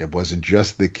out that it wasn't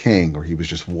just the King, or he was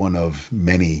just one of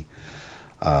many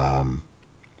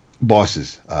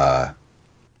bosses, my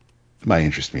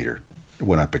interest meter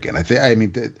went up again.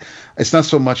 It's not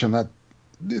so much I'm not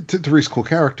Tariq's cool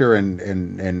character,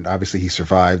 and obviously he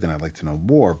survived, and I'd like to know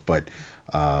more. But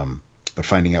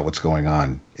finding out what's going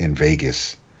on in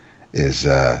Vegas is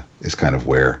kind of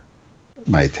where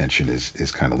my attention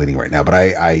is kind of leaning right now. But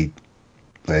like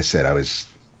I said,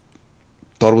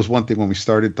 thought it was one thing when we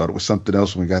started, thought it was something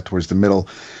else when we got towards the middle,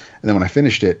 and then when I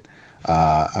finished it,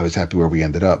 I was happy where we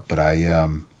ended up. But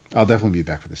I'll definitely be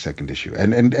back for the second issue.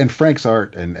 And Frank's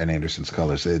art and Anderson's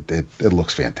colors, it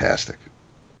looks fantastic.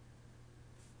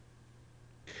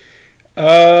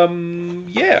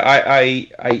 Yeah,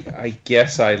 I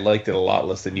guess I liked it a lot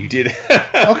less than you did.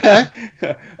 Okay.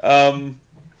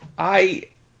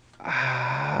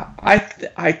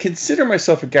 I consider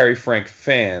myself a Gary Frank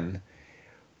fan,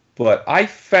 but I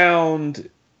found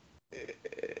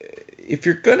if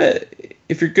you're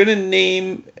gonna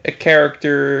name a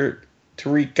character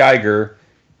Tariq Geiger,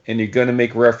 and you're gonna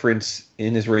make reference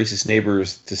in his racist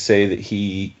neighbors to say that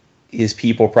his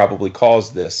people probably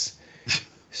caused this,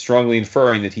 strongly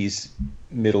inferring that he's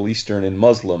Middle Eastern and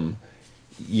Muslim,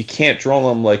 you can't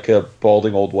draw him like a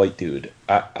balding old white dude.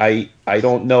 I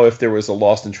don't know if there was a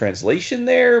lost in translation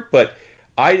there, but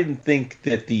I didn't think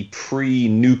that the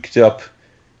pre-nuked up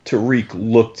Tariq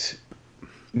looked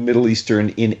Middle Eastern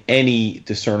in any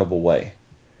discernible way.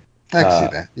 I can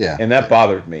see that, yeah. And that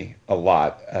bothered me a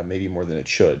lot, maybe more than it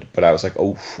should. But I was like,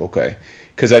 oh, okay.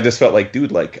 Because I just felt like,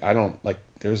 dude, like, I don't, like,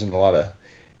 there isn't a lot of...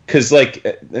 Because, like,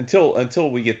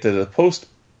 until we get to the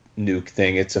post-nuke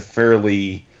thing, it's a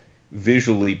fairly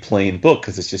visually plain book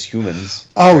because it's just humans.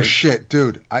 Oh, right? Shit,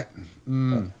 dude.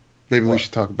 Maybe we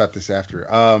should talk about this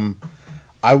after.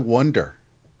 I wonder.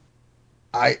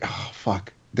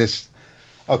 Fuck. This.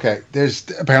 Okay,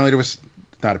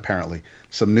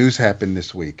 some news happened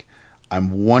this week.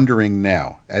 I'm wondering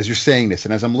now, as you're saying this,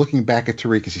 and as I'm looking back at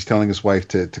Tariq as he's telling his wife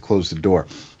to close the door,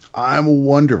 I'm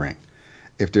wondering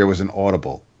if there was an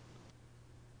audible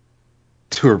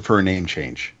for a name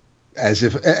change, as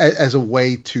a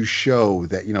way to show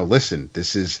that, listen,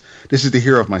 this is the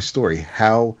hero of my story.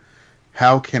 How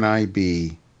can I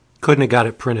be? Couldn't have got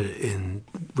it printed in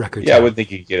record. Yeah, I would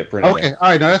think you could get it printed. Okay, all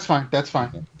right, no, that's fine. That's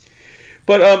fine.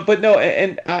 But no,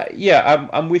 and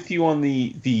I'm with you on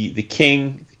the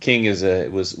King. The King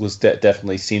was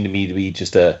definitely seemed to me to be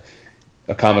just a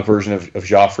comic version of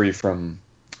Joffrey from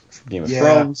Game of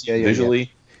Thrones. Yeah,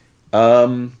 visually.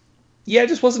 Yeah. I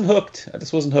just wasn't hooked.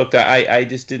 I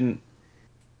just didn't.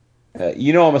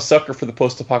 I'm a sucker for the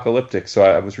post-apocalyptic, so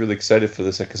I was really excited for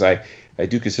this because I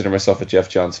do consider myself a Jeff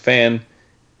Johns fan,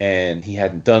 and he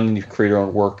hadn't done any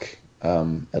creator-owned work,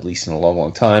 at least in a long,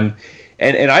 long time.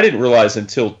 And I didn't realize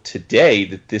until today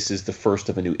that this is the first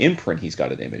of a new imprint he's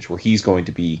got at Image, where he's going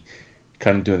to be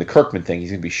kind of doing the Kirkman thing.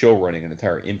 He's going to be show running an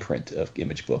entire imprint of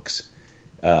Image books.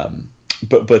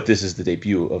 But this is the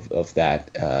debut of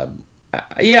that.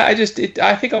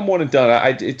 I think I'm one and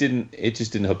done. It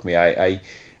just didn't hook me.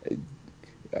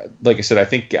 like I said, I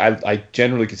think I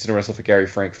generally consider myself a Gary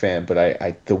Frank fan,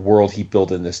 but the world he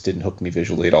built in this didn't hook me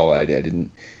visually at all. I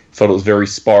didn't felt it was very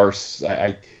sparse.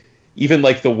 I even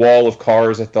like the wall of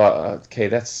cars. I thought, okay,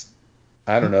 that's,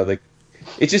 I don't know, like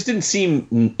it just didn't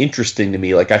seem interesting to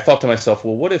me. Like I thought to myself,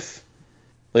 well, what if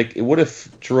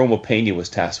Jerome Pena was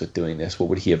tasked with doing this? What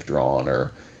would he have drawn?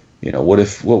 Or,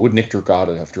 what would Nick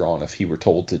Dragotta have drawn if he were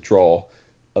told to draw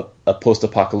a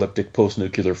post-apocalyptic,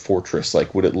 post-nuclear fortress?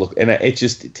 Like, would it look? And it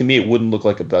just, to me, it wouldn't look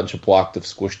like a bunch of blocked up,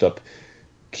 squished up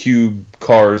cube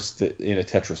cars in a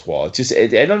Tetris wall. It just,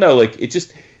 I don't know. Like, it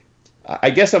just,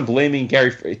 I guess I'm blaming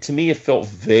Gary. To me, it felt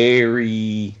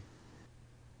very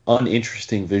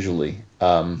uninteresting visually.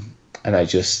 And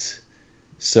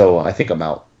so I think I'm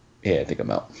out. Yeah, I think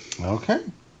I'm out. Okay.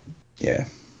 Yeah.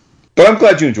 But I'm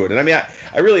glad you enjoyed it. I mean,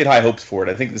 I really had high hopes for it.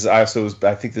 I think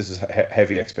this is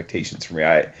heavy expectations for me.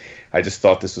 I just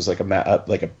thought this was like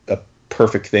a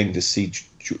perfect thing to see.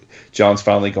 John's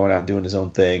finally going out and doing his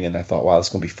own thing, and I thought, wow, this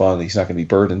is going to be fun. He's not going to be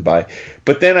burdened by.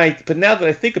 But now that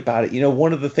I think about it,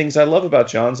 one of the things I love about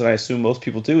John's, and I assume most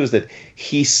people do, is that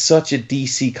he's such a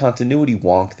DC continuity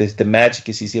wonk. That the magic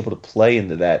is he's able to play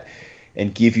into that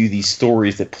and give you these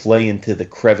stories that play into the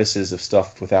crevices of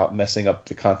stuff without messing up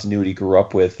the continuity he grew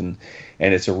up with, and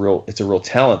it's a real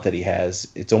talent that he has.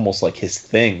 It's almost like his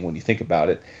thing when you think about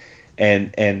it,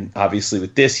 and obviously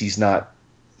with this he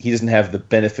doesn't have the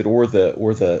benefit or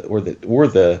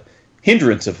the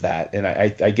hindrance of that, and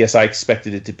I guess I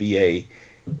expected it to be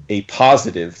a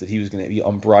positive, that he was going to be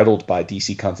unbridled by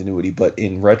DC continuity, but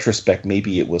in retrospect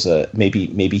maybe it was maybe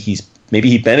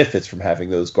he benefits from having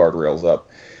those guardrails up.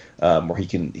 Where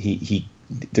he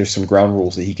there's some ground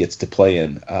rules that he gets to play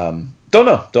in.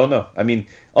 Don't know. I mean,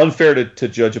 unfair to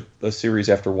judge a series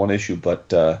after one issue,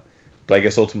 but I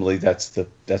guess ultimately that's the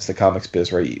comics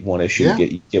biz, right? One issue, Yeah.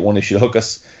 you get one issue to hook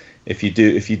us. If you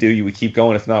do, you would keep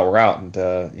going. If not, we're out. And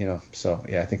so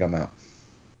yeah, I think I'm out.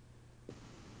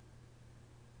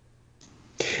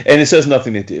 And it has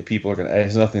nothing to do. It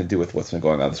has nothing to do with what's been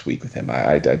going on this week with him.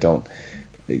 I don't.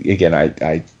 Again,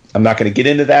 I'm not going to get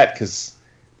into that because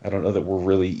I don't know that we're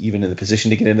really even in the position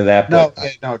to get into that. But,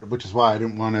 no, which is why I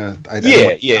didn't want to. I'm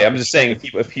just saying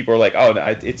if people are like, oh,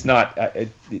 no, it's not.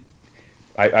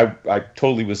 I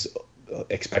totally was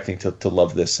expecting to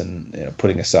love this, and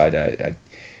putting aside,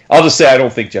 I'll just say I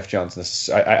don't think Jeff Johns.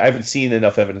 I haven't seen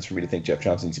enough evidence for me to think Jeff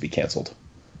Johns needs to be canceled.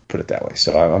 Put it that way.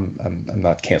 So I'm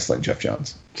not canceling Jeff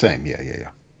Johns. Same.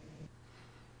 Yeah.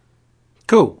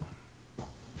 Cool.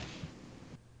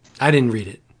 I didn't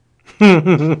read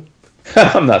it.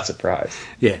 I'm not surprised.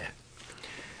 Yeah.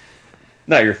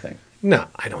 Not your thing. No,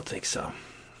 I don't think so.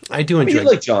 I do enjoy. You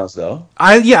like Johns though.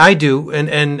 I do,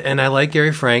 and I like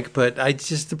Gary Frank, but the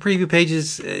preview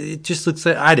pages, it just looks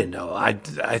like, I didn't know. I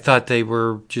thought they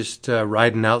were just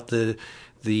riding out the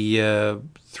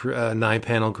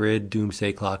 9-panel grid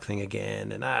Doomsday Clock thing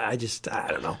again, and I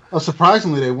don't know. Well,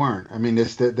 surprisingly, they weren't. I mean,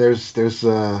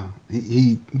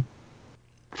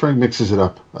 Frank mixes it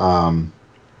up.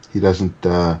 He doesn't.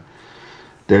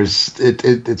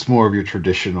 It's more of your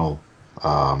traditional.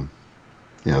 Some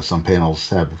pages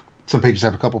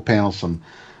have a couple panels.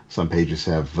 Some pages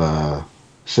have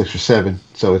 6 or 7.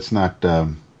 So it's not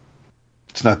the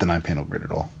 9-panel grid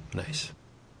at all. Nice.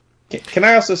 Can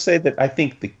I also say that I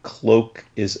think the cloak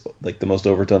is like the most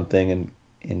overdone thing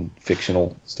in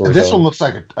fictional storytelling. This one looks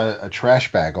like a trash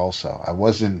bag. Also,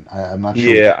 I'm not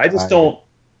sure. Yeah, I just don't.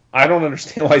 I don't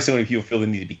understand why so many people feel they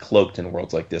need to be cloaked in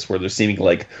worlds like this, where there's seeming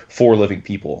like 4 living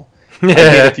people.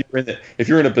 Yeah. If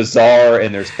you're in a bazaar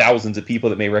and there's thousands of people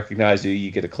that may recognize you,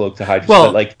 you get a cloak to hide yourself. Well,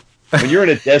 but like when you're in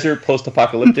a desert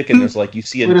post-apocalyptic and there's like you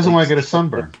see who doesn't want to get a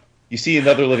sunburn? You see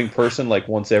another living person like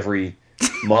once every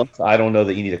month. I don't know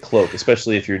that you need a cloak,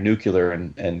 especially if you're nuclear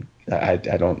and I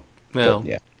don't. Well, but,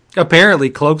 yeah. Apparently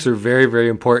cloaks are very, very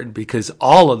important because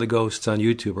all of the ghosts on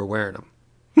YouTube are wearing them.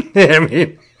 I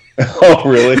mean. Oh,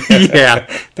 really? Yeah.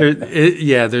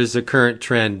 There's a current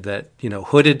trend that,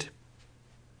 hooded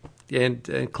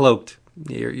and cloaked,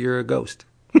 you're a ghost.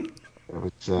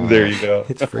 There you go.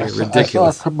 It's very ridiculous. I saw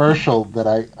a commercial that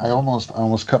I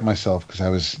almost cut myself because I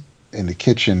was in the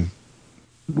kitchen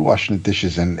washing the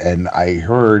dishes and I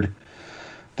heard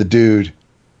the dude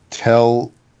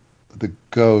tell the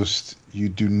ghost, "You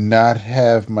do not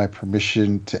have my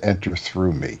permission to enter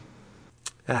through me."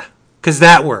 Because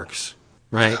that works.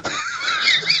 Right.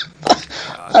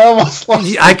 I almost lost.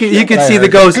 You could see the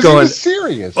ghost going. He was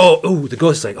serious. Oh, the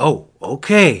ghost's like, oh,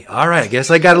 okay, all right. I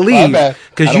guess I got to leave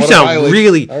because you sound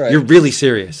right. You're really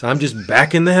serious. I'm just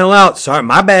backing the hell out. Sorry,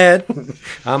 my bad.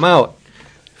 I'm out.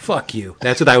 Fuck you.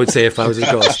 That's what I would say if I was a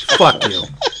ghost. Fuck you.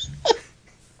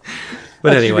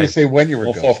 But I was anyway, going to say when you were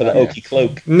We'll going. fall for the oaky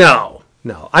cloak. no.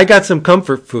 I got some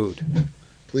comfort food.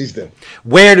 Please do.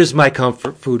 Where does my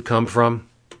comfort food come from?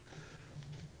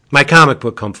 My comic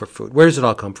book comfort food. Where does it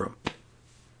all come from?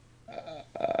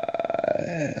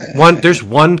 There's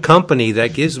one company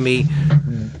that gives me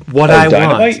what I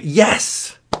Dynamite? want.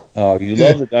 Yes. Oh, you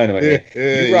love the Dynamite.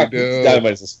 You rock You do.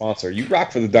 Dynamite as a sponsor. You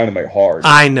rock for the Dynamite hard.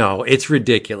 I know it's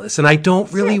ridiculous, and I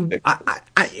don't really.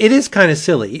 It is kind of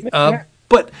silly,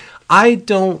 but I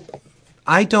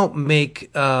don't make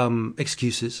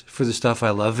excuses for the stuff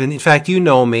I love. And in fact, you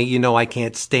know me. You know I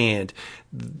can't stand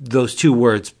those two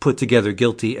words put together,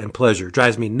 guilty and pleasure. It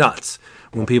drives me nuts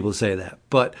when people say that.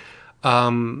 But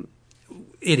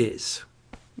it is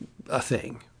a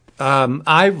thing.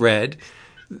 I read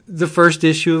the first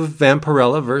issue of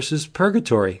Vampirella versus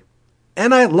Purgatory,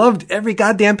 and I loved every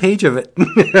goddamn page of it.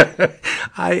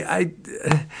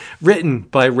 Written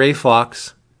by Ray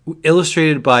Fox,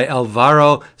 illustrated by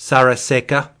Alvaro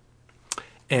Saraseca,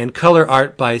 and color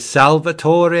art by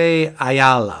Salvatore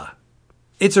Ayala.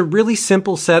 It's a really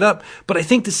simple setup, but I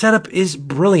think the setup is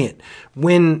brilliant.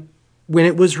 When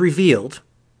it was revealed,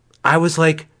 I was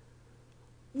like,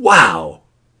 wow,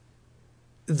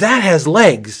 that has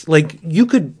legs. Like, you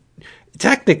could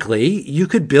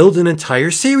build an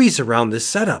entire series around this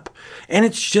setup. And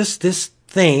it's just this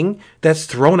thing that's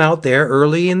thrown out there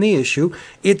early in the issue.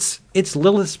 It's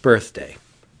Lilith's birthday.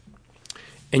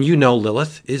 And you know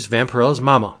Lilith is Vampirella's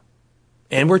mama.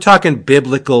 And we're talking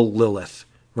biblical Lilith,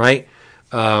 right?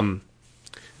 Mama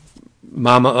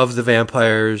of the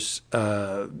vampires,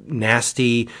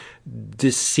 nasty,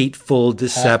 deceitful,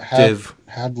 deceptive.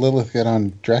 How'd Lilith get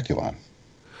on Draculon?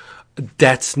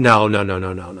 That's no.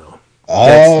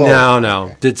 Oh,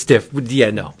 No. It's different.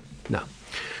 Yeah, no.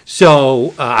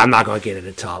 So I'm not going to get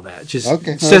into all that. Just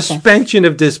okay, suspension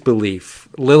of disbelief.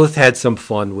 Lilith had some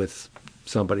fun with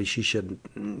somebody she shouldn't,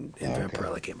 and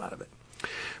Vampirella came out of it.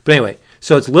 But anyway,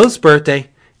 so it's Lilith's birthday,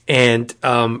 and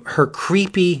her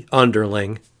creepy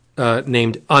underling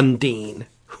named Undine,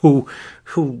 who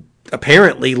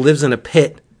apparently lives in a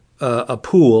pit, a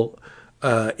pool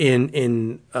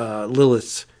in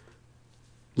Lilith's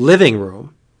living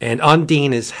room, and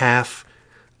Undine is half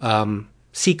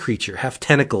sea creature, half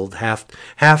tentacled, half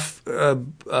of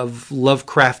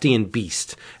Lovecraftian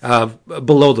beast,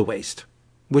 below the waist,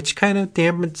 which kind of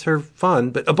dampens her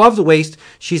fun. But above the waist,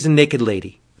 she's a naked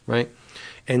lady, right?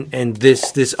 And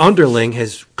this underling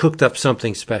has cooked up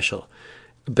something special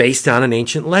based on an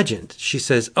ancient legend. She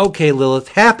says, "Okay, Lilith,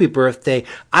 happy birthday.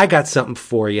 I got something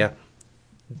for you.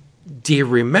 Do you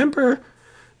remember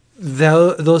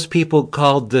those people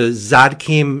called the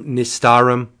Zadkim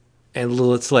Nistarim?" And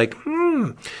Lilith's like,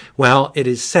 Well, it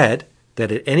is said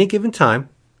that at any given time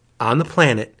on the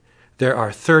planet, there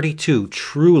are 32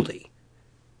 truly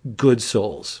good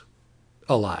souls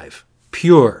alive.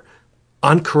 Pure,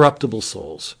 uncorruptible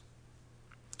souls.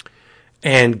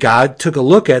 And God took a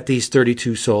look at these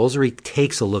 32 souls, or he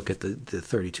takes a look at the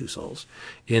 32 souls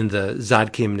in the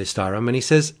Zadkim Nistarim, and he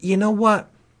says, you know what?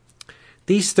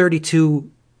 These 32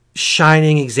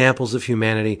 shining examples of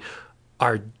humanity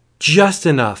are just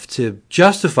enough to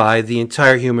justify the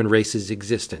entire human race's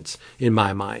existence in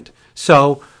my mind.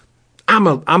 So I'm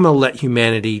gonna let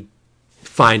humanity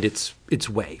find its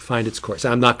way, find its course.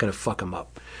 I'm not going to fuck them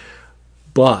up.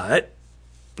 But,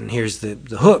 and here's the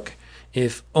hook,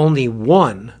 if only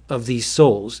one of these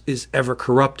souls is ever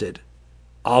corrupted,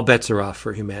 all bets are off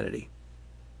for humanity.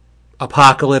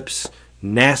 Apocalypse,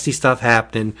 nasty stuff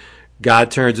happening, God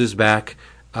turns his back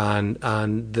on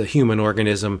the human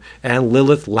organism, and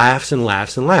Lilith laughs and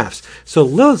laughs and laughs. So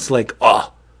Lilith's like,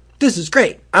 oh, this is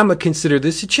great. I'm going to consider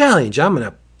this a challenge. I'm going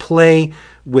to play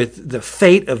with the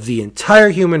fate of the entire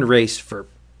human race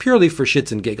purely for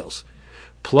shits and giggles.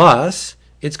 Plus,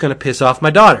 it's going to piss off my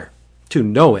daughter to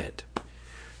no end.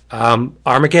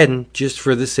 Armageddon just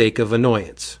for the sake of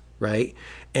annoyance, right?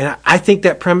 And I think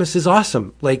that premise is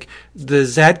awesome. Like the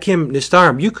Zadkim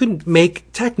Nistarim, you could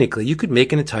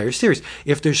make an entire series.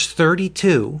 If there's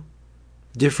 32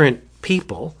 different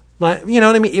people, you know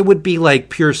what I mean? It would be like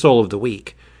pure Soul of the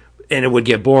Week, and it would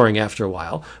get boring after a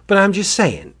while. But I'm just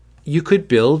saying, you could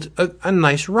build a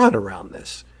nice run around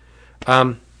this.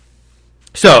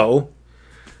 So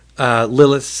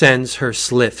Lilith sends her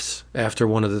sliffs after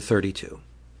one of the 32.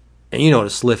 And you know what a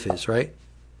sliff is, right?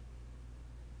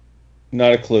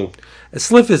 Not a clue. A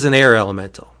sliff is an air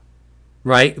elemental,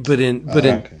 right? But in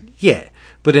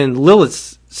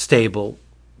Lilith's stable,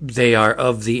 they are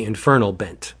of the infernal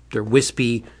bent. They're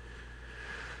wispy,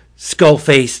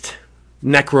 skull-faced,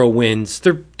 necro winds.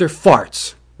 They're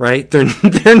farts, right? They're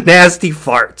nasty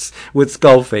farts with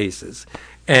skull faces,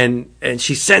 and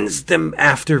she sends them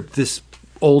after this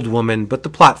old woman, but the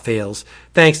plot fails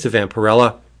thanks to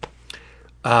Vampirella.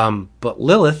 But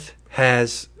Lilith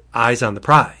has eyes on the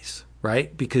prize,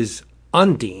 right? Because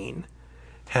Undine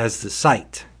has the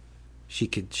sight. She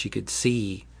could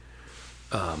see.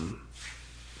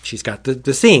 She's got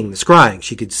the seeing, the scrying.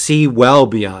 She could see well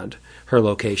beyond her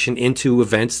location into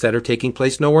events that are taking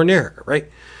place nowhere near her,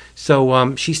 right?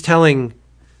 So she's telling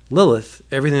Lilith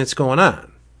everything that's going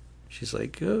on. She's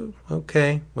like, oh,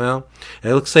 okay, well,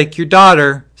 it looks like your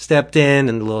daughter stepped in,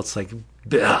 and Lilith's like,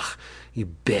 ugh,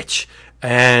 you bitch.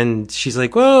 And she's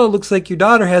like, well, it looks like your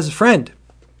daughter has a friend.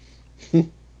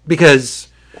 Because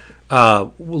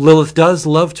Lilith does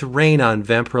love to rain on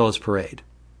Vampirella's parade.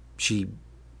 She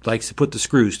likes to put the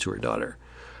screws to her daughter.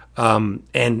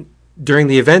 And during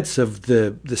the events of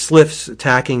the Sliffs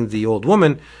attacking the old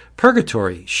woman,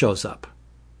 Purgatory shows up.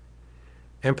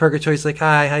 And Purgatory's like,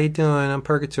 hi, how you doing? I'm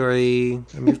Purgatory.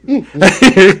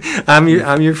 I'm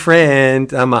your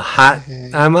friend. I'm a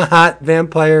hot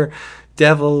vampire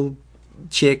devil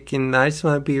chick, and I just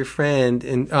want to be your friend.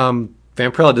 And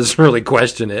Vampirella doesn't really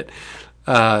question it.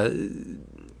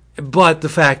 But the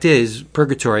fact is,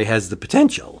 Purgatory has the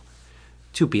potential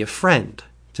to be a friend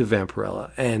to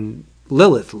Vampirella. And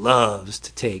Lilith loves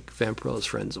to take Vampirella's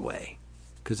friends away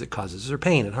because it causes her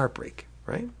pain and heartbreak,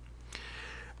 right?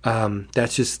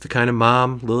 That's just the kind of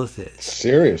mom Lilith is.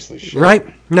 Seriously, sure. Right?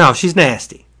 No, she's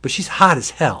nasty, but she's hot as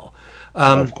hell.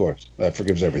 Of course. That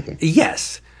forgives everything.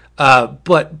 Yes.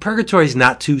 But Purgatory's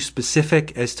not too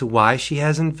specific as to why she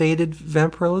has invaded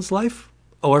Vampirella's life,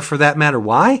 or for that matter,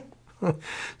 why.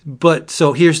 But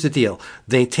so here's the deal.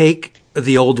 They take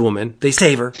the old woman, they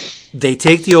save her, they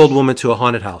take the old woman to a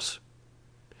haunted house.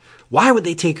 Why would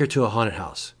they take her to a haunted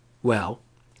house? Well,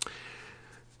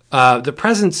 the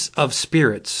presence of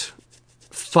spirits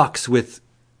fucks with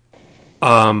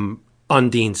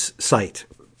Undine's sight.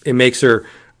 It makes her,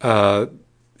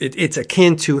 it's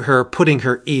akin to her putting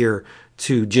her ear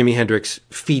to Jimi Hendrix's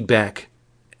feedback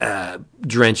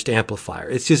drenched amplifier.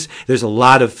 It's just, there's a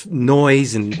lot of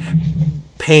noise and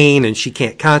pain, and she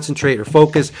can't concentrate or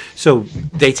focus. So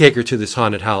they take her to this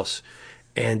haunted house.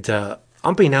 And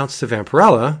unbeknownst to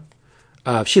Vampirella,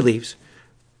 she leaves.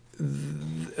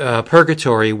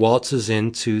 Purgatory waltzes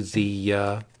into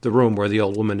the room where the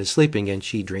old woman is sleeping, and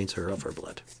she drains her of her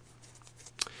blood.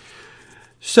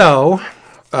 So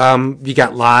you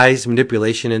got lies,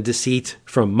 manipulation, and deceit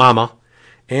from Mama,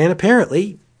 and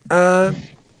apparently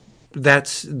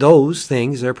those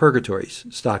things are Purgatory's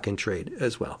stock in trade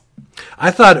as well.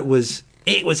 I thought it was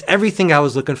everything I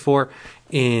was looking for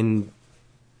in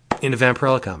a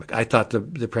Vampirella comic. I thought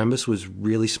the premise was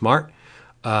really smart.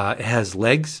 It has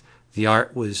legs. The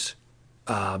art was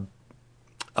of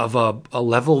a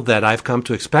level that I've come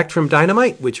to expect from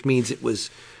Dynamite, which means it was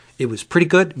pretty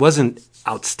good. It wasn't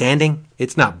outstanding.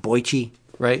 It's not Boichi,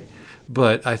 right?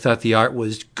 But I thought the art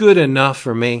was good enough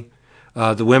for me.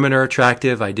 The women are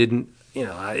attractive. I didn't,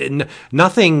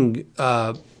 nothing,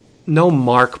 no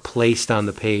mark placed on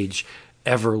the page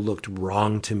ever looked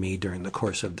wrong to me during the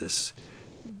course of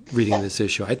reading this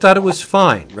issue. I thought it was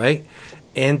fine, right?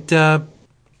 And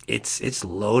it's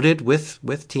loaded with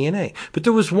TNA. But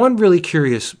there was one really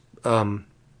curious bookend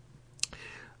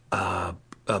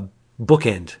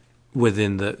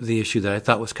within the issue that I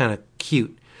thought was kind of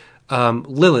cute.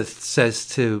 Lilith says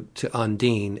to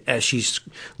Undine, as she's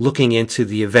looking into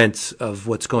the events of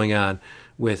what's going on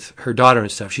with her daughter and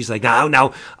stuff, she's like,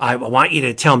 now, I want you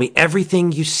to tell me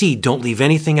everything you see. Don't leave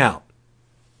anything out.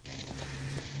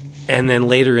 And then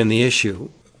later in the issue,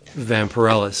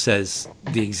 Vampirella says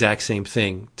the exact same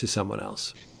thing to someone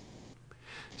else.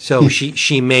 So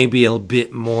she may be a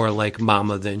bit more like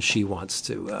Mama than she wants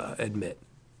to admit.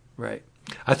 Right.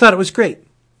 I thought it was great.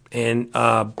 And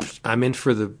I'm in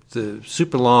for the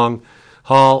super long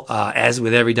haul. As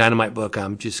with every Dynamite book,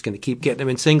 I'm just going to keep getting them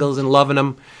in singles and loving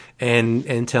them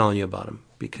and telling you about them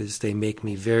because they make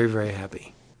me very, very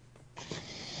happy.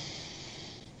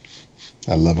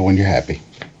 I love it when you're happy.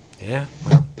 Yeah.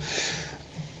 Well,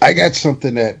 I got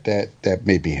something that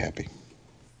made me happy.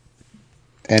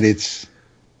 And it's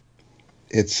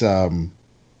I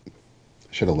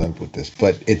should have led with this,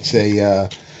 but it's when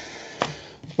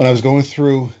I was going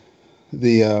through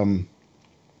the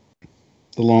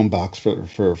loan box for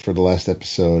the last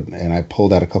episode, and I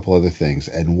pulled out a couple other things,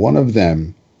 and one of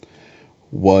them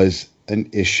was an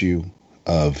issue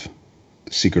of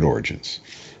Secret Origins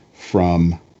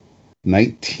from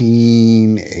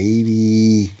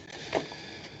 1980.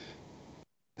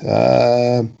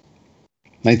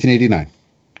 1989,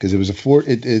 because it was a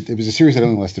series that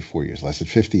only lasted 4 years, lasted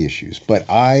 50 issues, but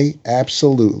I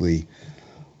absolutely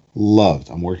loved.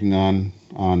 I'm working on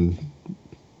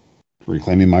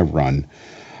reclaiming my run.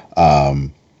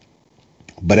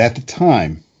 But at the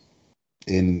time,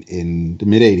 in the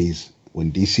mid '80s,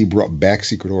 when DC brought back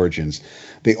Secret Origins,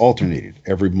 they alternated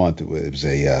every month. It was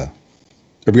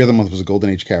every other month was a Golden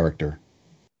Age character,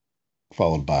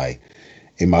 followed by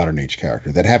a Modern Age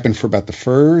character. That happened for about the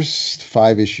first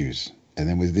 5 issues, and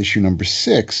then with issue number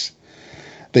 6,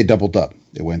 they doubled up.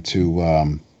 It went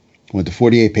to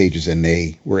 48 pages, and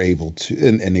they were able to,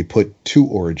 and they put 2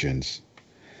 origins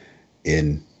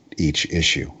in each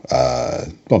issue.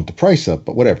 Bumped the price up,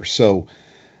 but whatever. So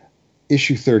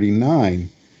issue 39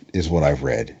 is what I've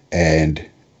read, and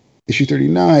issue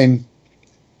 39,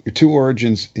 your 2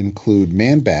 origins include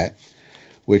Man-Bat,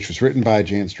 which was written by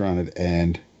Jan Stronach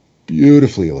and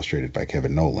beautifully illustrated by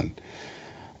Kevin Nolan.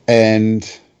 And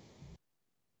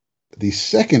the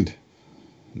second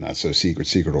not so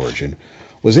secret origin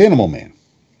was Animal Man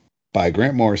by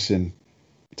Grant Morrison,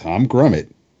 Tom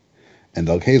Grummett, and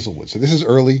Doug Hazelwood. So this is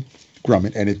early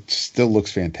Grummett, and it still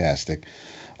looks fantastic.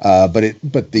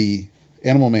 But the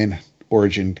Animal Man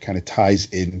origin kind of ties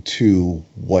into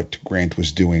what Grant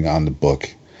was doing on the book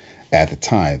at the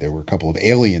time. There were a couple of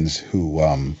aliens who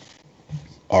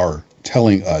are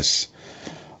telling us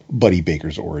Buddy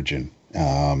Baker's origin,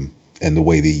 and the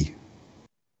way the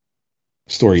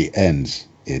story ends,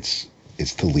 it's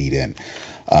to lead in.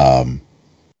 But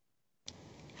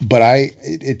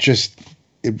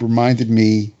it reminded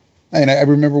me, and I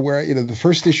remember where, the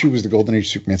first issue was the Golden Age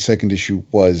Superman. Second issue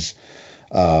was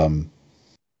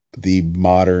the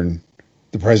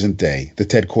present day, the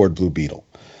Ted Kord Blue Beetle.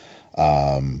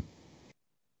 And,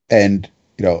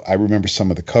 I remember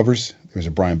some of the covers. There was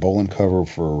a Brian Boland cover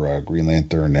for Green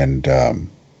Lantern and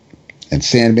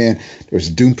Sandman. There was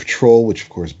Doom Patrol, which of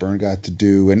course Byrne got to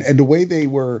do. And the way they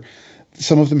were,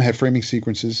 some of them had framing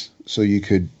sequences, so you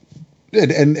could,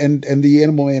 and the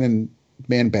Animal Man and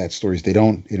Man-Bat stories, they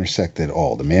don't intersect at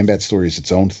all. The Man-Bat story is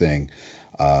its own thing.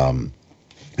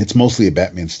 It's mostly a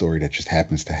Batman story that just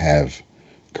happens to have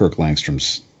Kirk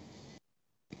Langstrom's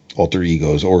alter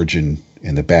ego's origin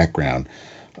in the background.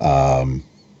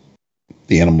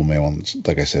 The Animal Man one,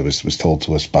 like I said, was told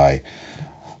to us by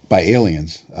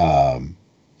aliens.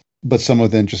 But some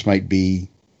of them just might be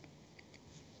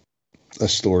a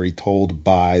story told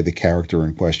by the character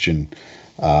in question,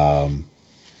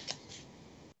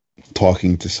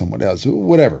 talking to someone else,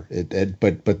 whatever.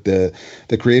 But the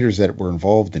creators that were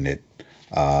involved in it,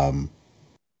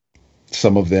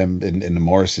 some of them, in the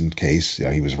Morrison case,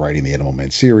 he was writing the Animal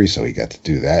Man series, so he got to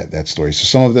do that story. So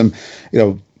some of them,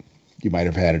 you might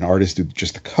have had an artist do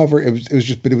just the cover. It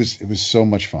was so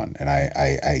much fun, and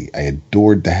I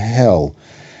adored the hell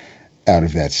out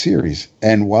of that series.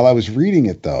 And while I was reading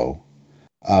it, though,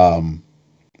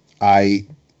 I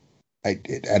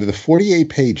out of the 48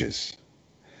 pages,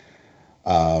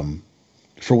 for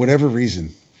whatever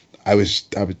reason, I was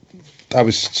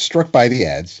struck by the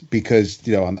ads, because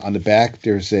on the back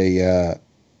there's an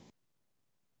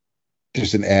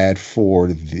ad for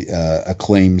the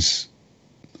Acclaim's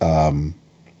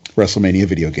WrestleMania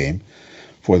video game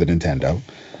for the Nintendo.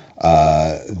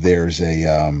 There's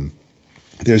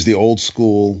the old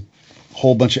school,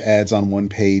 whole bunch of ads on one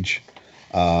page,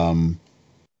 70s,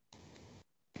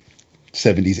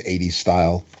 80s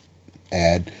style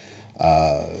ad.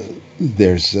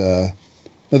 There's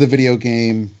another video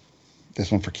game.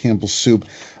 This one for Campbell's Soup.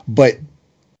 But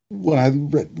when I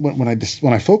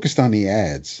focused on the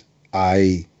ads,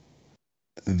 I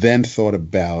then thought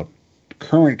about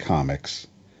current comics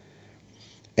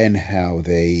and how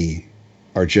they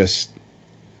are just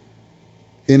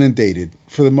inundated,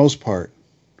 for the most part,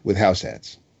 with house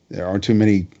ads. There aren't too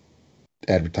many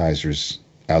advertisers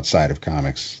outside of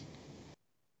comics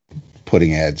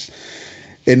putting ads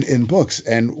in books.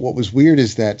 And what was weird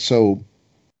is that, so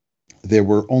there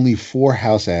were only 4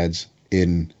 house ads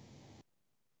in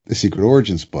the Secret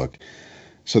Origins book.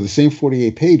 So the same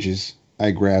 48 pages,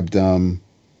 I grabbed one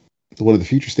of the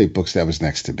Future State books that was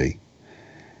next to me,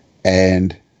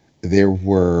 and there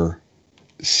were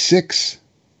 6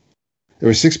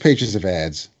 pages of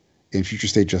ads in Future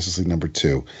State Justice League number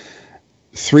 2,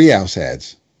 3 house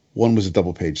ads. One was a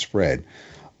double page spread,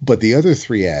 but the other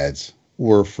 3 ads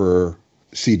were for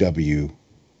CW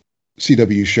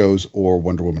shows or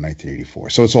Wonder Woman 1984.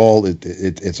 So it's all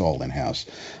in house,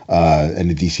 and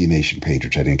the DC Nation page,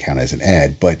 which I didn't count as an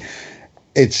ad, but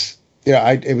it's,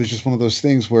 it was just one of those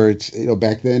things where it's,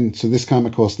 back then. So this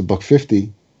comic cost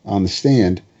 $1.50 on the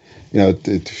stand.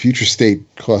 The Future State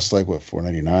costs like what,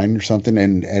 $4.99 or something,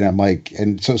 and I'm like,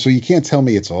 and so you can't tell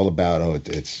me it's all about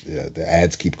it's the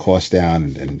ads keep costs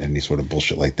down and any sort of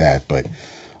bullshit like that. But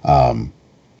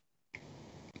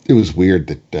it was weird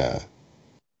that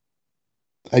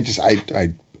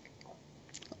I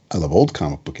love old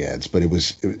comic book ads, but it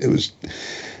was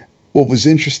what was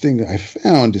interesting I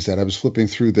found is that I was flipping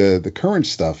through the current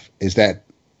stuff is that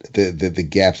the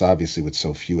gaps obviously with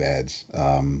so few ads.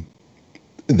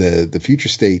 The Future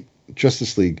State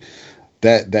Justice League,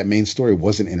 that main story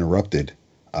wasn't interrupted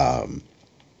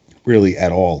really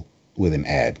at all with an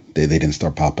ad. They didn't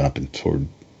start popping up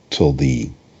until the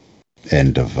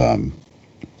end of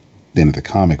the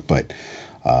comic, but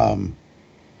I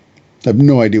have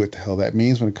no idea what the hell that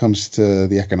means when it comes to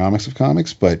the economics of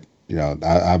comics. But you know,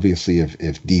 obviously, if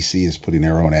DC is putting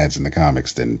their own ads in the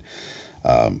comics, then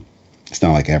it's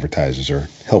not like advertisers are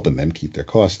helping them keep their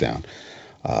costs down.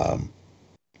 But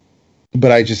we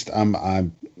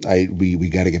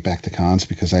got to get back to cons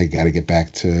because I got to get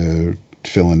back to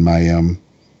filling my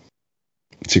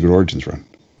Secret Origins run.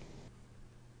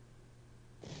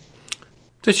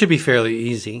 That should be fairly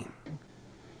easy.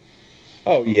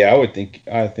 Oh yeah,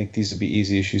 I think these would be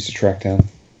easy issues to track down.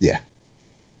 Yeah.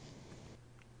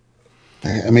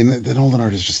 I mean, the Nolan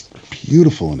art is just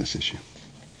beautiful in this issue.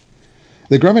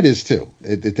 The Grummett is too.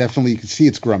 It definitely, you can see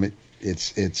it's Grummett.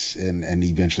 It's and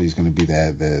eventually he's going to be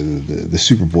the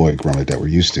Superboy Grummett that we're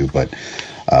used to. But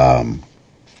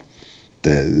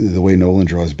the way Nolan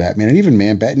draws Batman and even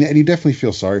Man-Bat, and you definitely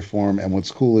feel sorry for him. And what's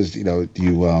cool is you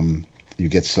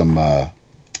get some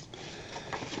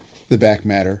the back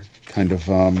matter kind of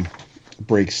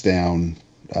breaks down.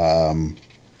 And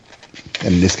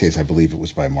in this case, I believe it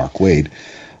was by Mark Waid.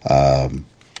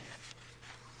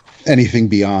 Anything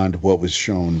beyond what was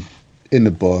shown in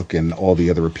the book and all the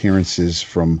other appearances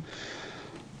from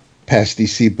past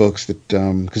DC books that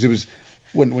because it was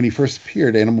when he first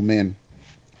appeared, Animal Man,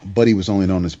 Buddy was only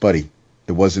known as Buddy.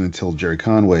 It wasn't until Jerry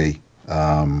Conway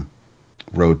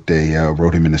wrote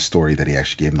him in a story that he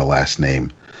actually gave him the last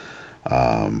name.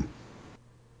 And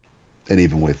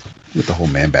even with the whole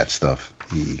Man-Bat stuff,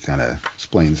 he kind of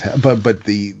explains how. But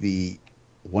the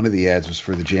one of the ads was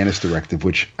for the Janus Directive,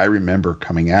 which I remember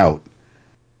coming out,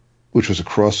 which was a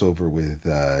crossover with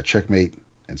Checkmate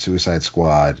and Suicide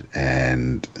Squad,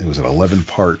 and it was an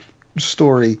 11-part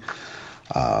story.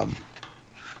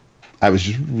 I was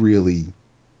just really,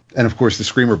 and of course the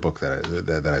Screamer book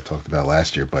that I talked about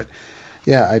last year. But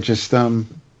yeah, I just I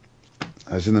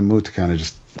was in the mood to kind of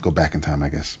just go back in time, I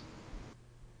guess.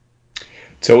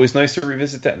 It's always nice to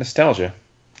revisit that nostalgia,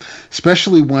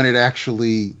 especially when it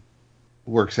actually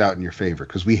works out in your favor,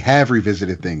 because we have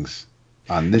revisited things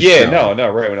on this show. Yeah, no,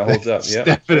 right, when it holds up.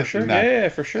 Yeah, for sure. Yeah,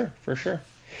 for sure.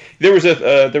 There was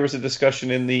a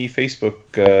discussion in the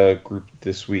Facebook group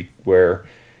this week where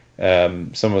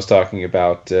someone was talking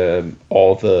about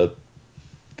all the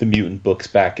mutant books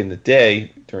back in the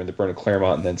day during the Byrne of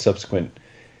Claremont and then subsequent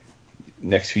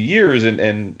next few years,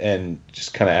 and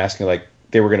just kind of asking like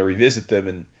they were going to revisit them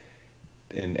and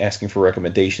asking for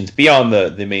recommendations beyond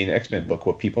the main X-Men book,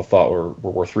 what people thought were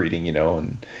worth reading, you know,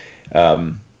 and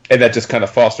that just kind of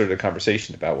fostered a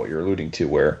conversation about what you're alluding to,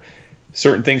 where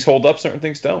certain things hold up, certain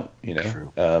things don't, you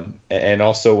know, and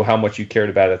also how much you cared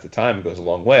about it at the time goes a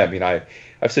long way. I mean,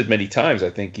 I've said many times, I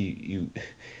think you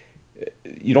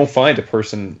don't find a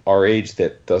person our age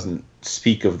that doesn't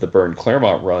speak of the Byrne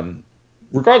Claremont run,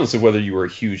 regardless of whether you were a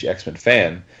huge X-Men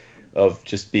fan, of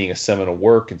just being a seminal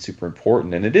work and super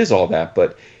important, and it is all that.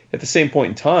 But at the same point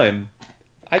in time,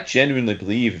 I genuinely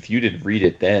believe if you didn't read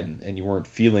it then and you weren't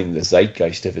feeling the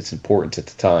zeitgeist of its importance at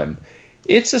the time,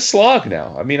 it's a slog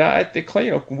now. I mean,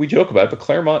 we joke about it, but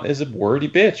Claremont is a wordy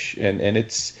bitch, and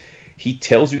he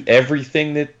tells you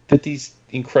everything that these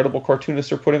incredible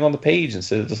cartoonists are putting on the page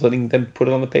instead of just letting them put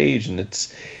it on the page. And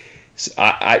so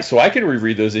I can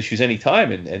reread those issues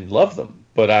anytime and love them,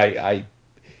 but I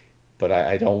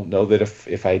don't know that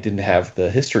if I didn't have the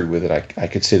history with it, I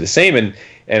could say the same.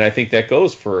 And I think that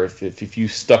goes for if you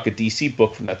stuck a DC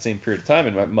book from that same period of time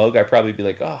in my mug, I'd probably be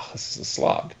like, oh, this is a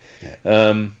slog,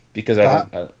 because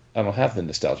I don't have the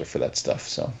nostalgia for that stuff.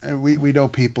 So, and we know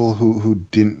people who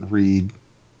didn't read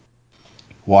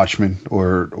Watchmen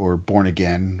or Born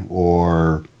Again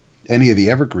or any of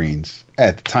the evergreens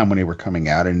at the time when they were coming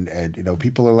out, and you know,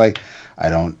 people are like,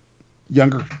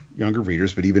 younger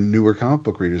readers, but even newer comic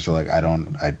book readers are like,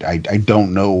 I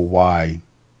don't know why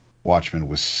Watchmen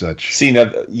was such. See,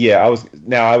 now, yeah,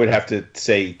 I would have to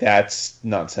say that's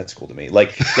nonsensical to me.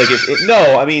 Like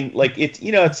no, I mean, like it's,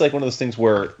 you know, it's like one of those things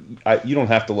where you don't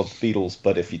have to love the Beatles,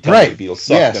 but if you tell me the Beatles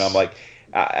suck, then I'm like,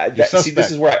 see,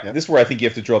 this is where I think you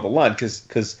have to draw the line,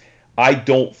 because I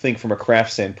don't think from a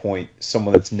craft standpoint,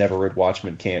 someone that's never read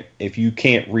Watchmen if you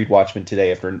can't read Watchmen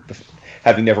today after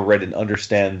having never read and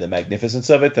understand the magnificence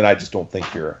of it, then I just don't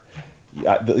think you're.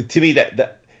 To me,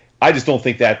 that I just don't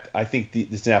think that. I think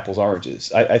it's an apples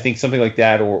oranges. I think something like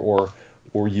that, or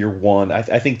Year One.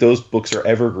 I think those books are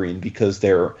evergreen because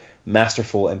they're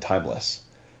masterful and timeless.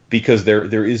 Because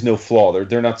there is no flaw.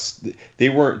 They're not. They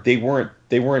weren't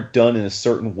done in a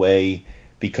certain way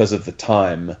because of the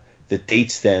time that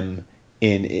dates them.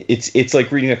 It's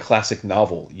like reading a classic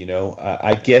novel. You know,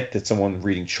 I get that someone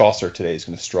reading Chaucer today is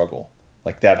going to struggle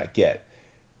like that. I get,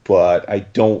 but I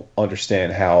don't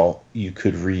understand how you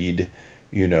could read,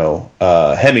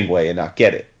 Hemingway and not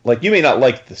get it. Like, you may not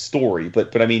like the story,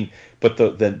 but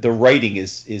the writing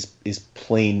is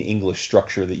plain English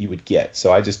structure that you would get.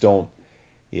 So I just don't.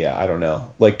 Yeah, I don't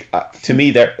know. Like, to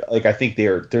me, I think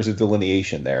there's a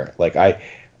delineation there. Like,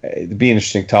 it'd be an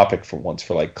interesting topic for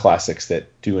like classics that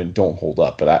do and don't hold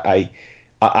up. But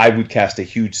I would cast a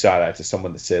huge side eye to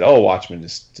someone that said, "Oh, Watchmen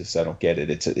is just I don't get it.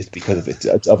 It's because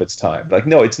of its time." Like,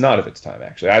 no, it's not of its time.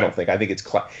 Actually, I don't think. I think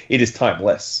it is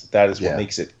timeless. That is what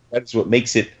makes it. That is what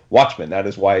makes it Watchmen. That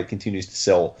is why it continues to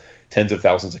sell tens of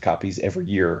thousands of copies every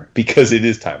year, because it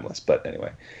is timeless. But anyway,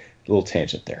 a little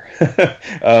tangent there.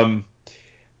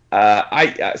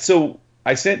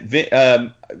 I sent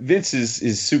Vince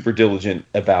is super diligent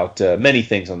about many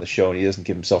things on the show, and he doesn't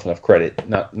give himself enough credit.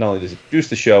 Not only does he produce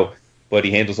the show, but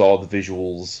he handles all the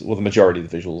visuals, well, the majority of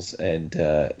the visuals,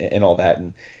 and all that.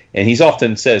 And he's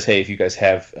often says, "Hey, if you guys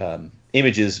have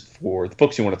images for the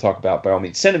books you want to talk about, by all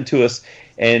means, send them to us."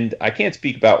 And I can't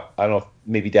speak about. I don't know if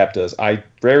maybe Dap does. I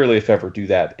rarely, if ever, do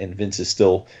that. And Vince is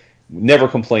still never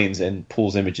complains and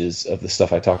pulls images of the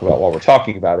stuff I talk about while we're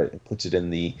talking about it and puts it in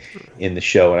the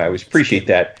show, and I always appreciate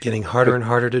that. Getting harder and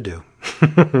harder to do.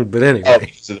 But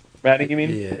anyway, so the formatting, you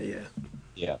mean?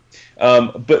 Yeah.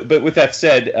 But with that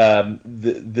said,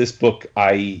 this book,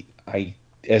 I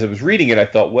as I was reading it, I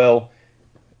thought, well,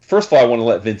 first of all, I want to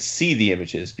let Vince see the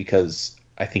images because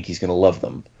I think he's going to love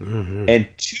them, and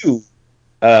two,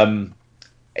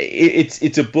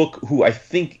 it's a book who I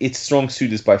think its strong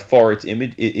suit is by far its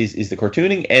image is the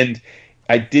cartooning, and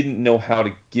I didn't know how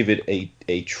to give it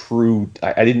a true.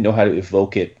 I didn't know how to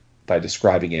evoke it by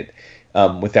describing it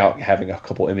without having a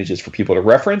couple images for people to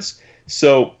reference.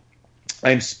 So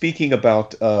I'm speaking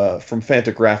about from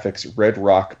Fantagraphics' Red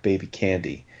Rock Baby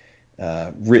Candy,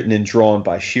 written and drawn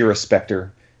by Shira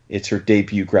Spector. It's her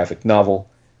debut graphic novel.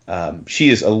 She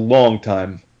is a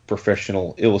long-time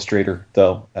professional illustrator,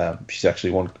 though. She's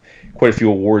actually won quite a few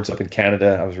awards up in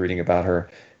Canada. I was reading about her.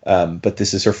 But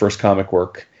this is her first comic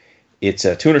work. It's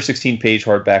a 216-page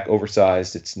hardback,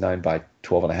 oversized. It's 9 by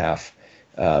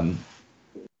 12.5.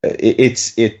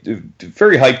 It's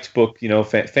very hyped book.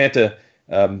 Fanta.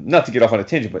 Not to get off on a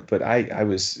tangent, but I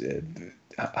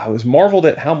was marveled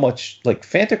at how much, like,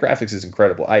 Fantagraphics is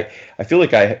incredible. I feel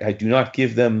like I do not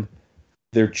give them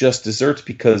their just desserts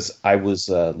because I was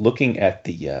looking at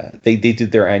they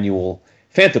did their annual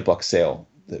Fantabuck sale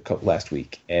last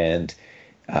week, and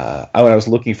when I was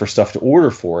looking for stuff to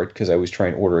order for it, because I always try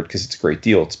and order it because it's a great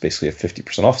deal. It's basically a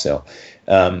 50% off sale.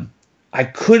 I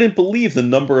couldn't believe the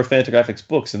number of Fantagraphics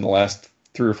books in the last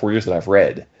 3 or 4 years that I've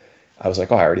read. I was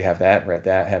like, oh, I already have that, read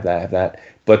that, have that.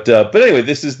 But anyway,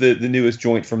 this is the newest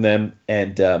joint from them,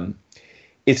 and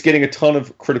it's getting a ton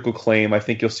of critical acclaim. I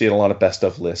think you'll see it in a lot of best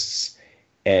of lists.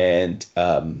 And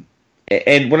when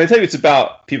I tell you it's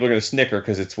about, people are going to snicker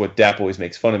because it's what Dap always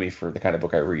makes fun of me for the kind of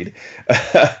book I read.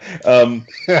 I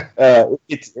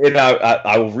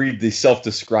will read the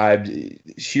self-described.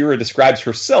 Shira describes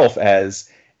herself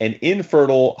as an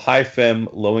infertile, high-fem,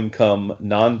 low-income,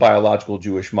 non-biological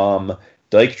Jewish mom,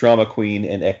 dyke drama queen,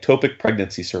 and ectopic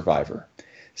pregnancy survivor.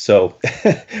 So,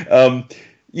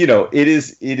 it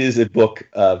is a book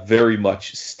very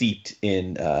much steeped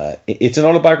in. It's an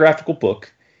autobiographical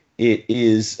book. It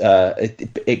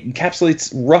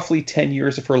encapsulates roughly 10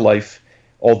 years of her life,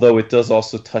 although it does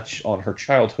also touch on her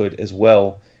childhood as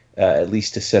well, at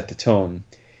least to set the tone.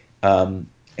 And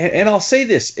I'll say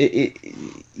this,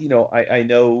 I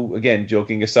know, again,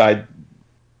 joking aside,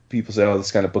 people say, oh,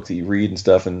 this kind of book that you read and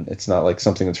stuff, and it's not like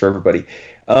something that's for everybody.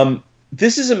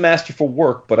 This is a masterful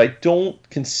work, but I don't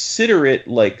consider it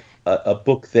like a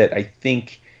book that I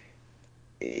think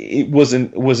it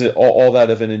wasn't all that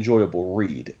of an enjoyable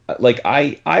read. Like,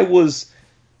 I was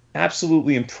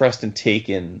absolutely impressed and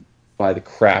taken by the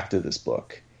craft of this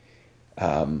book.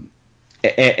 And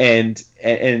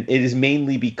it is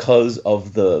mainly because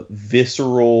of the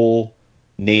visceral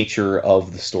nature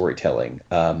of the storytelling.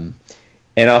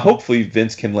 And hopefully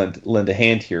Vince can lend a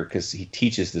hand here because he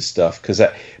teaches this stuff.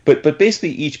 But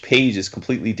basically each page is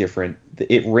completely different.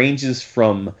 It ranges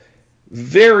from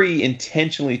very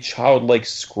intentionally childlike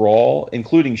scrawl,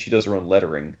 including she does her own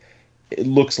lettering. It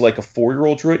looks like a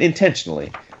 4-year-old drew it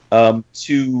intentionally,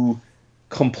 to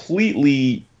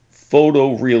completely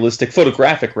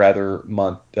photographic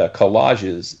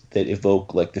collages that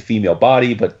evoke like the female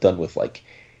body, but done with like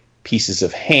pieces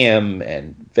of ham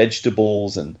and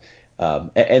vegetables, and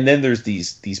then there's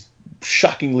these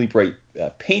shockingly bright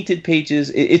painted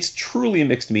pages. It's truly a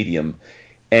mixed medium,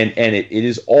 and it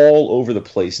is all over the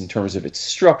place in terms of its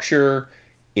structure,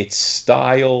 its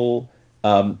style,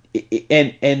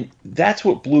 and that's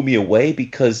what blew me away,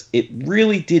 because it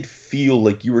really did feel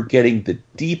like you were getting the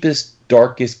deepest,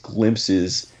 darkest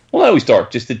glimpses. Well, not always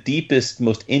dark, just the deepest,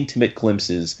 most intimate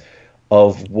glimpses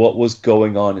of what was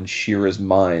going on in Shira's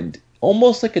mind,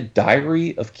 almost like a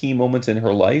diary of key moments in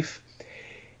her life.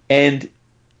 And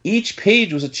each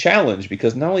page was a challenge,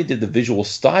 because not only did the visual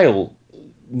style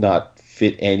not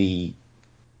fit any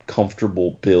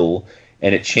comfortable bill,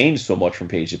 and it changed so much from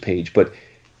page to page, but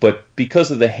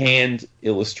because of the hand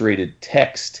illustrated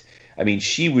text, I mean,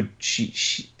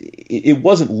 it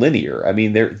wasn't linear. I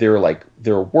mean, there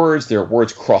are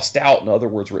words crossed out and other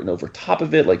words written over top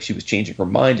of it, like she was changing her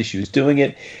mind as she was doing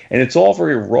it, and it's all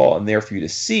very raw and there for you to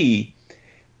see.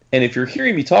 And if you're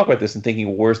hearing me talk about this and thinking,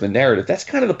 well, where's the narrative? That's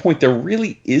kind of the point. There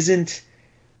really isn't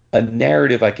a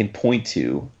narrative I can point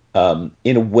to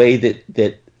in a way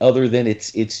that other than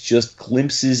it's just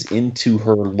glimpses into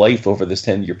her life over this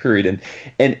 10-year period,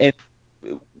 and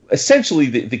essentially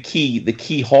the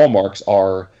key hallmarks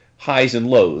are highs and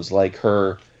lows. Like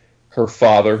her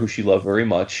father, who she loved very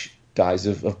much, dies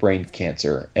of brain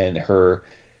cancer, and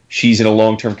she's in a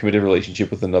long-term committed relationship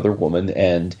with another woman,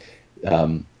 and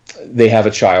they have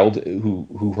a child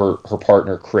who her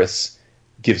partner Chris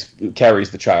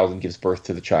carries the child and gives birth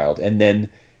to the child, and then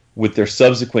with their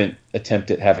subsequent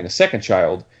attempt at having a second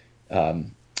child,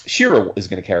 Shira is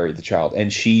going to carry the child,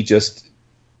 and she just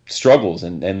struggles,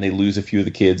 and they lose a few of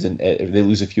the kids, and they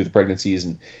lose a few of the pregnancies,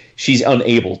 and she's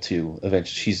unable to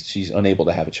eventually she's unable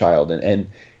to have a child,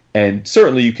 and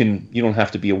certainly you don't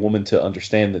have to be a woman to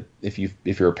understand that if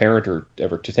you're a parent or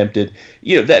ever tempted,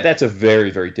 that's a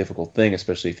very, very difficult thing,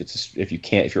 especially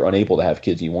if you're unable to have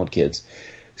kids and you want kids.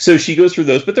 So she goes through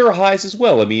those, but there are highs as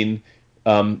well. I mean,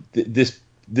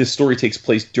 this story takes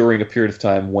place during a period of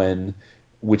time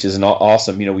which is an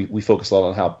awesome, we focus a lot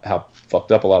on how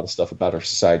fucked up a lot of stuff about our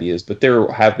society is, but there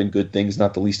have been good things,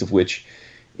 not the least of which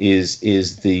is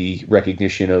the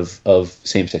recognition of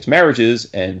same-sex marriages,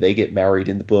 and they get married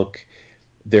in the book.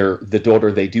 The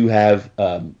daughter they do have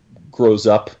grows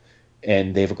up,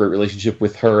 and they have a great relationship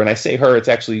with her. And I say her, it's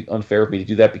actually unfair of me to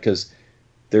do that, because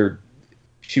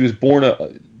she was born I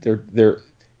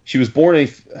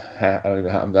don't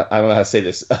know how to say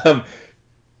this.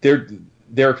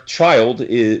 Their child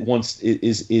is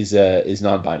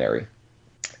non-binary.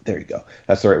 There you go.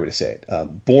 That's the right way to say it.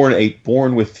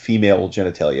 Born with female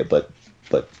genitalia, but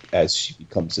as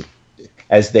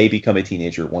they become a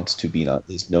teenager, wants to be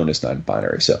is known as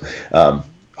non-binary. So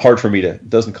hard for me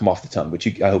doesn't come off the tongue, but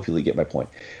I hope you get my point.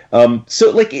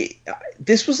 So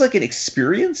this was like an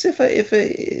experience.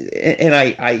 And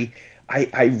I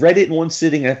read it in one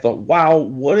sitting, and I thought, wow,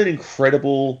 what an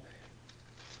incredible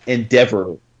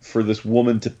endeavor for this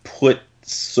woman to put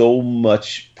so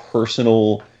much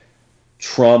personal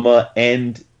trauma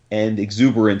and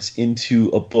exuberance into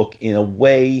a book in a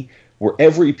way where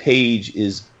every page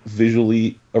is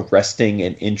visually arresting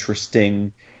and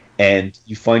interesting, and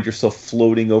you find yourself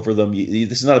floating over them.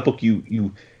 This is not a book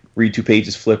you read 2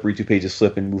 pages, flip,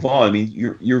 and move on. I mean,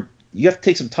 you have to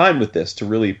take some time with this to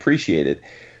really appreciate it.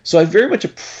 So I very much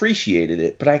appreciated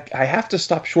it, but I have to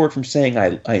stop short from saying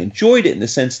I enjoyed it, in the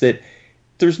sense that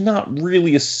there's not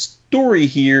really a story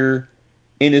here,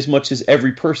 in as much as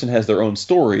every person has their own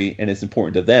story and it's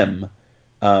important to them.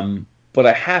 But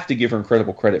I have to give her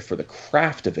incredible credit for the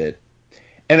craft of it.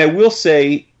 And I will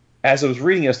say, as I was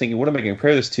reading, I was thinking, what am I going to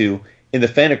compare this to? In the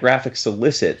Fantagraphics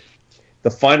solicit,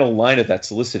 the final line of that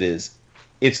solicit is,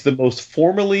 "It's the most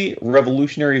formally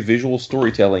revolutionary visual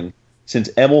storytelling since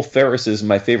Emil Ferris's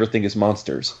My Favorite Thing is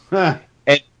Monsters."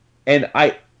 And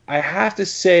I have to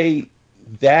say,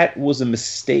 that was a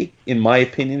mistake, in my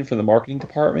opinion, from the marketing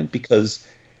department, because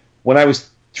when I was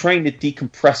trying to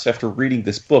decompress after reading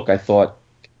this book, I thought,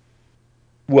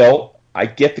 well, I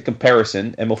get the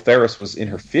comparison. Emil Ferris was in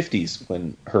her 50s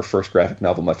when her first graphic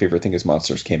novel, My Favorite Thing is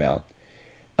Monsters, came out.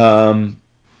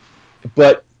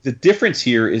 But the difference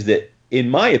here is that, in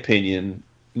my opinion,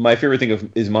 My Favorite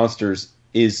Thing is Monsters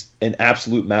is an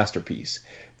absolute masterpiece.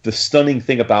 The stunning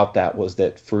thing about that was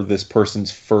that for this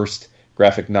person's first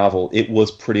graphic novel, it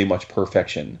was pretty much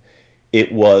perfection.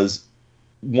 It was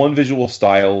one visual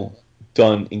style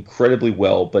done incredibly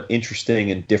well, but interesting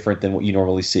and different than what you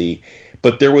normally see.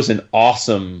 But there was an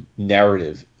awesome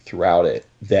narrative throughout it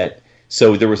that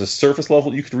So there was a surface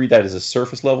level. You could read that as a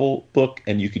surface level book,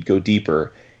 and you could go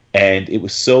deeper. And it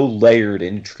was so layered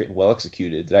and intricate and well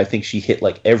executed that I think she hit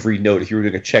like every note. If you were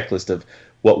doing a checklist of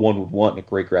what one would want in a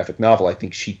great graphic novel, I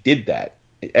think she did that.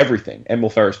 Everything. Emil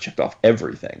Ferris checked off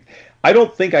everything. I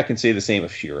don't think I can say the same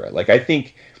of Shira. Like, I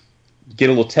think, get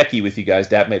a little techie with you guys,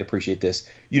 Dap might appreciate this.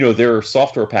 You know, there are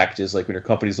software packages, like when your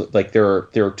companies, like there are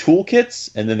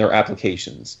toolkits and then there are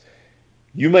applications.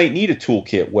 You might need a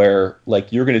toolkit where,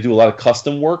 like, you're going to do a lot of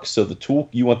custom work, so the tool,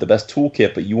 you want the best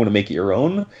toolkit, but you want to make it your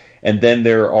own. And then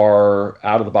there are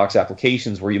out-of-the-box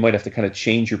applications where you might have to kind of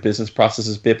change your business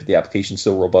processes a bit, but the application's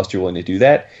so robust you're willing to do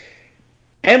that.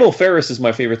 Emil Ferris is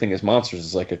my favorite thing as Monsters,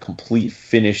 is like a complete,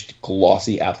 finished,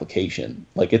 glossy application.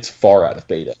 Like, it's far out of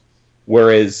beta.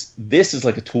 Whereas this is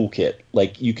like a toolkit.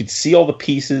 Like, you could see all the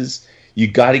pieces. You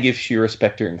got to give Shira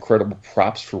Spector incredible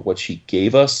props for what she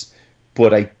gave us,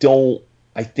 but I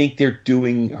think they're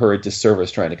doing her a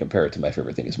disservice trying to compare it to My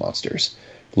Favorite Thing is Monsters.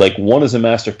 Like, one is a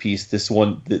masterpiece. This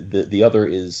one, the other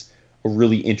is a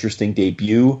really interesting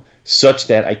debut, such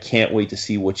that I can't wait to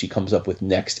see what she comes up with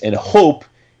next, and hope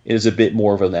it is a bit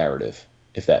more of a narrative,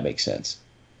 if that makes sense.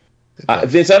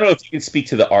 Vince, I don't know if you can speak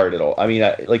to the art at all. I mean,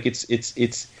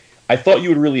 it's. I thought you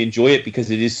would really enjoy it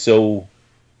because it is so.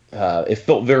 It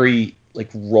felt very like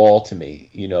raw to me,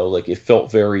 you know. Like, it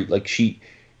felt very like she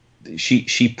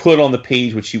put on the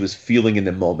page what she was feeling in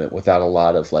the moment without a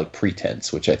lot of like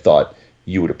pretense, which I thought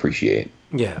you would appreciate.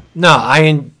 Yeah. No,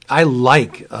 I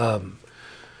like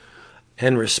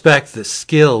and respect the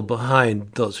skill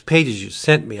behind those pages you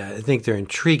sent me. I think they're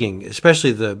intriguing,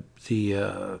 especially the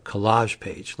collage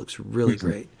page looks really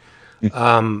great.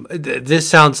 This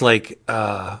sounds like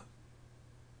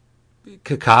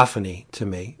cacophony to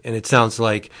me, and it sounds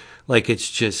like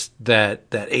it's just that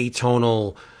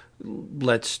atonal.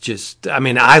 I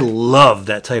mean, I love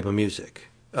that type of music,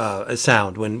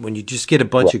 sound when you just get a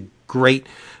bunch of great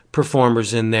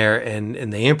performers in there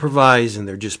and they improvise and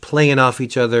they're just playing off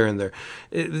each other, and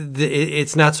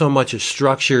it's not so much a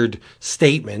structured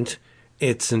statement,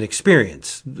 it's an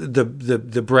experience, the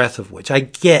breadth of which I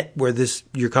get where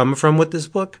you're coming from with this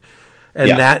book,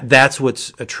 and that's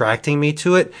what's attracting me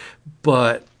to it.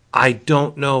 But I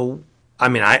don't know, I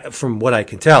mean, from what I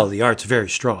can tell, the art's very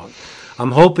strong.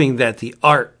 I'm hoping that the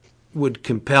art would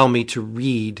compel me to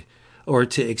read or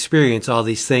to experience all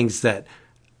these things that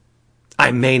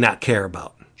I may not care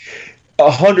about.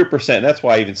 100%. That's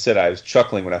why I even said I was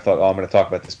chuckling when I thought, I'm going to talk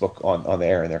about this book on the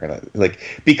air, and they're going to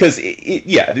like, because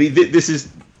this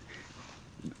is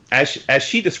as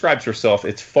she describes herself,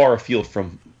 it's far afield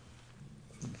from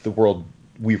the world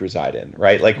we reside in,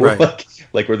 right? Like we're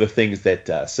we're the things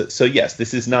that. So yes,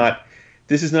 this is not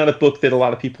a book that a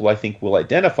lot of people I think will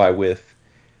identify with.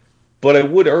 But I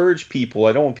would urge people.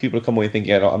 I don't want people to come away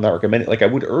thinking I'm not recommending. Like, I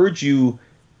would urge you.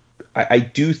 I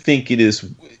do think it is,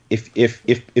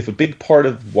 if a big part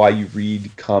of why you read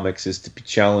comics is to be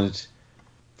challenged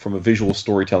from a visual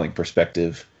storytelling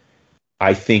perspective,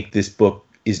 I think this book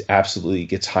absolutely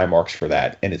gets high marks for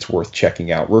that, and it's worth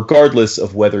checking out, regardless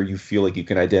of whether you feel like you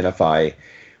can identify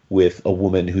with a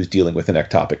woman who's dealing with an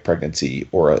ectopic pregnancy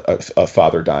or a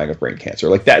father dying of brain cancer.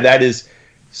 Like, that is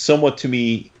somewhat, to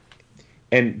me.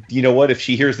 And you know what? If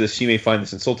she hears this, she may find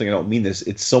this insulting. I don't mean this.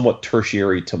 It's somewhat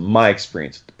tertiary to my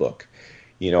experience with the book,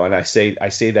 you know. And I say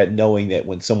that knowing that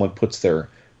when someone puts their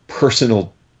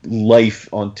personal life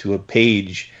onto a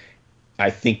page, I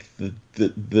think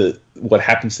the what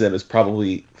happens to them is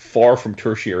probably far from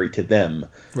tertiary to them.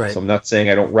 Right. So I'm not saying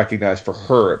I don't recognize for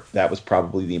her that was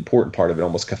probably the important part of it,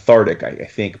 almost cathartic, I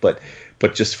think. But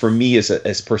just for me as a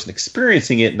person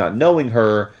experiencing it, not knowing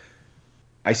her,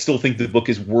 I still think the book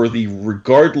is worthy,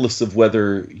 regardless of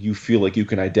whether you feel like you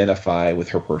can identify with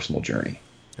her personal journey.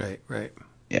 Right.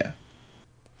 Yeah.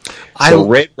 So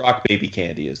Red Rock Baby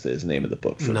Candy is the name of the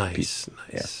book. Nice.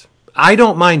 Yeah. I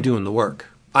don't mind doing the work.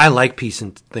 I like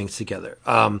piecing things together.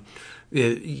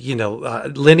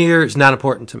 Linear is not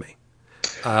important to me.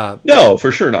 No,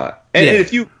 for sure not. And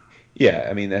if you,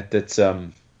 I mean that's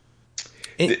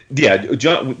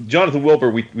Jonathan Wilbur.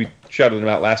 We shouted him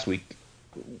out last week.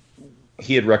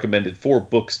 He had recommended 4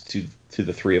 books to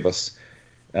the three of us.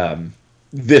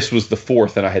 This was the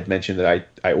 4th, and I had mentioned that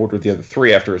I ordered the other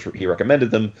 3 after he recommended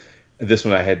them. This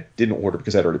one I didn't order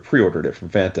because I'd already pre-ordered it from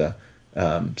Fanta.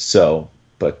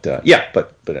 But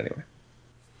anyway,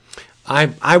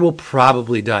 I will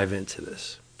probably dive into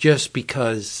this just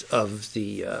because of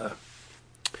the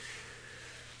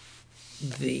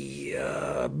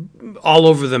all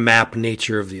over the map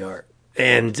nature of the art,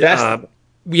 and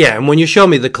and when you show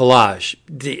me the collage,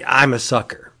 I'm a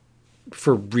sucker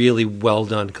for really well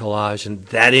done collage, and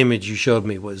that image you showed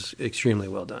me was extremely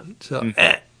well done. So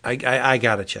I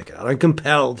gotta check it out. I'm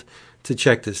compelled to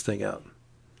check this thing out.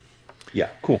 Yeah,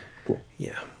 cool.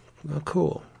 Yeah, well,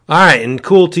 cool. All right, and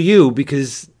cool to you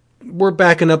because we're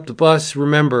backing up the bus.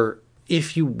 Remember,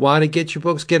 if you want to get your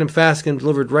books, get them fast and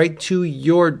delivered right to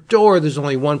your door. There's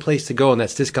only one place to go, and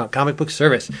that's Discount Comic Book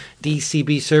Service,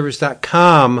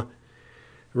 dcbservice.com.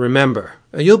 Remember,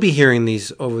 you'll be hearing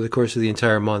these over the course of the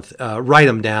entire month. Write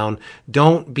them down.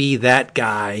 Don't be that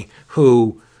guy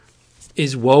who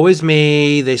is, woe is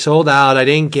me, they sold out, I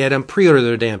didn't get them. Pre-order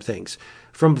their damn things.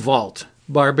 From Vault,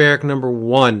 Barbaric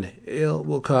 #1, it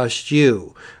will cost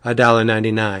you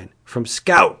 $1.99. From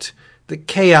Scout, the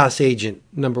Chaos Agent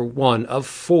 #1 of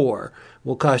 4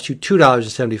 will cost you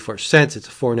 $2.74. It's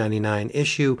a $4.99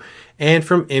 issue. And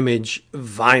from Image,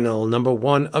 Vinyl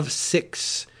 #1 of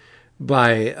 6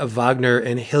 by Wagner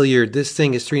and Hilliard. This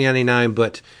thing is $3.99,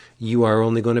 but you are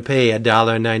only going to pay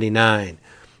 $1.99.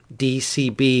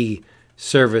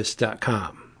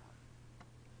 dcbservice.com.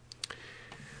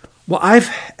 Well, I've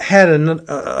had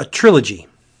a trilogy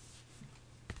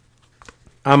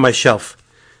on my shelf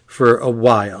for a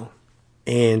while,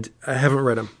 and I haven't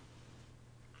read them.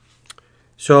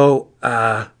 So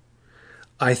I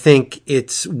think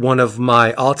it's one of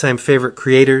my all-time favorite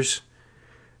creators,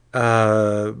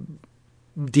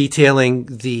 detailing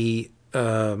the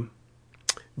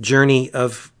journey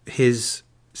of his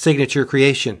signature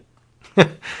creation.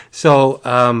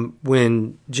 So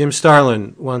when Jim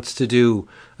Starlin wants to do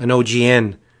an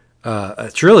OGN, a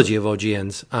trilogy of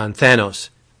OGNs on Thanos,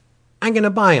 I'm going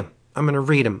to buy them. I'm going to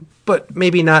read them, but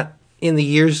maybe not in the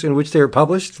years in which they were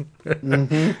published.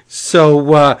 Mm-hmm.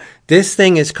 So this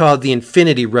thing is called The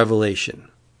Infinity Revelation.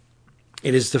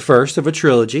 It is the first of a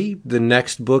trilogy. The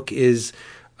next book is...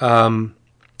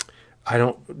 I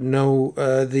don't know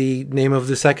the name of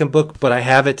the second book, but I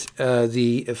have it.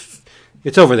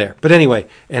 It's over there. But anyway,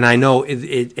 and I know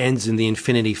it ends in the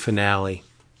Infinity finale.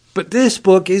 But this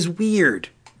book is weird.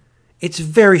 It's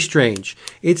very strange.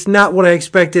 It's not what I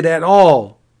expected at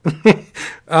all.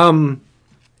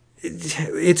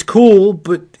 It's cool,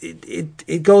 but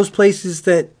it goes places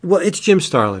that, well, it's Jim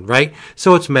Starlin, right?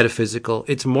 So it's metaphysical.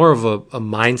 It's more of a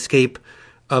mindscape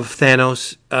of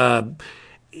Thanos.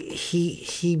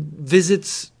 He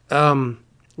visits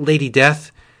Lady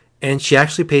Death, and she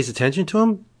actually pays attention to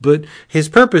him. But his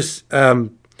purpose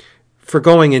for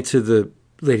going into the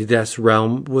Lady Death's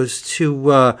realm was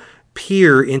to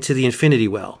peer into the Infinity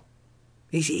Well.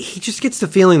 He just gets the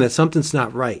feeling that something's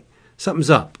not right. Something's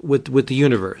up with the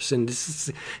universe, and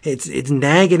it's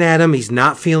nagging at him. He's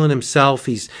not feeling himself.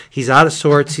 He's out of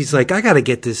sorts. He's like, I got to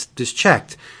get this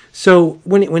checked. So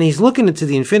when he's looking into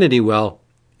the Infinity Well,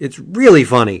 it's really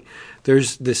funny.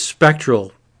 There's this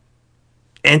spectral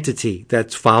entity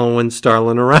that's following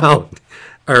Starlin around,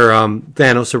 or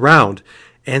Thanos around.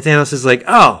 And Thanos is like,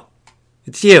 oh,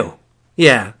 it's you.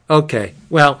 Yeah, okay.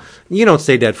 Well, you don't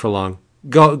stay dead for long.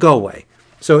 Go away.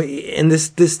 So, and this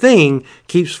thing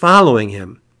keeps following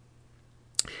him.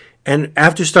 And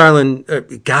after Starlin,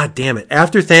 God damn it,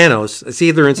 after Thanos,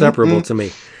 see, they're inseparable to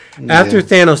me. Yeah. After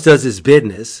Thanos does his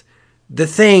business, the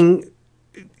thing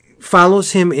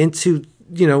follows him into,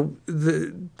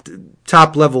 the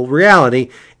top level reality,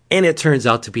 and it turns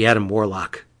out to be Adam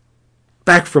Warlock,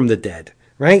 back from the dead,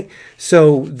 right?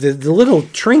 So the little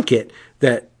trinket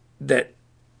that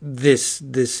this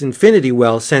Infinity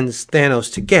Well sends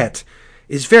Thanos to get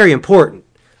is very important.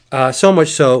 So much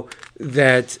so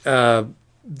that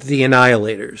the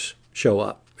Annihilators show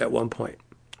up at one point.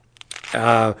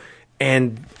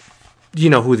 And you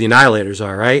know who the Annihilators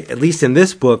are, right? At least in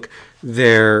this book,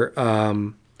 they're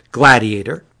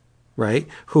Gladiator, right?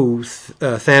 Who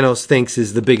Thanos thinks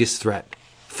is the biggest threat.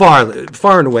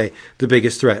 Far and away the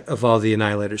biggest threat of all the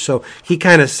Annihilators. So he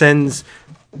kind of sends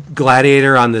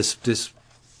Gladiator on this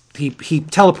he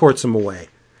teleports him away.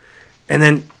 And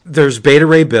then there's Beta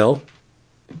Ray Bill,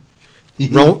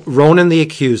 Ronan the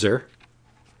Accuser,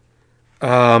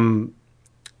 and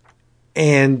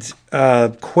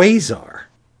Quasar,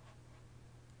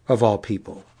 of all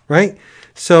people, right?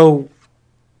 So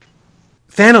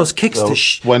Thanos kicks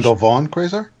the Wendell Vaughn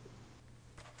Quasar?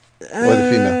 Or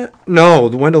the female? No,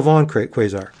 the Wendell Vaughn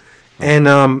Quasar. And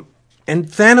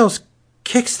Thanos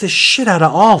kicks the shit out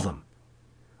of all of them.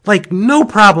 Like, no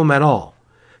problem at all.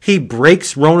 He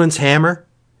breaks Ronan's hammer.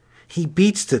 He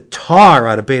beats the tar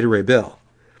out of Beta Ray Bill.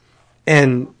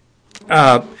 And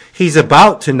he's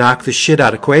about to knock the shit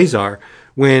out of Quasar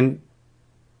when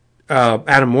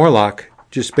Adam Warlock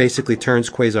just basically turns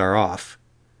Quasar off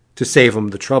to save him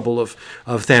the trouble of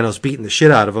Thanos beating the shit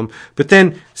out of him. But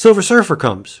then Silver Surfer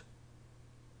comes.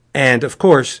 And, of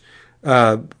course,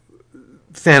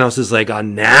 Thanos is like, oh,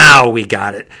 now we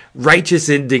got it. Righteous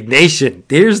indignation.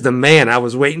 Here's the man I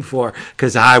was waiting for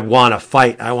because I want to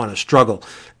fight. I want to struggle.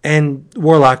 And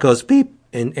Warlock goes beep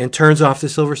and turns off the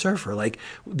Silver Surfer. Like,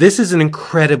 this is an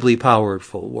incredibly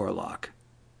powerful Warlock.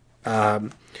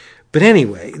 But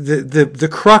anyway, the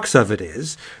crux of it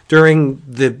is during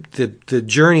the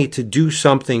journey to do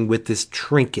something with this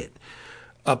trinket,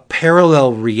 a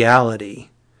parallel reality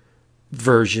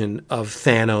version of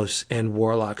Thanos and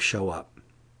Warlock show up.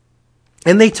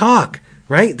 And they talk,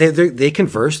 right? They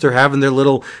converse. They're having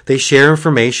they share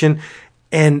information.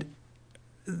 And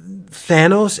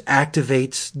Thanos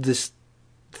activates this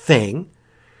thing,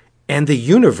 and the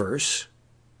universe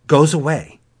goes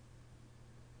away.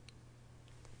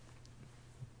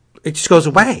 It just goes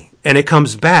away. And it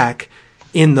comes back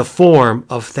in the form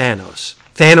of Thanos.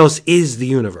 Thanos is the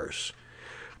universe.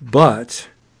 But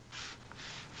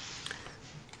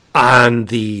on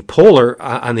the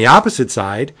opposite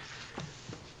side,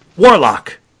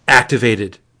 Warlock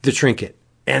activated the trinket,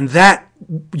 and that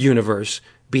universe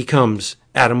becomes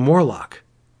Adam Warlock.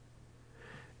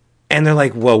 And they're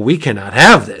like, well, we cannot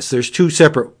have this. There's two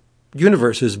separate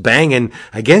universes banging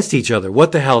against each other.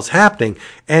 What the hell's happening?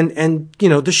 And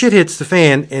the shit hits the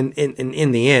fan, and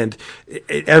in the end,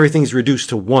 everything's reduced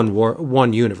to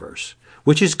one universe,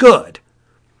 which is good.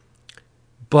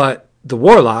 But the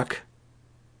Warlock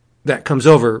that comes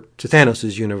over to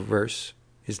Thanos' universe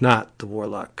is not the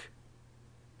Warlock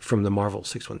from the Marvel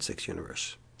 616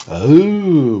 universe.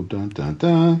 Oh, dun dun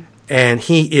dun. And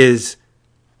he is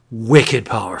wicked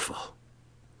powerful.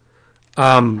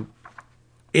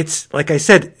 It's like I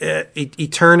said,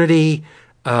 Eternity,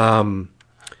 the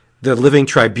Living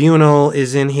Tribunal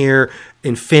is in here,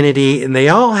 Infinity, and they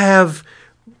all have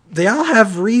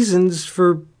reasons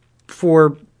for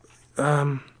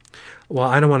well,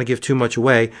 I don't want to give too much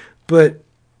away, but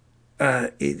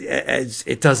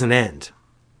it doesn't end,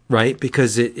 right?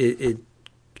 Because it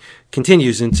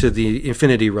continues into the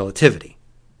Infinity Relativity,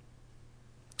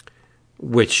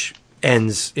 which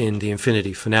ends in the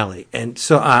Infinity finale. And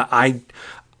so I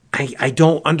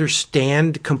don't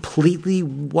understand completely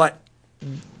what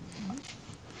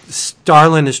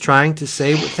Starlin is trying to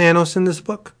say with Thanos in this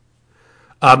book.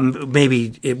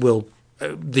 Maybe it will.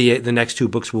 The next two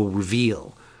books will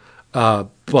reveal.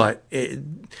 But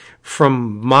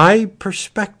from my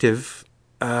perspective,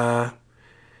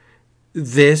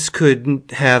 this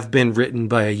could have been written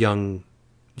by a young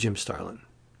Jim Starlin.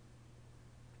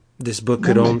 This book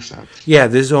could only, yeah.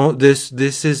 This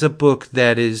is a book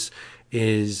that is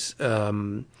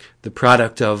the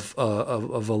product of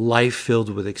a life filled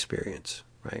with experience,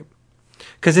 right?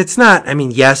 Because it's not. I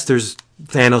mean, yes, there's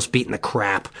Thanos beating the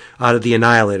crap out of the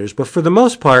Annihilators, but for the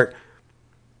most part,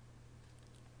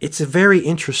 it's a very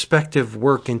introspective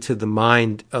work into the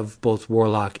mind of both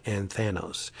Warlock and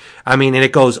Thanos. I mean, and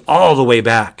it goes all the way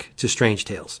back to Strange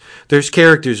Tales. There's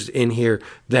characters in here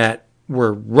that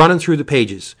were running through the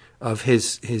pages of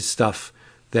his stuff,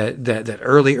 that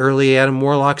early Adam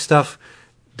Warlock stuff.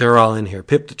 They're all in here.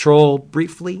 Pip the Troll,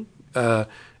 briefly.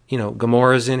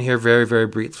 Gamora's in here very, very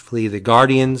briefly. The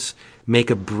Guardians make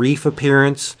a brief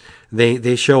appearance.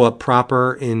 They show up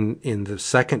proper in the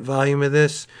second volume of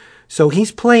this. So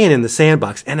he's playing in the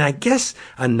sandbox. And I guess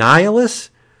Annihilus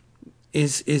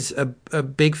is a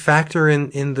big factor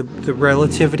in the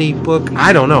Relativity book.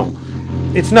 I don't know.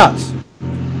 It's nuts.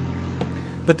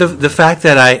 But the fact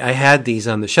that I had these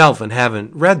on the shelf and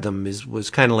haven't read them was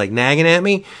kind of like nagging at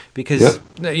me because,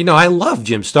 I love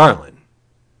Jim Starlin.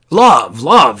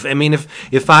 Love. I mean,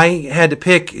 if I had to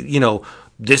pick,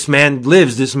 this man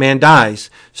lives, this man dies,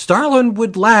 Starlin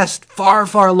would last far,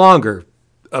 far longer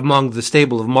among the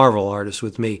stable of Marvel artists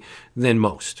with me than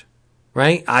most,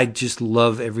 right? I just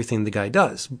love everything the guy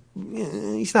does.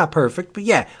 He's not perfect, but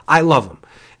yeah, I love him.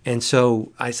 And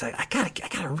so I said, I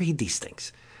gotta read these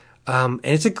things. And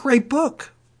it's a great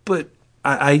book, but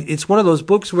it's one of those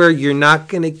books where you're not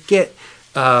going to get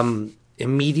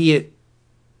immediate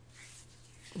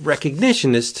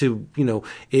recognition as to,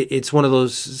 it's one of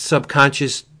those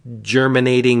subconscious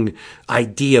germinating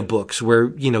idea books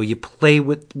where, you play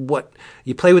with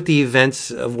the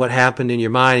events of what happened in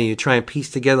your mind and you try and piece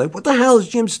together, like, what the hell is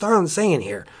Jim Starlin saying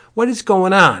here? What is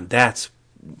going on? That's,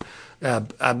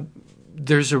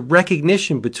 there's a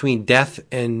recognition between Death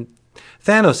and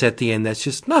Thanos at the end that's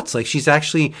just nuts. Like, she's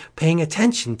actually paying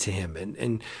attention to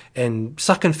him and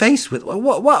sucking face with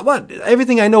what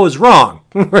everything I know is wrong,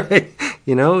 right?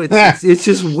 It's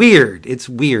just weird. It's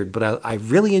weird, but I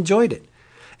really enjoyed it.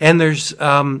 And there's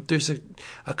a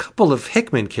couple of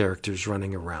Hickman characters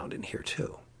running around in here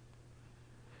too.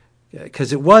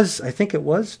 Because I think it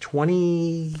was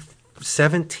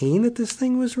 2017 that this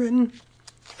thing was written.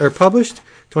 or published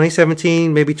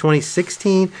 2017, maybe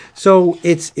 2016. So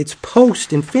it's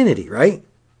post Infinity, right?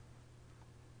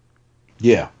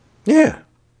 Yeah. Yeah.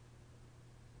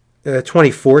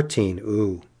 2014.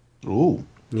 Ooh.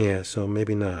 Yeah, so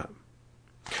maybe not.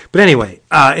 But anyway,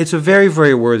 it's a very,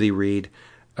 very worthy read.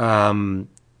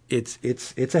 It's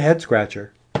a head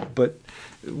scratcher, but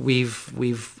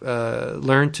we've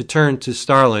learned to turn to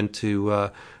Starlin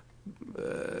to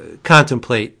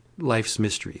contemplate life's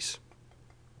mysteries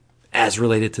as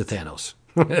related to Thanos.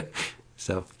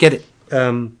 So get it.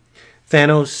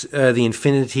 Thanos, the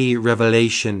Infinity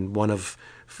Revelation, one of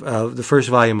the first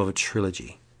volume of a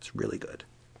trilogy. It's really good.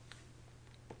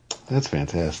 That's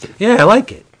fantastic. Yeah, I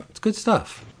like it. It's good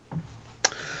stuff.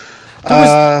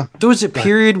 There was a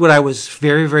period when I was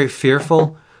very, very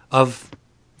fearful of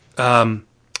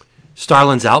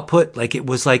Starlin's output. Like, it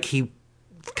was like he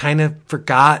kind of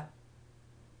forgot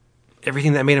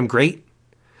everything that made him great.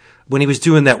 When he was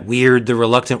doing that weird, The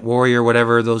Reluctant Warrior,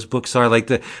 whatever those books are, like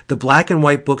the black and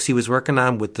white books he was working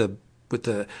on with the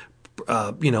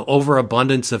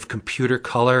overabundance of computer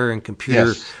color and computer.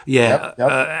 Yes. Yeah.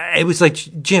 Yep. It was like,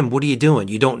 Jim, what are you doing?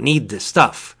 You don't need this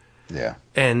stuff. Yeah.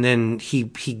 And then he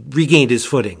regained his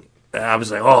footing. I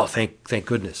was like, oh, thank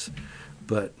goodness.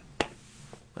 But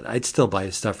I'd still buy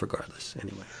his stuff regardless.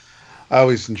 Anyway. I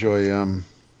always enjoy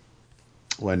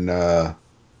when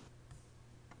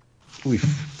we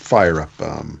fire up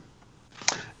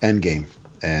Endgame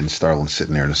and Starlin's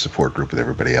sitting there in a support group with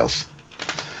everybody else.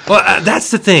 Well,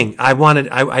 that's the thing. I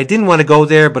didn't want to go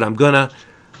there, but I'm gonna.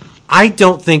 I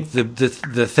don't think the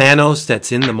Thanos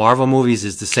that's in the Marvel movies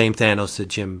is the same Thanos that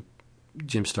Jim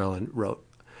Starlin wrote.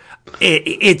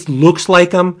 It looks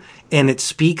like him and it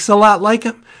speaks a lot like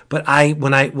him, but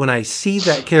when I see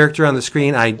that character on the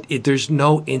screen, there's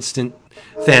no instant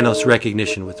Thanos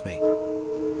recognition with me.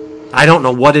 I don't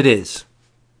know what it is.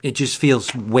 It just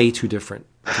feels way too different.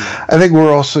 I think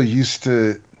we're also used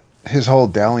to his whole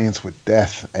dalliance with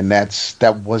death, and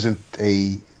that wasn't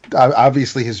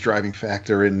obviously his driving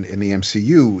factor in the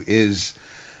MCU is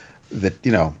that,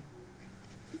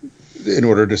 in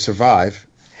order to survive,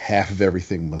 half of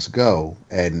everything must go,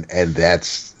 and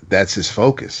that's his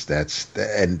focus.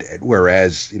 And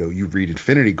whereas you read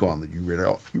Infinity Gauntlet, you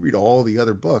read all the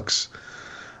other books.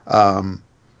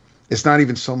 It's not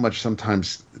even so much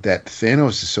sometimes that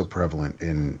Thanos is so prevalent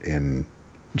in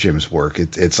Jim's work.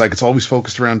 It's like it's always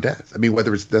focused around death. I mean,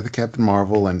 whether it's Death of Captain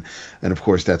Marvel, and of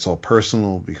course that's all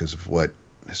personal because of what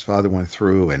his father went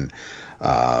through, and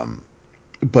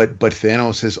but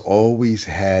Thanos has always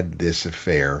had this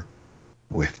affair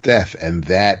with death, and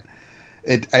that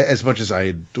as much as I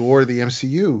adore the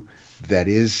MCU,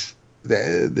 there's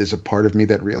a part of me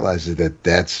that realizes that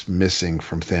that's missing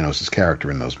from Thanos'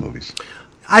 character in those movies.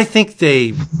 I think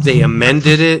they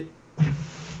amended it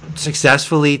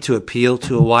successfully to appeal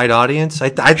to a wide audience. I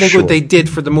think Sure. what they did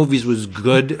for the movies was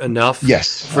good enough.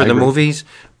 Yes, for I the agree. movies,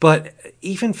 but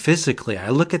even physically, I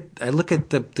look at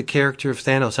the character of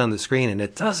Thanos on the screen, and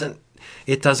it doesn't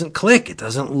click. It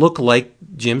doesn't look like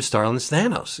Jim Starlin's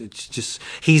Thanos. It's just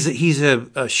he's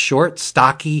a short,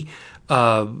 stocky,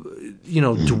 dwarfish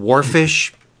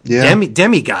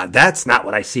demigod. That's not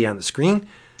what I see on the screen.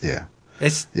 Yeah.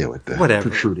 It's with the whatever.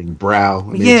 protruding brow. I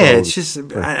mean, It's just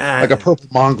like a purple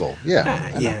Mongol.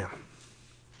 Yeah.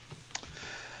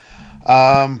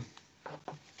 yeah.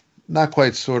 Not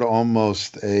quite, sort of,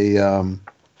 almost a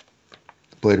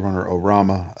Blade Runner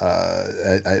Orama.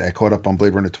 I caught up on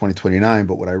Blade Runner 2029,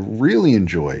 but what I really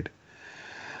enjoyed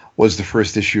was the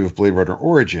first issue of Blade Runner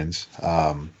Origins,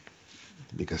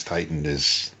 because Titan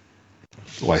is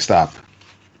why stop?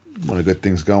 One of the good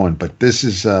things going, but this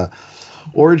is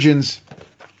Origins.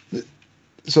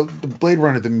 So the Blade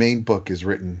Runner, the main book, is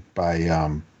written by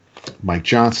Mike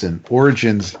Johnson.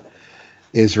 Origins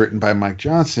is written by Mike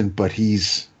Johnson, but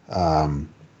he's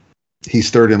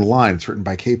third in line. It's written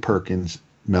by Kay Perkins,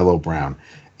 Mello Brown,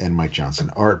 and Mike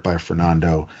Johnson. Art by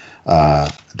Fernando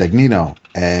Dagnino.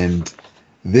 And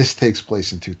this takes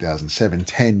place in 2007,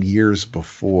 10 years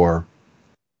before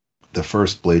the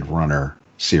first Blade Runner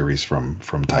series from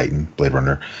Titan, Blade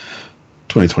Runner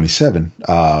 2027.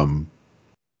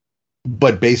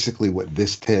 But basically what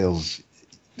this tells,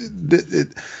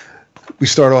 we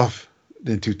start off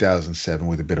in 2007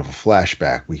 with a bit of a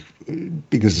flashback.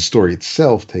 Because the story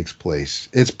itself takes place,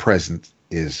 its present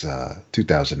is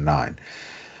 2009.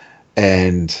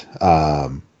 And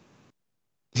so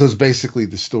it's basically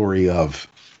the story of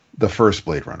the first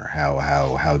Blade Runner,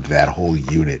 how that whole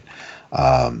unit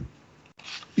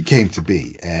came to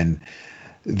be. And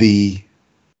there's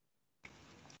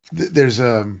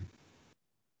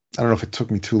I don't know if it took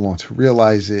me too long to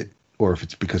realize it or if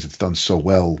it's because it's done so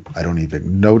well, I don't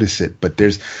even notice it. But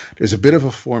there's a bit of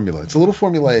a formula. It's a little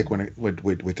formulaic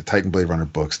with the Titan Blade Runner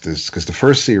books, because the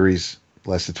first series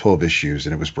lasted 12 issues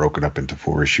and it was broken up into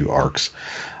 4-issue arcs,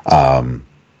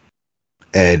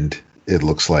 and it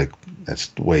looks like that's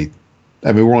the way.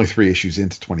 I mean, we're only 3 issues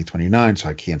into 2029, so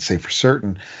I can't say for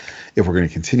certain if we're going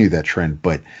to continue that trend.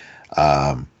 But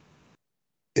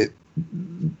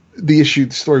the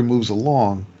story moves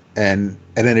along, and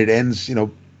then it ends.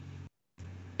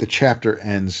 The chapter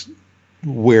ends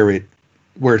where it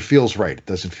feels right. It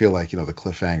doesn't feel like the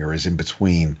cliffhanger is in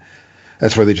between.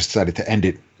 That's why they just decided to end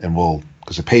it, and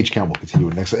because the page count will continue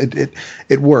next.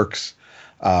 It works.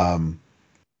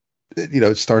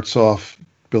 It starts off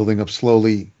building up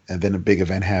slowly, and then a big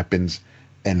event happens,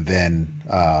 and then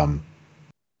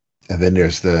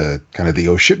there's the kind of the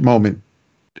oh shit moment,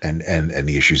 and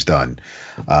the issue's done.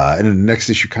 And then the next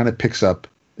issue kind of picks up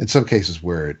in some cases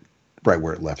where it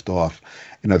left off.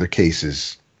 In other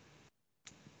cases,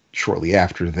 shortly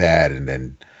after that, and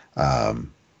then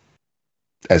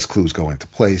as clues go into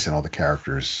place and all the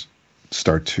characters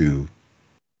start to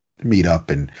meet up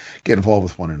and get involved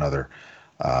with one another,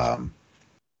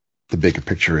 the bigger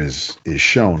picture is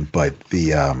shown. But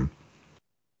the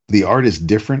art is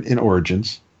different in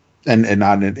Origins, and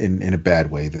not in a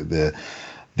bad way. The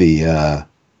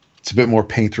it's a bit more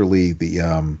painterly.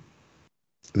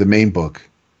 The main book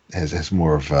has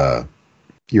more of a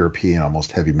European,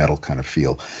 almost heavy metal kind of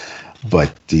feel,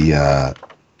 but the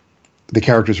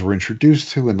characters were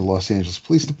introduced to in the Los Angeles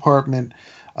Police Department.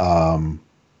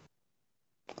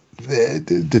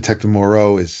 Detective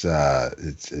Moreau is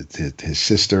his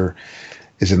sister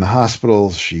is in the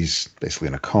hospital. She's basically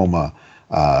in a coma,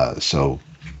 so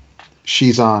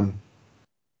she's on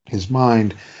his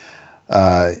mind.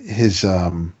 His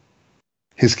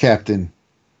captain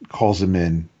calls him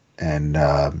in and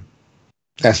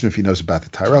asks him if he knows about the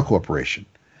Tyrell Corporation.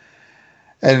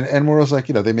 And Moreau's like,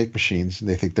 they make machines and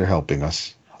they think they're helping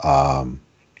us. And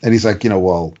he's like,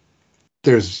 well,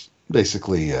 there's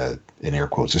basically, in air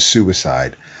quotes, a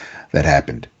suicide that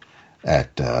happened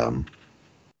at the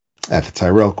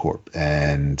Tyrell Corp.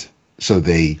 And so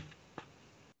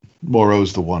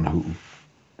Moreau's the one who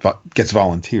gets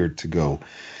volunteered to go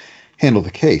handle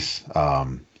the case.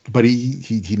 But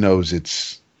he knows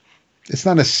it's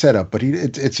not a setup, but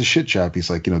it's a shit job. He's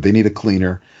like, they need a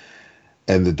cleaner,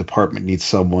 and the department needs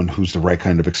someone who's the right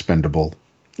kind of expendable.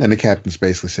 And the captain's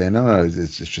basically saying, no,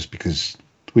 it's just because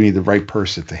we need the right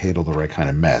person to handle the right kind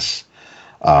of mess.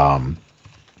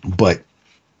 But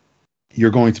you're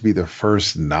going to be the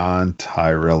first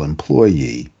non-Tyrell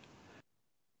employee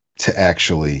to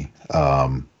actually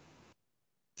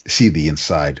see the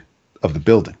inside of the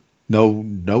building. No,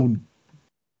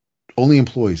 only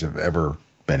employees have ever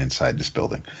been inside this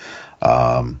building.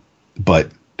 But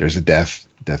there's a death.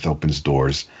 Death opens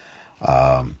doors.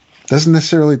 Doesn't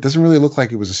really look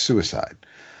like it was a suicide.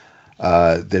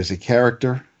 There's a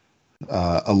character,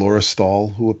 Alora Stahl,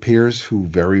 who appears, who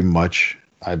very much,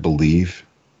 I believe,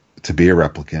 to be a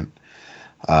replicant.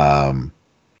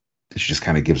 She just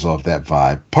kind of gives off that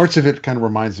vibe. Parts of it kind of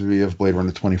reminds me of Blade Runner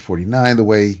 2049, the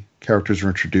way characters are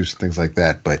introduced and things like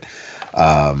that. But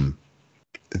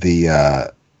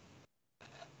the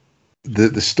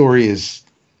story is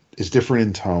different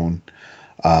in tone.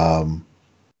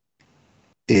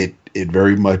 It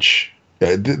very much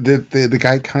the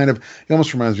guy kind of, he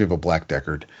almost reminds me of a Black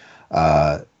Deckard,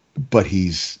 but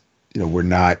he's, we're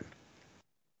not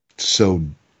so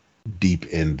deep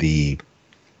in the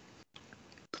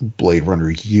Blade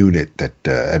Runner unit that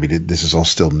this is all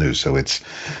still new, so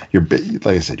you're like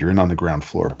I said, you're in on the ground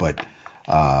floor, but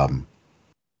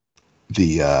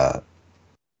the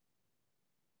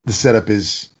setup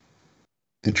is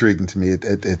intriguing to me.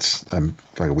 It's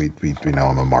we know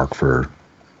I'm a mark for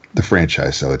the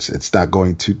franchise, so it's not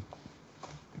going to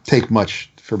take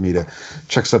much for me to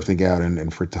check something out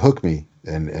and for it to hook me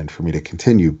and for me to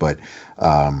continue. But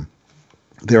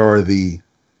there are the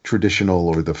traditional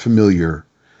or the familiar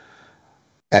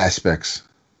aspects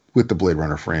with the Blade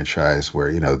Runner franchise where,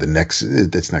 it's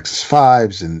Nexus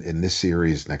 5s in this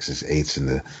series, Nexus 8s in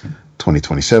the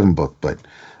 2027 book, but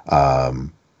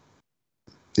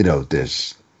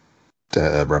there's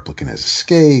the replicant has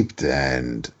escaped,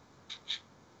 and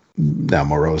now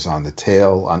Moreau's on the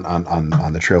tail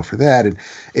on the trail for that, and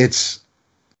it's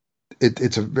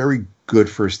a very good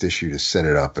first issue to set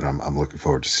it up, and I'm looking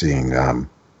forward to seeing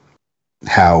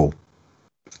how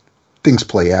things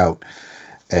play out,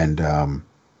 and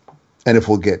if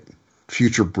we'll get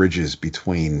future bridges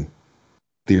between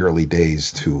the early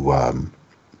days to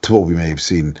what we may have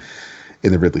seen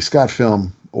in the Ridley Scott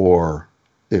film, or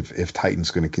if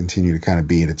Titan's going to continue to kind of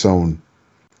be in its own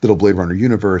little Blade Runner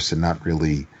universe and not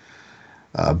really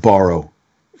borrow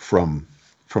from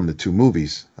the two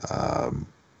movies.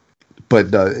 But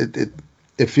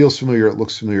it feels familiar. It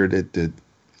looks familiar.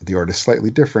 The art is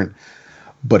slightly different,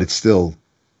 but it's still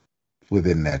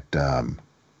within that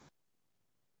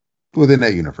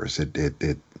universe.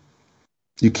 It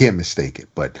you can't mistake it.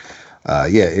 But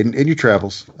in your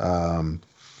travels,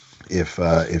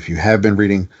 if you have been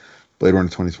reading Blade Runner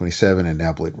 2027 and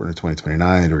now Blade Runner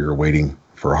 2029, or you're waiting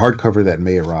for a hardcover that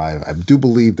may arrive, I do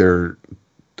believe the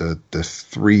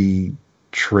 3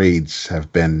 trades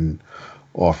have been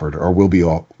offered or will be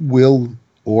offered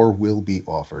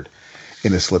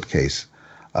in a slipcase.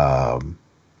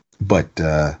 But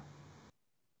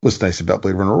what's nice about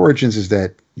Blade Runner Origins is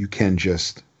that you can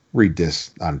just read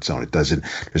this on its own.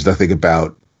 There's nothing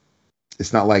about,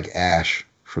 it's not like Ash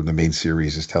from the main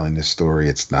series is telling this story.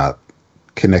 It's not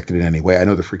connected in any way. I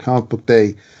know the Free Comic Book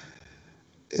Day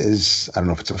is, I don't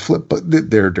know if it's a flip, but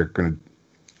they're going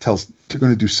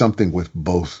to do something with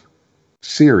both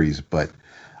series. But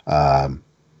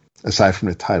aside from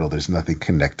the title, there's nothing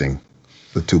connecting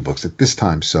the 2 books at this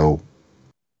time. So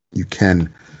you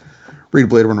can read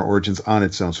Blade Runner Origins on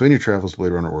its own. So in your travels,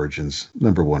 Blade Runner Origins,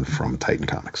 #1 from Titan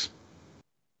Comics.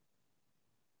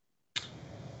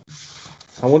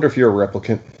 I wonder if you're a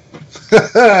replicant.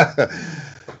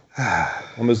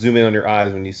 I'm going to zoom in on your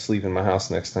eyes when you sleep in my house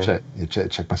next time.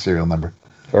 Check my serial number.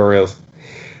 For reals.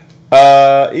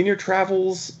 In your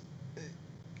travels,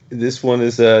 this one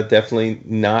is definitely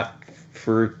not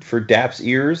for Dap's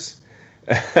ears.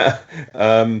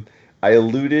 I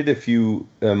alluded a few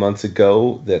months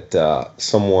ago that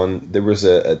there was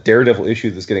a Daredevil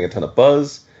issue that's getting a ton of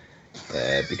buzz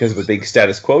because of a big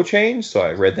status quo change. So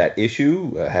I read that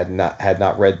issue. Had not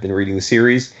been reading the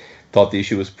series. Thought the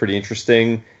issue was pretty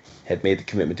interesting. Had made the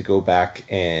commitment to go back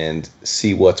and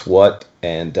see what's what,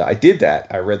 and I did that.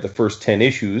 I read the first 10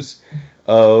 issues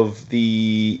of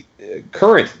the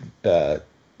current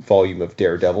volume of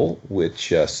Daredevil,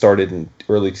 which started in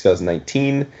early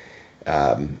 2019,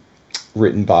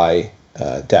 written by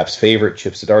Dap's favorite,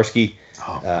 Chip Zdarsky,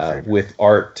 with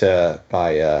art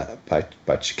by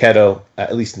Checchetto,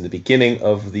 at least in the beginning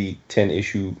of the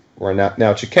 10-issue run.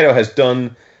 Now Checchetto has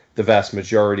done the vast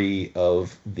majority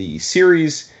of the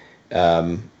series,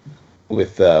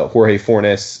 with Jorge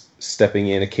Fornes stepping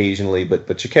in occasionally, but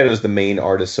Checchetto is the main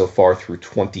artist so far through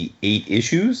 28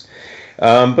 issues.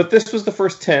 But this was the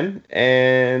first 10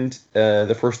 and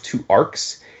the first 2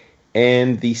 arcs,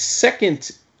 and the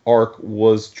second arc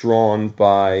was drawn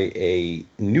by a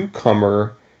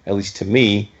newcomer, at least to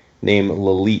me, named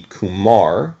Lalit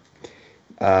Kumar.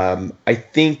 I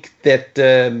think that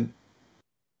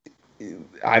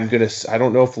I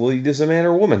don't know if Lalit is a man or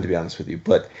a woman, to be honest with you,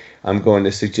 but I'm going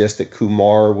to suggest that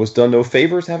Kumar was done no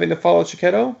favors having to follow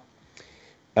Checchetto.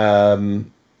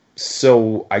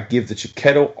 So I give the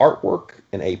Checchetto artwork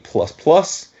an A++.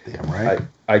 Damn right.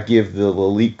 I give the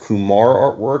Lalit Kumar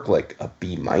artwork like a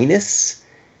B-.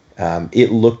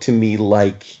 It looked to me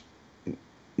like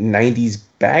 90s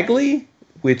Bagley,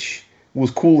 which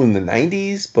was cool in the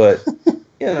 90s, but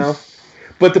you know.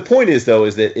 But the point is, though,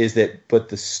 is that but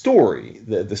the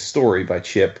story by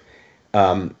Chip,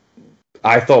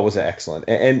 I thought was excellent.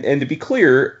 And to be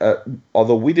clear,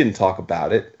 although we didn't talk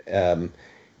about it,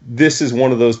 this is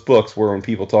one of those books where when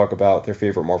people talk about their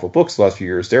favorite Marvel books the last few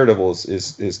years, Daredevil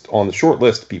is on the short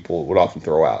list people would often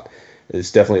throw out.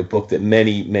 It's definitely a book that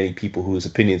many people whose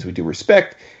opinions we do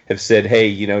respect have said, hey,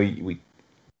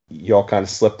 y'all kind of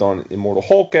slept on Immortal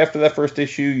Hulk after that first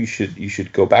issue. You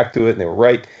should go back to it, and they were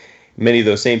right. Many of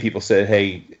those same people said,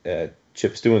 hey,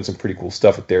 Chip's doing some pretty cool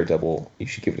stuff with Daredevil. You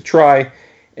should give it a try.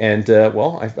 And,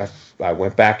 I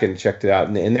went back and checked it out,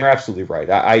 and they're absolutely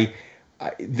right.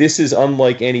 This is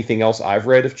unlike anything else I've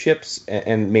read of Chip's,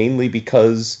 and mainly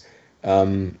because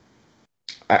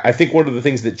I think one of the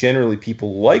things that generally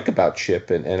people like about Chip,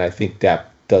 and I think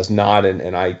Dap does not, and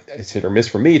it's hit or miss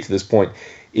for me to this point,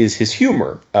 is his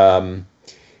humor. And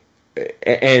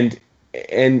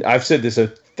I've said this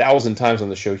 1,000 times on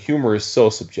the show, humor is so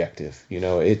subjective.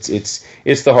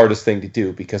 It's the hardest thing to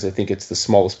do because I think it's the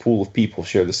smallest pool of people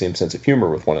share the same sense of humor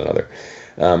with one another.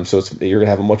 So you're going to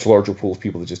have a much larger pool of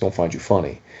people that just don't find you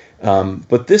funny.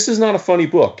 But this is not a funny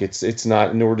book. It's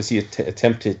not, nor does he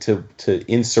attempt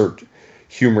to insert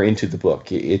humor into the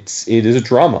book. It is a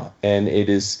drama, and it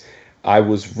is. I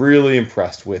was really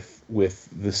impressed with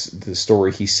the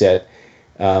story he set.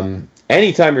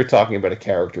 Anytime you're talking about a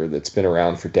character that's been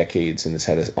around for decades and has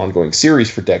had an ongoing series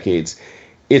for decades,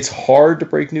 it's hard to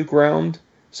break new ground.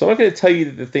 So I'm not going to tell you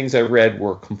that the things I read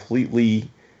were completely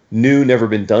new, never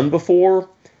been done before,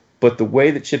 but the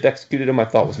way that Chip executed them, I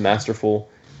thought was masterful.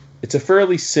 It's a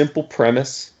fairly simple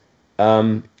premise.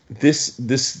 The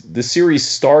series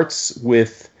starts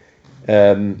with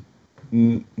Matt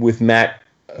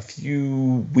a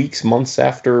few weeks, months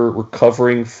after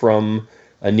recovering from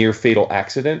a near fatal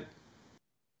accident,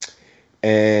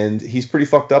 and he's pretty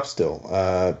fucked up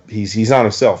still. He's not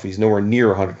himself. He's nowhere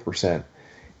near 100%,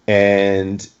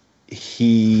 and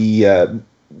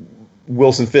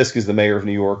Wilson Fisk is the mayor of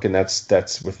New York, and that's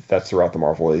throughout the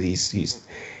Marvel. He's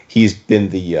been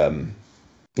the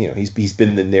he's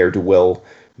been the ne'er-do-well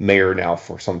mayor now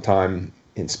for some time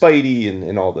in Spidey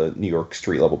and all the New York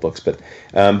street level books, but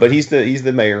he's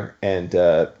the mayor, and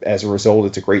as a result,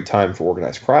 it's a great time for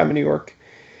organized crime in New York.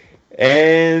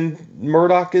 And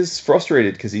Murdoch is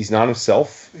frustrated because he's not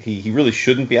himself. He really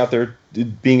shouldn't be out there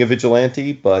being a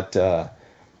vigilante, but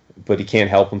he can't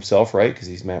help himself, right? Because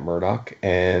he's Matt Murdock,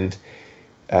 and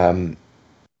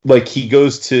he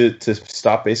goes to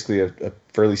stop basically a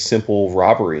fairly simple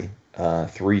robbery,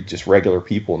 3 just regular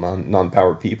people,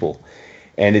 non-powered people,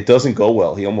 and it doesn't go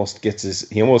well. He almost gets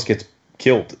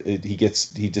killed.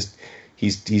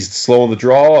 He's slow on the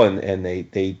draw, and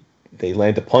they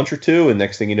land a punch or two, and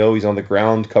next thing you know, he's on the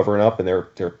ground covering up, and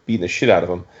they're beating the shit out of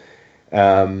him.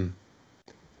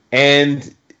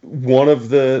 And one of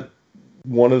the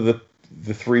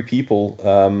 3 people,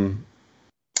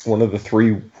 one of the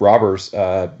 3 robbers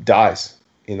dies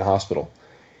in the hospital,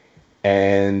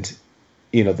 and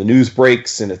the news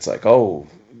breaks, and it's like, oh,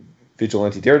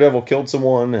 Vigilante Daredevil killed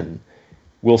someone, and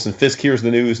Wilson Fisk hears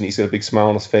the news, and he's got a big smile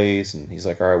on his face, and he's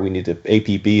like, all right, we need to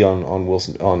APB on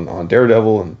Wilson on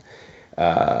Daredevil, and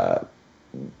at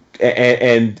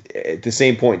the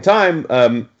same point in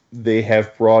time, they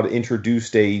have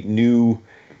introduced a new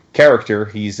character.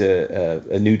 He's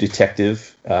a new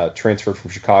detective, transferred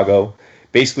from Chicago,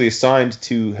 basically assigned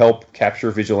to help capture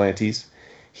vigilantes.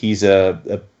 He's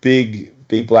a big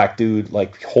black dude,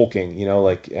 like hulking,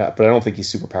 but I don't think he's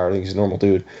super powered. I think he's a normal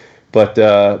dude, but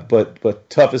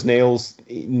tough as nails,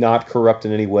 not corrupt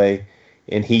in any way.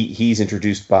 And he's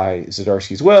introduced by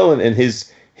Zdarsky as well, and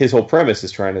his whole premise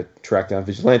is trying to track down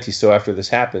vigilantes. So after this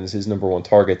happens, his number one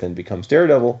target then becomes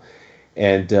Daredevil,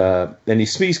 and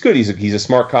he's good. He's a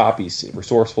smart cop. He's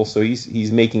resourceful, so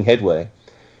he's making headway.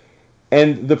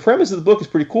 And the premise of the book is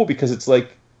pretty cool because it's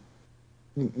like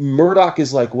Murdoch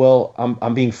is like, well,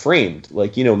 I'm being framed.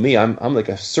 Like, me, I'm like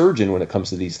a surgeon when it comes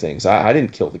to these things. I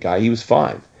didn't kill the guy. He was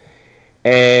fine.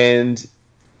 And,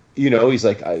 he's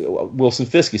like, Wilson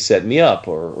Fisk is setting me up,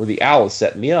 or the Owl is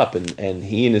setting me up. And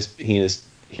he and his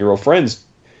hero friends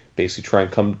basically try and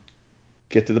come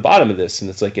get to the bottom of this. And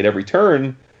it's like at every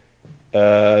turn,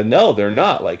 no, they're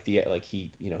not.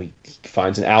 He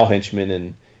finds an Owl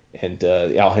henchman, and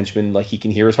the Owl henchman, he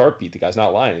can hear his heartbeat. The guy's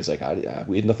not lying. He's like,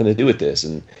 we had nothing to do with this.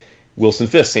 And Wilson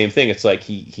Fisk, same thing. It's like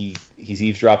he's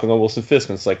eavesdropping on Wilson Fisk,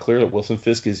 and it's like clear that Wilson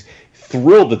Fisk is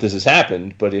thrilled that this has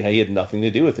happened, but he had nothing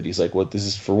to do with it. He's like, this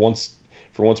is for once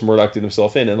Murdoch did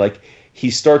himself in, and he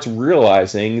starts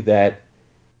realizing that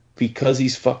because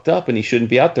he's fucked up and he shouldn't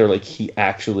be out there, he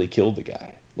actually killed the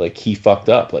guy. He fucked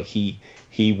up. He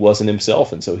wasn't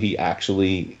himself, and so he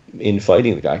actually, in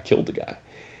fighting the guy, killed the guy.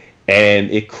 And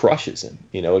it crushes him,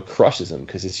 it crushes him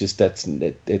because it's just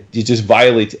it just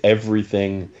violates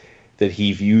everything that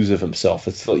he views of himself.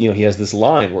 It's he has this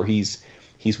line where he's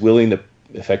willing to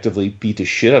effectively beat the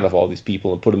shit out of all these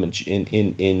people and put them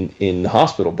in the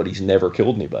hospital, but he's never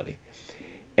killed anybody.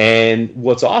 And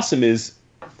what's awesome is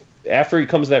after he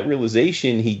comes to that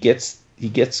realization, he gets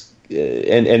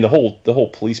and the whole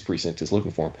police precinct is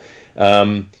looking for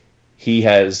him. He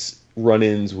has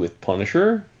run-ins with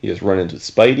Punisher, he has run-ins with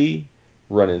Spidey,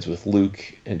 run-ins with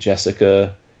Luke and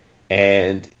Jessica,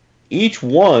 and each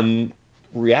one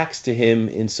reacts to him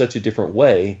in such a different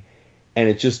way, and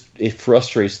it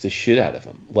frustrates the shit out of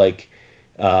him.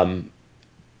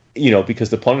 Because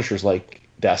the Punisher's like,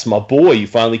 that's my boy, you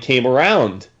finally came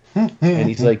around. And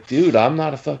he's like, dude,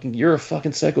 you're a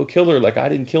fucking psycho killer, I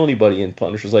didn't kill anybody. And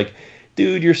Punisher's like,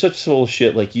 dude, you're such full of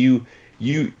shit, you've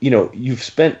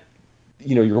spent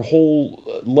your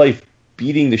whole life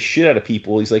beating the shit out of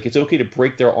people. He's like, it's okay to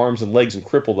break their arms and legs and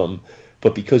cripple them,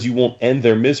 but because you won't end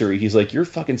their misery, he's like, you're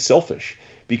fucking selfish.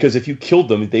 Because if you killed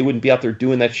them, they wouldn't be out there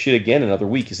doing that shit again another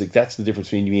week. He's like, that's the difference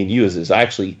between me and you is I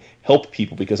actually help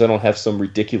people because I don't have some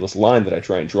ridiculous line that I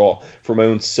try and draw for my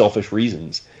own selfish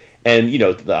reasons. And,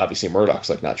 obviously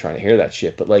Murdoch's not trying to hear that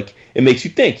shit, but it makes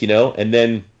you think, and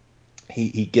then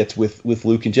he gets with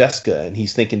Luke and Jessica, and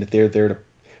he's thinking that they're there to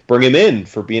bring him in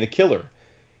for being a killer.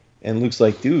 And Luke's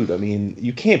like, dude,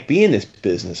 you can't be in this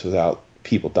business without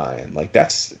people dying.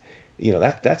 That's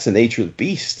the nature of the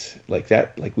beast.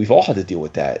 We've all had to deal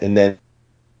with that. And then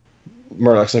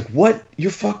Murdoch's like, "What?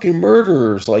 You're fucking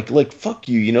murderers! Like fuck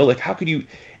you! You know, like how could you?"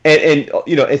 And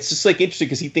you know, it's just like interesting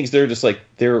because he thinks they're just like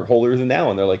they're holier than thou,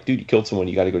 and they're like, "Dude, you killed someone,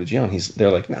 you got to go to jail." And they're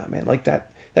like, "Nah, man, like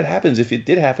that happens. If it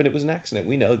did happen, it was an accident.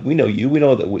 We know you. We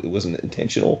know that it wasn't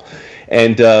intentional."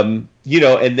 And you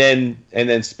know, and then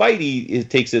Spidey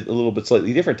takes it a little bit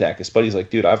slightly different tack. Because Spidey's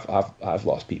like, "Dude, I've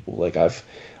lost people. Like I've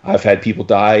had people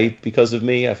die because of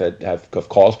me. I've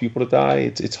caused people to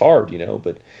die. It's hard, you know,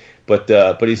 but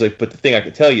he's like, but the thing I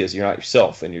can tell you is you're not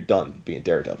yourself, and you're done being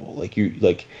Daredevil.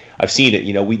 Like I've seen it,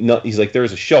 you know. He's like,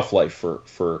 there's a shelf life for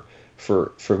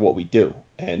what we do,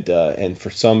 and for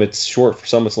some it's short, for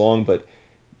some it's long, but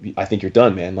I think you're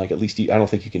done, man. Like at least I don't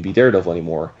think you can be Daredevil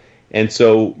anymore. And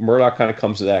so Murdoch kind of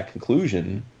comes to that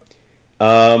conclusion,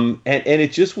 and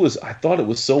it just was. I thought it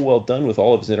was so well done with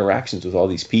all of his interactions with all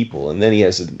these people, and then he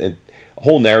has a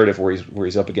whole narrative where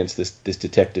he's up against this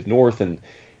detective North, and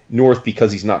North,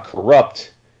 because he's not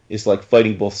corrupt, is like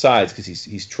fighting both sides because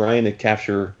he's trying to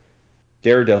capture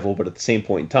Daredevil, but at the same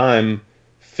point in time,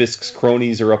 Fisk's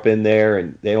cronies are up in there,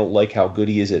 and they don't like how good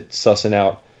he is at sussing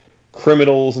out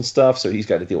criminals and stuff. So he's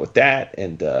got to deal with that,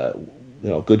 and you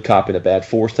know, good cop in a bad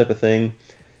force type of thing.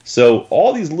 So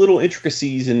all these little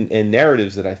intricacies and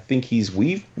narratives that I think he's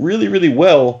weaved really, really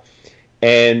well,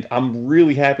 and I'm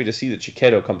really happy to see that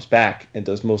Checchetto comes back and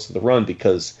does most of the run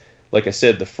because, like I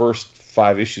said, the first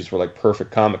 5 issues were like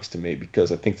perfect comics to me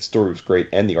because I think the story was great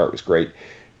and the art was great.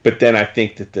 But then I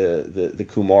think that the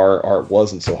Kumar art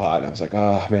wasn't so hot. And I was like,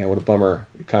 oh man, what a bummer.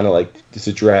 Kind of like it's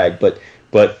a drag. But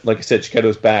like I said,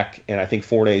 Checchetto's back, and I think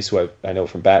Fornes, who I know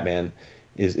from Batman,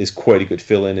 is quite a good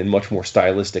fill-in and much more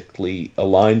stylistically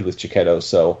aligned with Checchetto.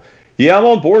 So yeah, I'm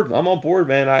on board,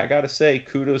 man. I gotta say,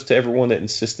 kudos to everyone that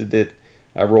insisted that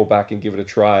I roll back and give it a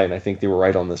try, and I think they were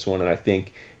right on this one. And I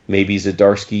think maybe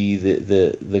Zdarsky,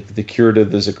 the cure to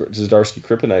the Zdarsky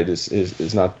kryptonite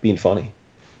is not being funny,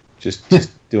 just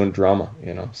doing drama,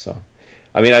 you know. So,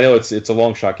 I mean, I know it's a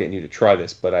long shot getting you to try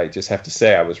this, but I just have to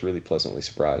say I was really pleasantly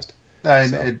surprised.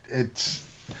 And it's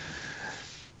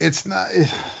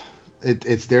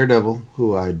Daredevil,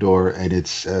 who I adore, and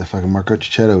it's fucking Marco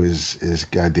Checchetto is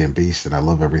goddamn beast, and I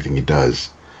love everything he does.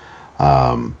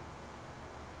 I love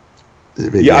the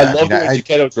way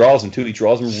Checchetto draws him too. He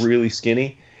draws him really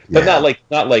skinny. But not like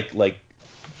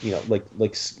you know, like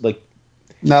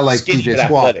not like skinny DJ but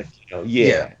Squall. athletic, you know?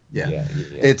 Yeah.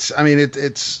 It's I mean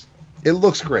it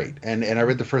looks great, and I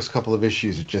read the first couple of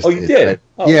issues. It just you did?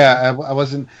 Yeah, I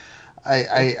wasn't.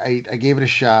 I gave it a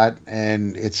shot,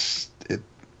 and it.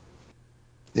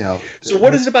 You know. So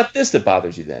what is it about this that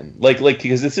bothers you then? Like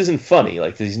because this isn't funny.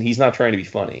 Like he's not trying to be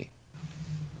funny.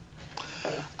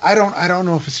 I don't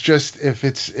know if it's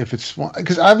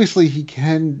because obviously he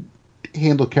can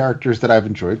handle characters that I've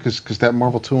enjoyed because that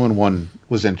Marvel 2-in-1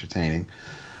 was entertaining.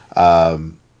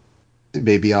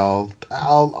 Maybe I'll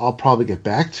probably get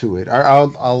back to it.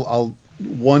 I'll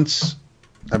once.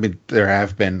 I mean, there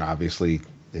have been obviously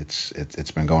it's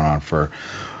been going on for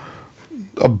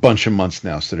a bunch of months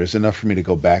now, so there's enough for me to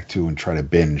go back to and try to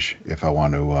binge if I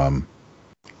want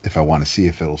to see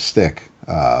if it'll stick.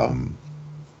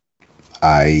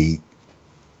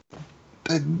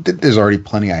 There's already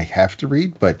plenty I have to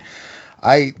read, but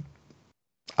I'm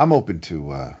open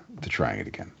to trying it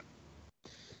again.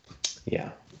 Yeah.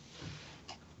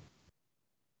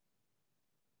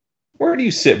 Where do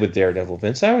you sit with Daredevil,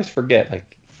 Vince? I always forget.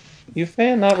 Like, you a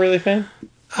fan? Not really a fan?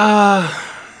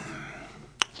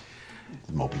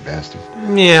 Mopey bastard.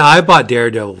 Yeah, I bought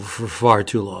Daredevil for far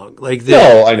too long. Like,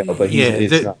 no, I know, but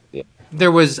it's not. Yeah.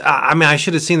 There was. I mean, I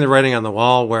should have seen the writing on the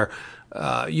wall where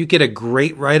you get a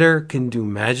great writer can do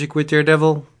magic with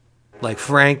Daredevil, like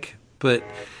Frank, but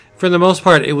for the most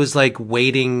part, it was like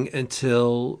waiting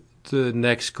until the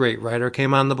next great writer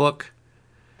came on the book.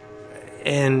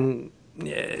 And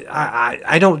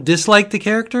I don't dislike the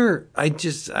character. I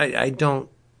don't.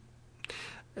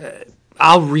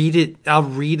 I'll read it. I'll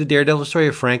read a Daredevil story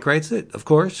if Frank writes it, of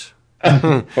course.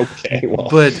 Okay, well.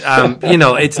 But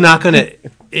it's not gonna.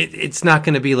 It's not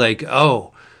gonna be like,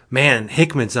 oh man,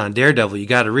 Hickman's on Daredevil. You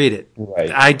got to read it. Right.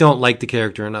 I don't like the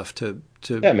character enough to.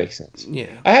 That makes sense.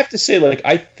 Yeah. I have to say, like,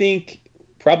 I think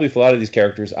probably for a lot of these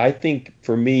characters, I think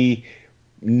for me,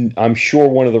 I'm sure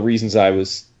one of the reasons I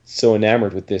was so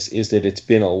enamored with this is that it's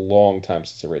been a long time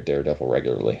since I read Daredevil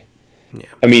regularly. Yeah.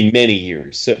 I mean, many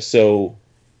years.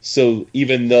 So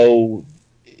even though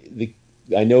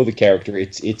I know the character,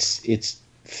 it's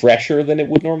fresher than it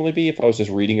would normally be if I was just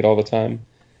reading it all the time,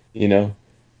 you know,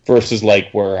 versus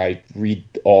like where I read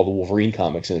all the Wolverine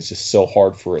comics and it's just so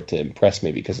hard for it to impress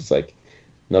me because it's like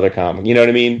another comic, you know what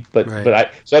I mean? But right. I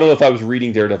don't know if I was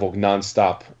reading Daredevil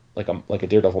nonstop like a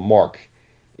Daredevil mark,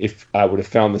 if I would have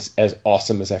found this as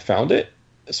awesome as I found it.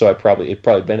 So it probably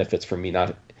benefits from me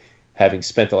not having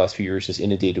spent the last few years just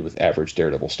inundated with average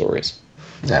Daredevil stories.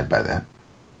 I'd buy that.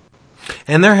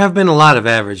 And there have been a lot of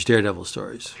average Daredevil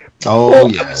stories. Oh,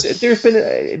 Well, yes. there have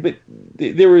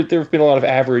been a lot of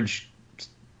average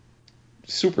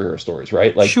superhero stories,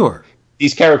 right? Like Sure.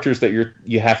 these characters that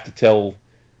you have to tell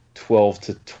 12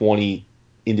 to 20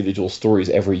 individual stories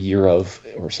every year of,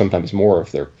 or sometimes more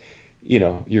if they're,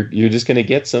 you're just going to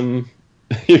get some.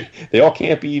 They all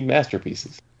can't be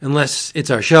masterpieces. Unless it's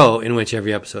our show, in which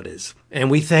every episode is. And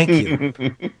we thank you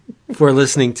for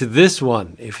listening to this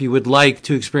one. If you would like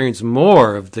to experience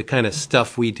more of the kind of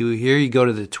stuff we do here, you go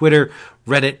to the Twitter,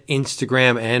 Reddit,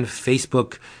 Instagram, and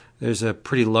Facebook. There's a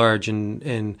pretty large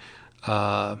and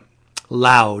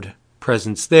loud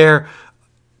presence there.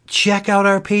 Check out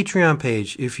our Patreon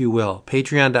page, if you will.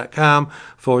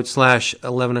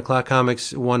 Patreon.com/11 o'clock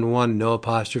comics 11, no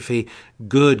apostrophe.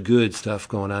 Good stuff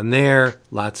going on there.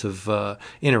 Lots of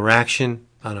interaction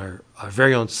on our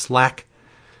very own Slack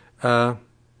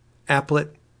applet.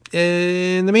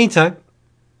 In the meantime,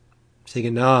 say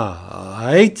good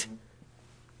night.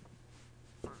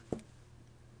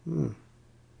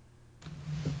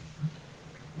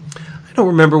 I don't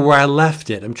remember where I left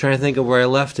it. I'm trying to think of where I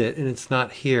left it, and it's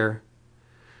not here.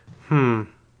 Yeah.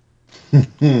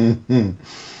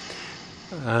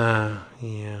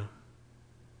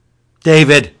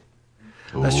 David,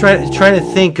 I was trying to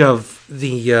think of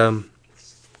the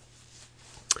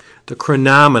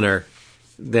chronometer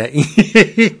that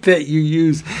that you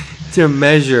use to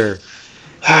measure.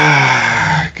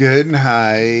 Good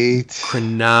night.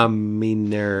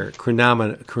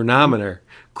 Chronometer.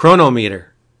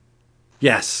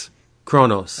 Yes,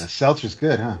 Chronos. Seltzer's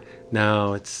good, huh?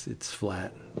 No, it's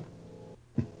flat.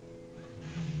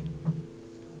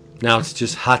 Now it's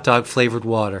just hot dog flavored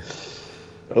water.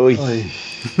 Oh,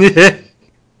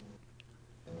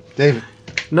 David.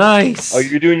 Nice. Oh,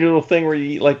 you're doing your little thing where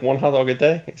you eat like one hot dog a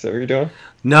day? Is that what you're doing?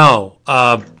 No,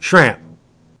 shrimp.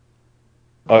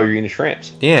 Oh, you're eating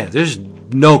shrimps. Yeah, there's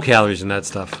no calories in that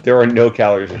stuff. There are no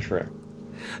calories in shrimp.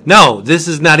 No, this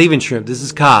is not even shrimp. This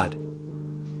is cod.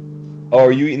 Oh,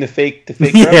 are you eating the fake Yeah,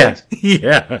 gremlins?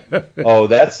 yeah. Oh,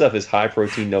 that stuff is high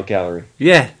protein, no calorie.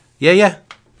 Yeah.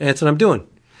 That's what I'm doing.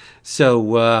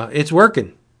 So it's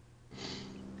working.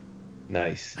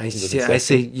 Nice. I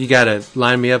say you got to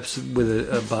line me up with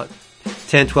about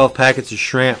 10, 12 packets of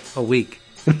shrimp a week.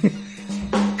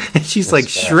 And she's like,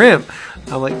 shrimp?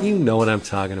 I'm like, you know what I'm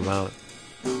talking about.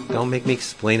 Don't make me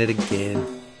explain it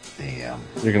again. Damn.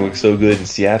 You're going to look so good in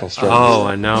Seattle. Oh,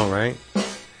 I know, right?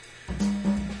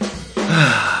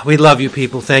 We love you,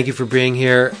 people. Thank you for being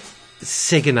here.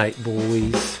 Say goodnight,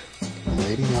 boys.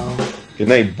 Lady, no. Good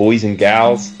night, boys and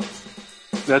gals.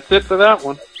 That's it for that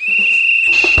one.